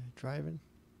be driving.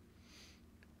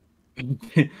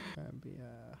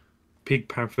 Pig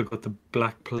Panther got the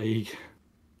Black Plague.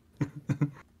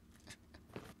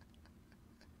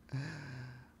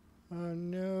 Oh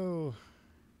no.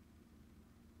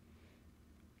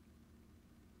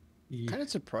 Yeah. Kind of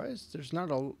surprised there's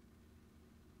not a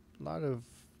lot of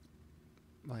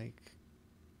like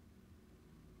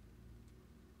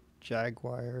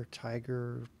Jaguar,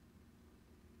 tiger,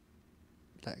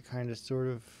 that kind of sort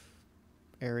of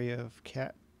area of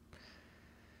cat,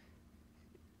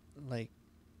 like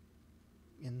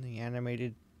in the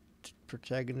animated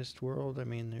protagonist world. I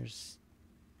mean, there's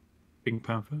Pink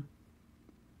Panther.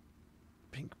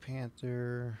 Pink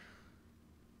Panther.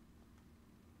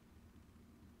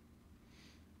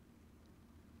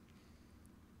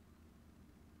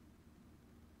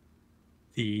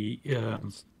 The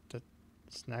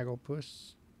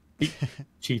Snagglepuss.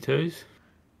 Cheetos.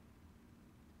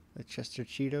 The Chester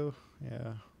Cheeto.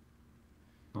 Yeah.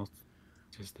 Not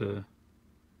just a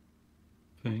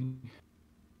thing.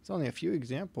 It's only a few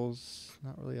examples,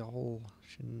 not really a whole.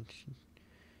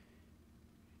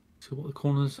 So what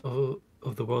corners of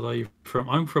the world are you from?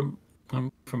 I'm from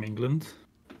England.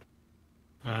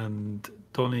 And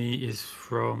Donnie is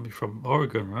from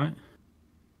Oregon, right?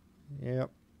 Yep.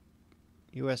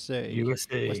 USA.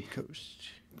 USA. West Coast.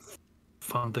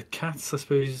 Thundercats, I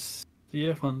suppose.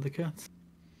 Yeah, Thundercats.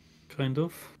 Kind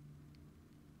of.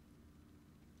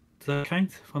 Does that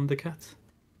count? Thundercats?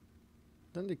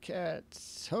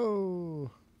 Thundercats.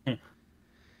 Ho! Yeah.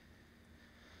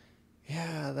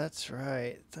 Yeah, that's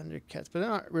right. Thundercats. But they're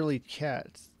not really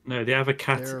cats. No, they have a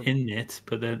cat They're- in it,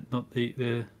 but they're not the.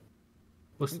 I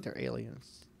What's think they're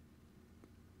aliens.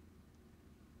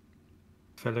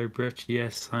 fellow Brit?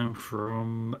 Yes, I'm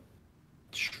from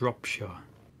Shropshire.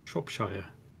 Shropshire.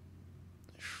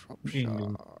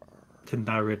 Shropshire. To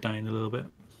narrow it down a little bit.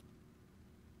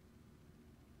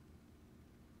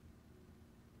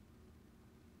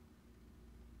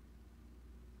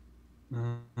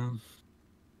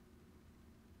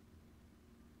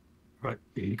 Right,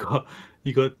 you got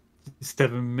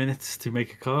 7 minutes to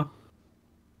make a car.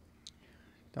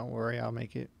 Don't worry, I'll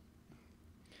make it.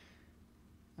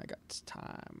 I got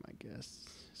time, I guess.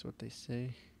 Is what they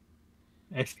say.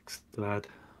 Essex lad.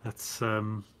 That's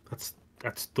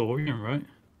Dorian, right?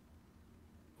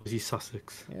 Or is he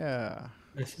Sussex? Yeah.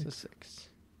 Essex. Sussex.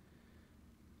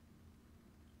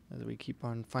 As we keep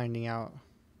on finding out.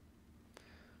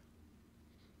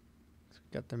 We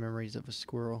got the memories of a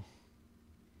squirrel.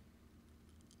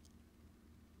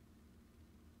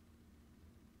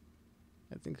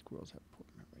 I think squirrels have poor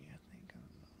memory, I think. I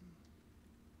don't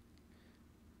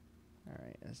know.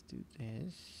 Alright, let's do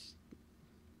this.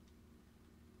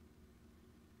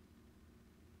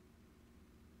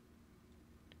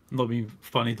 Not being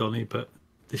funny, Donny, but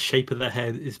the shape of the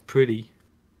head is pretty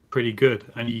good,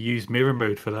 and you use mirror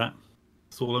mode for that.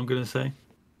 That's all I'm gonna say.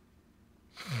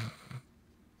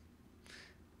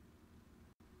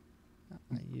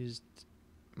 I used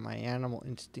my animal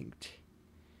instinct.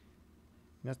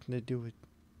 Nothing to do with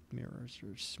mirrors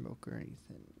or smoke or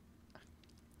anything.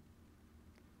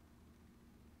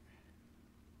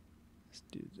 Let's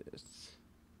do this.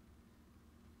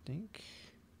 Think.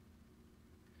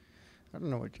 I don't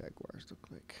know what Jaguars look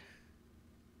like.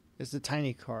 It's a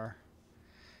tiny car.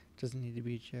 Doesn't need to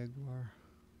be a Jaguar.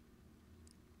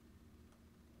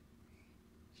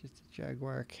 Just a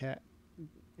Jaguar cat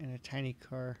in a tiny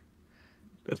car.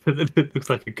 It looks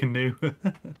like a canoe.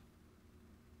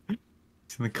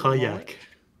 It's in the kayak.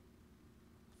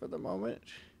 For the moment.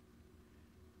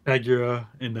 Jaguar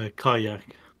in the kayak.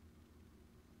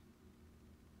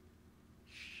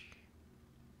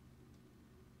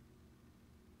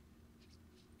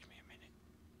 Give me a minute.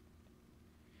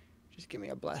 Just give me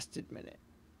a blasted minute.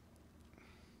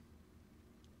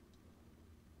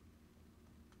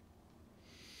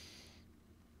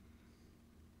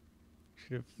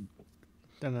 Should have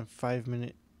done a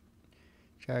 5-minute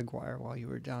Jaguar while you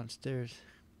were downstairs.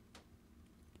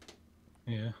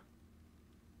 Yeah.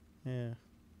 Yeah.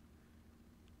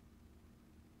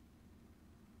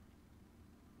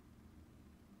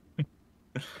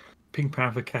 Pink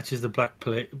Panther catches the Black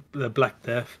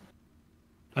Death,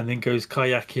 and then goes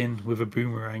kayaking with a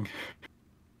boomerang.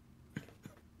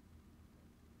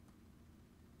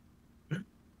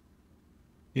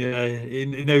 Yeah, he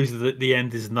knows that the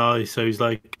end is nigh, so he's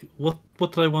like, "What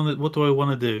do I want? What do I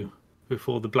want to do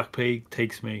before the Black Plague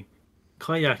takes me?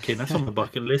 Kayaking. That's on the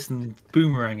bucket list, and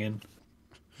boomeranging.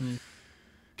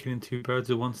 Killing two birds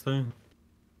with one stone.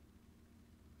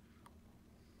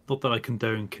 Not that I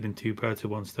condone killing two birds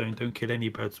with one stone. Don't kill any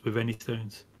birds with any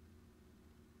stones.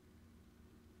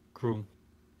 Cruel.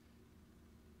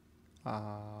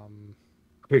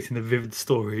 Creating a vivid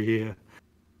story here.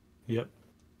 Yep.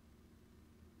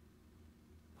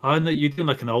 I know you're doing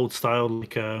like an old style,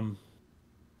 like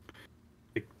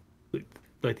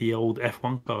the old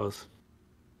F1 cars.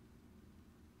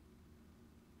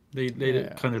 They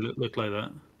kind of look like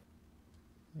that.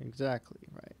 Exactly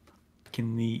right. Back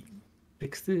in the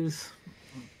 60s,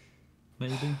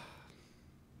 maybe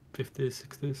 50s,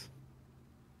 60s.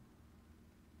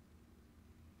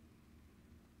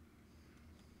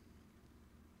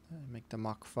 Make the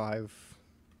Mach 5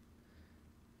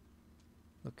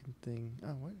 looking thing.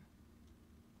 Oh, what?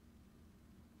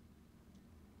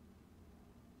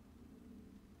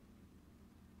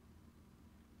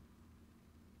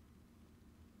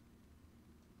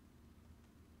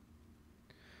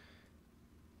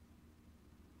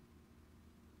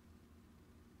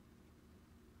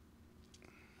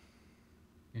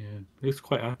 Yeah, he looks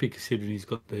quite happy considering he's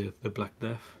got the Black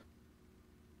Death.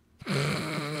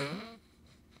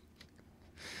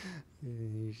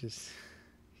 You just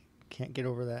can't get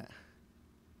over that.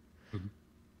 They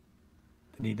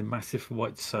need a massive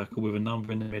white circle with a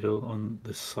number in the middle on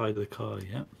the side of the car,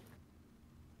 yeah.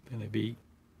 Then they'd be...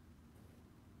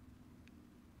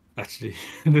 Actually,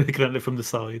 looking at it from the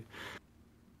side.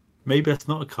 Maybe that's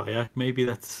not a kayak. Maybe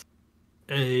that's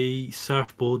a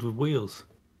surfboard with wheels.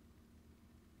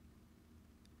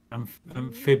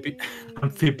 Amphibi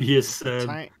amphibious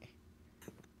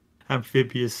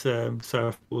amphibious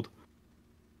surfboard.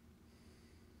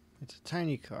 It's a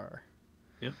tiny car.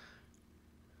 Yep.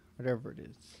 Whatever it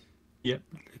is. Yep.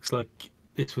 Looks like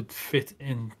this would fit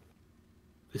in.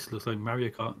 This looks like Mario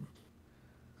Kart.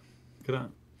 Look at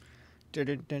that. Dun,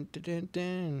 dun, dun, dun, dun,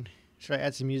 dun. Should I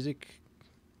add some music?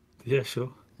 Yeah,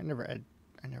 sure. I never add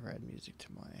music to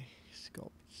my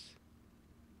sculpts.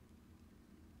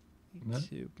 Need No?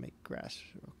 to make grass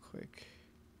real quick.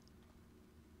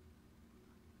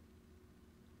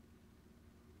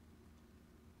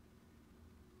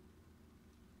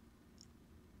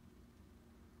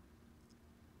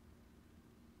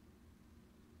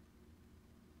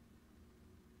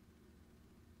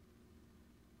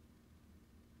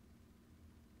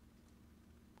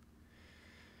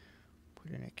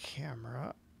 Put in a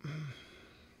camera.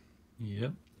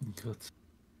 Yep. Got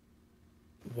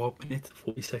 1 minute,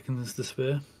 40 seconds to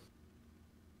spare.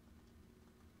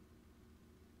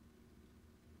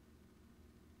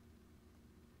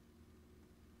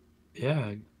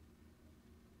 Yeah.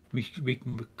 We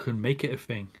can make it a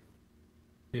thing.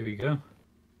 Here we go.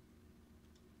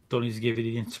 Don't need to give you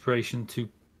the inspiration to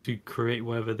create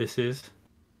whatever this is.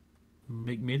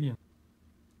 Make millions.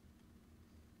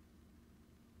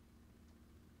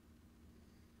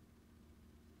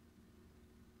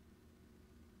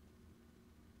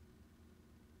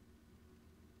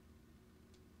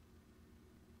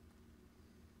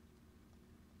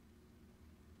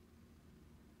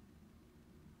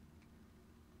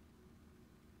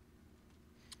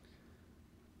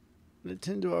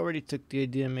 Nintendo already took the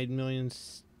idea and made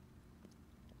millions.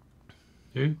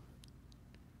 Who?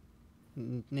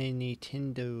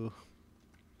 Nintendo.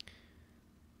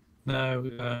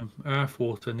 No, Earth,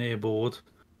 Water, Nearboard.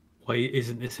 Why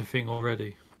isn't this a thing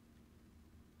already?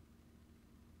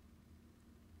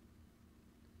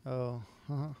 Oh,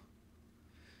 I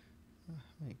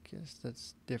guess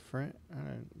that's different.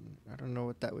 I don't know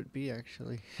what that would be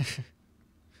actually.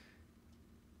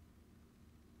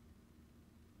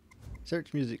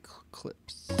 Search music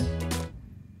clips.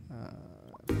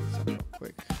 Real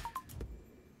quick.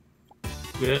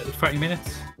 Yeah, 30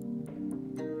 minutes.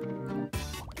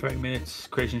 30 minutes,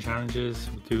 creation challenges.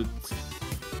 We'll do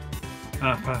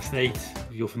 8:30.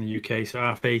 You're from the UK, so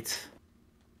 8:30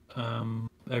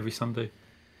 every Sunday.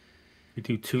 We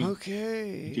do two.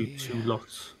 Okay. We do 2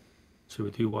 lots. So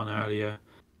we do one earlier.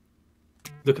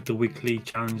 Look at the weekly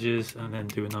challenges and then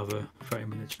do another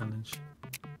 30-minute challenge.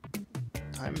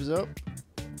 Time's up.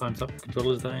 Time's up.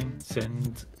 Controllers down.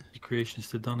 Send your creations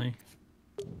to Donny.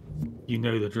 You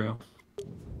know the drill.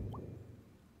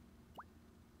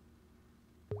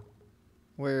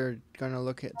 We're gonna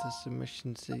look at the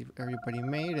submissions that everybody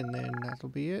made, and then that'll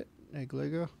be it. Egg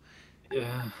Lego.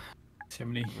 Yeah. So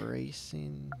many.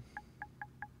 Racing.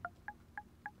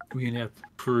 We only had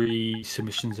 3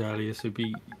 submissions earlier, so it'd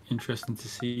be interesting to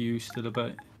see you still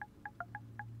about.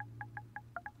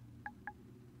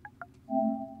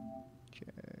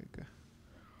 Jag.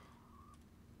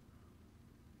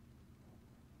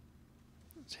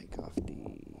 Take off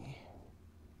the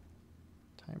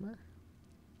timer.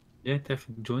 Yeah,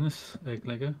 definitely join us, Egg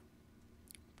Lego.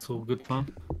 It's all good fun.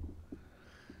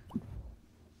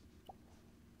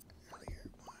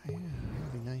 Yeah,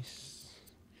 that'd be nice.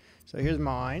 So here's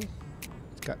mine.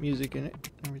 It's got music in it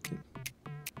and everything.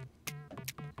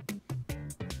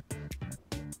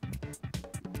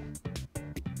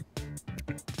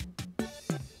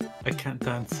 I can't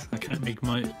dance. I can't make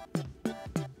my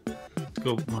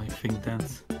thing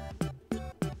dance.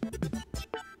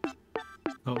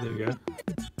 Oh, there we go.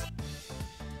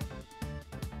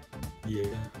 Yeah.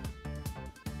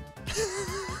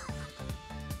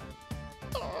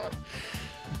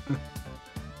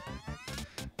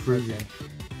 Brilliant.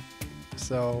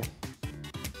 So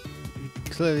you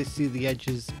clearly see the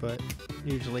edges, but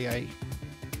usually I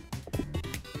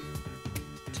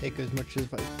take as much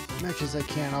as I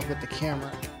can off with the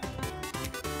camera.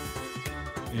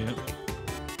 Yeah.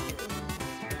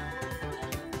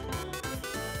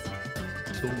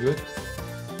 It's all good.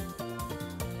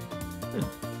 Good.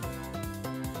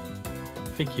 I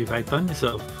think you've outdone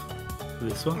yourself for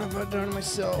this one. What have I done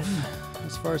myself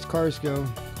as far as cars go?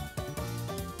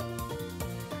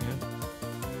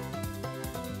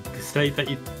 Say that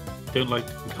you don't like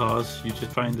cars, you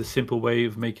just find a simple way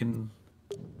of making,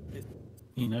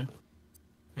 you know,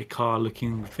 a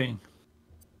car-looking thing.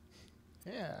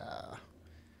 Yeah.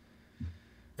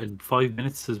 And 5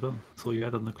 minutes as well. That's all you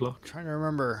had on the clock. Trying to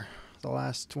remember the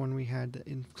last one we had that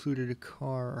included a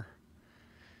car.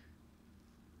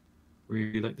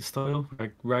 Really like the style.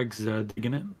 Rags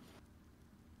digging it.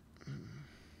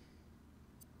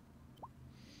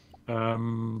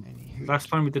 Any Last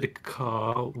time we did a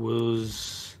car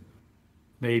was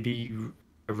maybe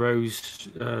a Rose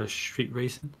Street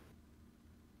Racing.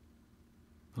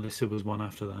 Unless there was one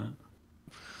after that.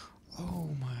 Oh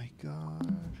my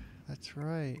god, that's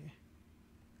right.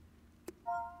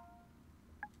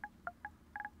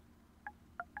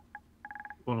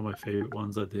 One of my favorite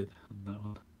ones I did on that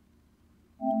one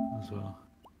as well.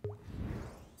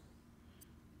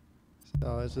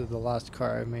 So this is the last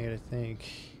car I made, I think.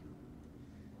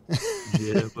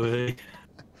 Yeah, boy.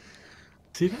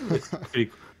 See, that looks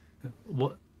pretty.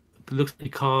 What? It looks like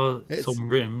a car. It's- Some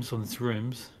rims on its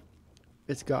rims.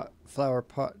 It's got flower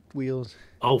pot wheels.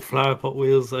 Oh, flower pot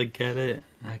wheels. I get it.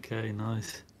 Okay,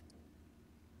 nice.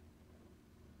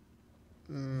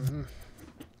 Mm-hmm.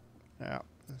 Yeah.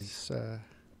 It's,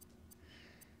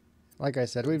 like I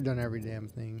said, we've done every damn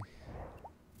thing.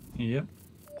 Yep.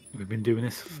 We've been doing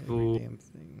this Every for damn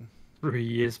thing. 3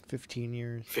 years, 15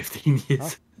 years. 15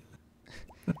 years.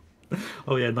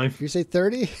 Oh yeah, You say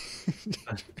 30?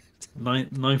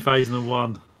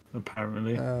 9001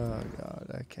 apparently. Oh god,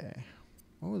 okay.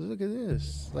 Oh, look at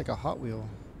this. Like a Hot Wheel.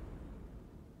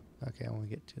 Okay, I want to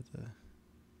get to the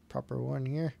proper one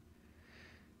here.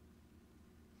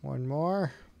 One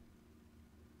more.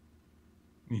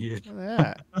 Yeah. Look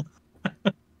at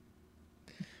that.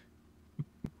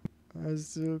 That's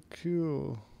so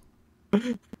cool.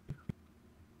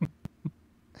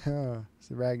 Oh, it's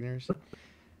the Ragnar's.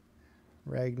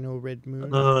 Ragno Red Moon.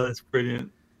 Oh, that's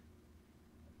brilliant.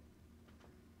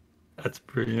 That's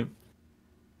brilliant.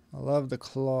 I love the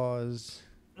claws.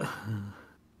 The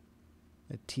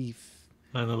teeth.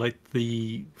 And I like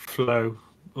the flow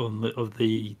on of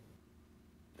the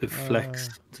flex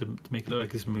to make it look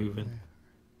like it's moving,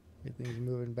 Everything's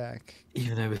moving back.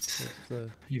 even though it's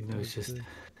With just the-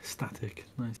 static.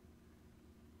 Nice.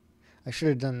 I should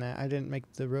have done that. I didn't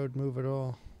make the road move at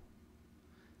all.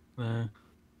 Uh,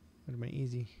 Would have been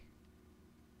easy.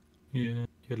 yeah,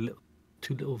 you had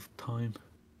too little time.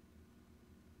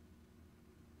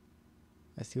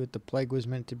 I see what the plague was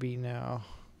meant to be now.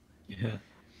 Yeah.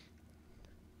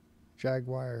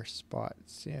 Jaguar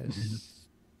spots, yes.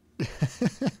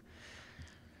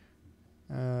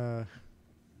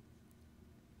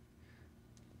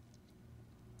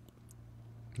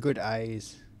 Good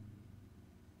eyes.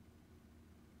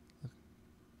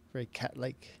 Very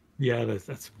cat-like. Yeah,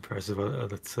 that's impressive.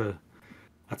 That's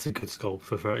a good sculpt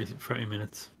for 30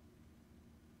 minutes.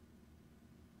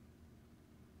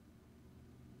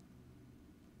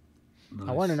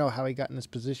 I want to Nice. know how he got in this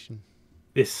position.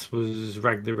 This was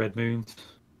Rag the Red Moons.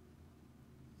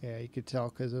 Yeah, you could tell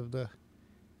because of the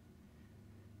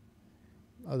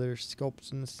other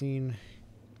sculpts in the scene.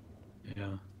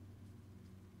 Yeah.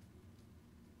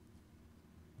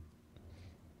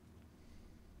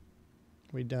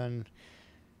 We done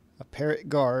a parrot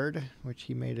guard, which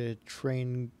he made a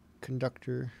train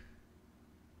conductor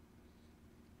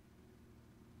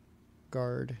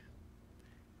guard.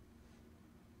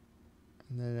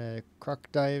 And then a croc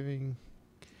diving.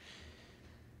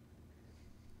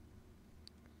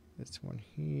 This one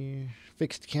here.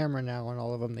 Fixed camera now on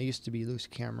all of them. They used to be loose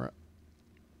camera.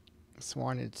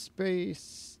 Swan in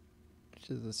space, which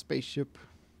is a spaceship.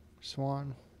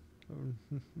 Swan.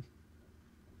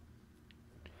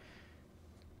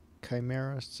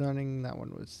 Chimera sunning. That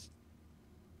one was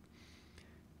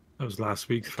That was last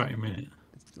week's 30 minute.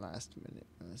 last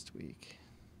week.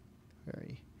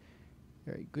 Very,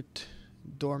 very good.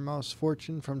 Dormouse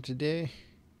Fortune from today.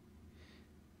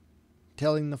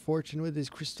 Telling the fortune with his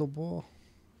crystal ball.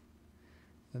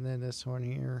 And then this one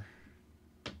here.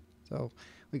 So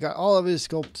we got all of his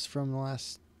sculpts from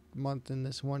last month in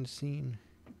this one scene.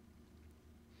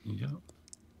 Yeah.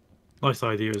 Nice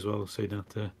idea as well, so you don't have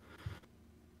to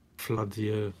flood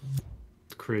your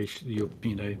creation,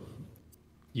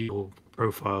 your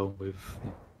profile with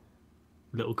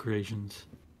little creations.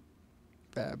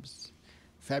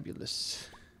 Fabulous.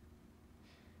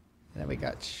 And then we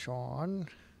got Sean,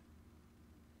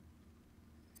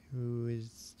 who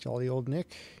is Jolly Old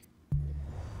Nick.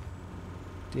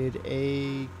 Did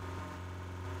a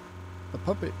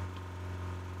puppet.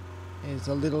 Is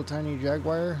a little tiny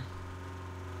Jaguar.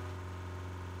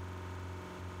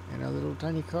 And a little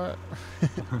tiny car.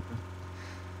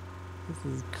 This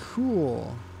is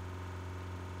cool.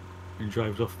 You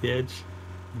drive off the edge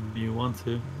if you want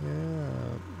to. Yeah.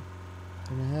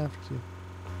 Gonna have to.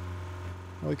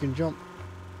 Oh, we can jump.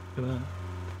 Look at that.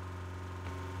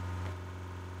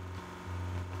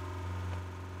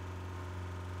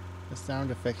 The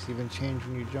sound effects even change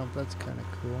when you jump. That's kind of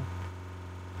cool.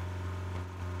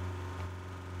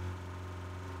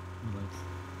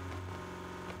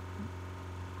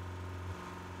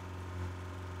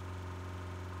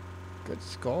 Good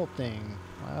sculpting.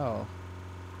 Wow.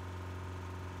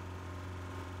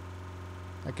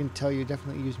 I can tell you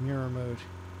definitely use mirror mode.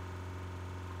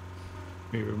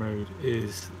 Mirror mode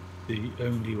is the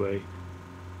only way.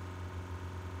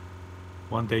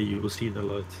 One day you will see the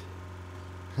light.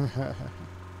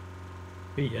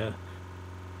 But yeah,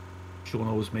 Sean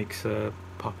always makes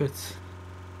puppets.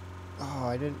 Oh,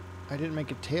 I didn't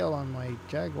make a tail on my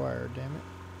Jaguar, damn it.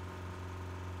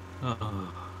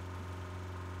 Oh,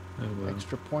 well.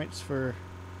 Extra points for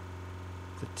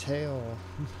the tail.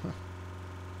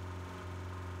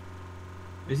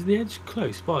 Is the edge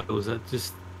close by, or is that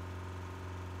just...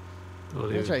 Oh,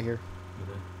 It's right here.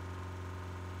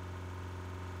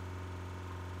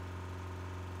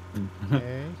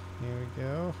 Okay, here we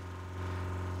go.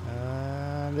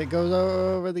 And it goes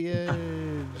over the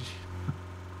edge.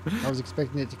 I was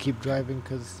expecting it to keep driving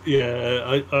because Yeah,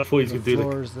 I thought he was the gonna do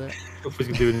floor like, is there. I thought he was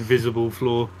gonna do an invisible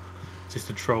floor, just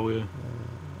to troll you.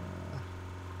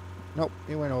 Nope,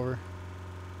 it went over.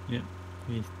 Yeah,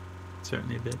 he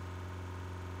certainly did.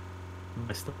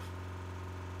 Nice stuff.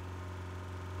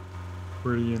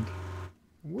 Brilliant.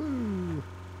 Woo!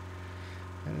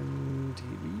 And he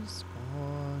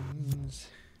respawns.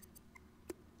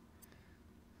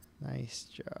 Nice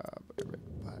job,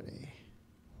 everybody.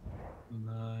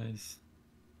 Nice.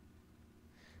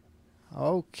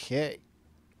 Okay.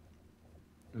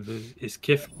 Is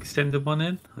Kif sending one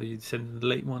in? Are you sending the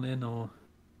late one in, or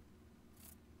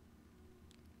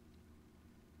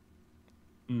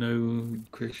no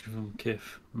creation from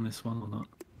Kif on this one, or not?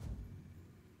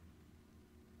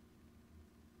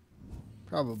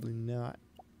 Probably not.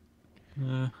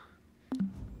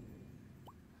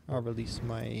 I'll release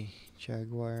my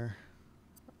Jaguar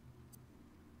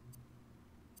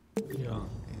Yeah.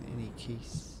 in any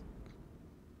case.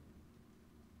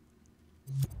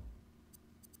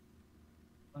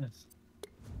 Nice.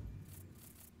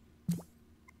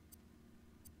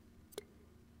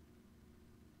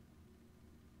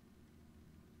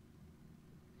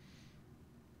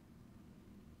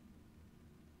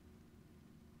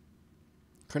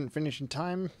 Couldn't finish in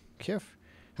time, Kif?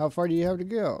 How far do you have to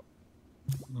go?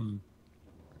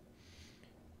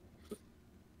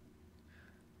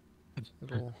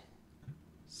 Little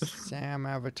Sam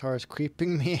avatar is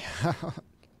creeping me out.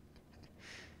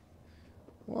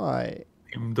 Why?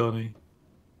 I'm Donny.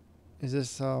 Is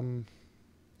this a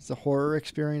horror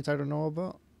experience I don't know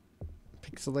about?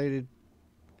 Pixelated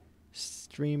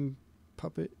stream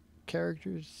puppet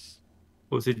characters?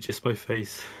 Or was it just my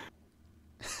face?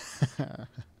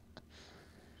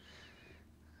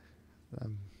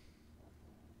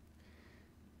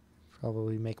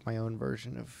 Probably make my own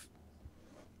version of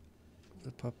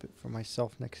the puppet for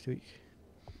myself next week.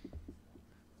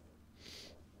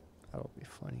 That'll be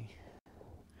funny.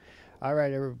 All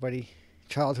right, everybody.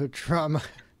 Childhood trauma.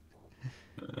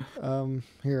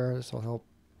 Here, this will help.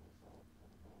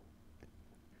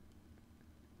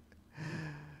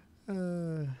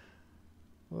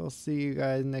 We'll see you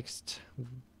guys next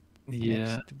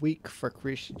week for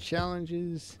creation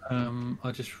challenges.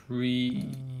 I'll just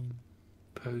repost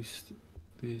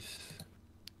this.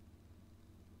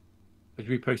 I'll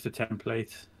repost the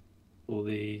template for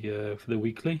the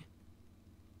weekly.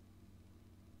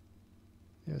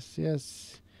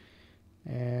 Yes.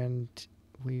 And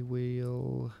we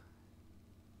will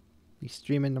be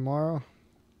streaming tomorrow.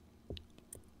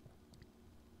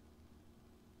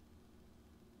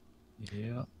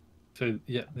 Yeah. So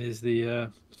yeah, there's the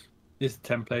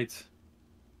template.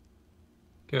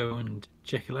 Go and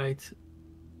check it out.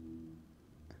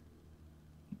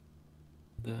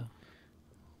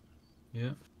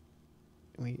 Yeah.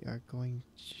 We are going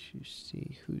to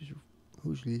see who's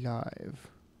live.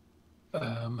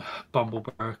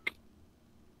 Bumbleberg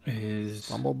is...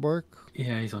 Bumbleberg?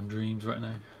 Yeah, he's on Dreams right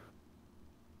now.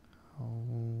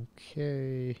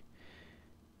 Okay.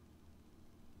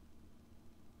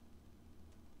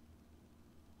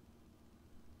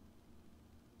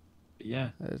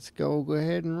 Yeah. Let's go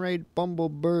ahead and raid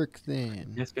Bumbleberg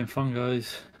then. Yeah, it's been fun,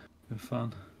 guys. Been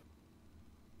fun.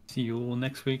 See you all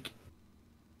next week.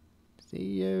 See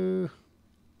you.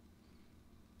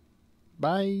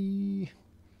 Bye.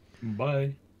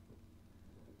 Bye.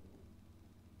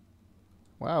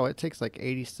 Wow, it takes like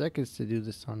 80 seconds to do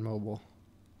this on mobile.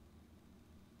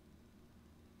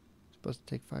 It's supposed to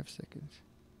take 5 seconds.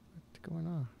 What's going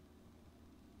on?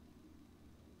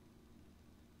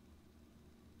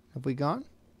 Have we gone?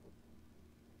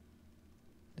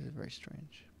 This is very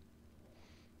strange.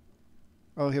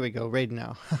 Oh, here we go. Raid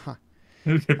now.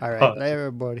 Okay, All right, bye. bye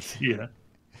everybody. Yeah.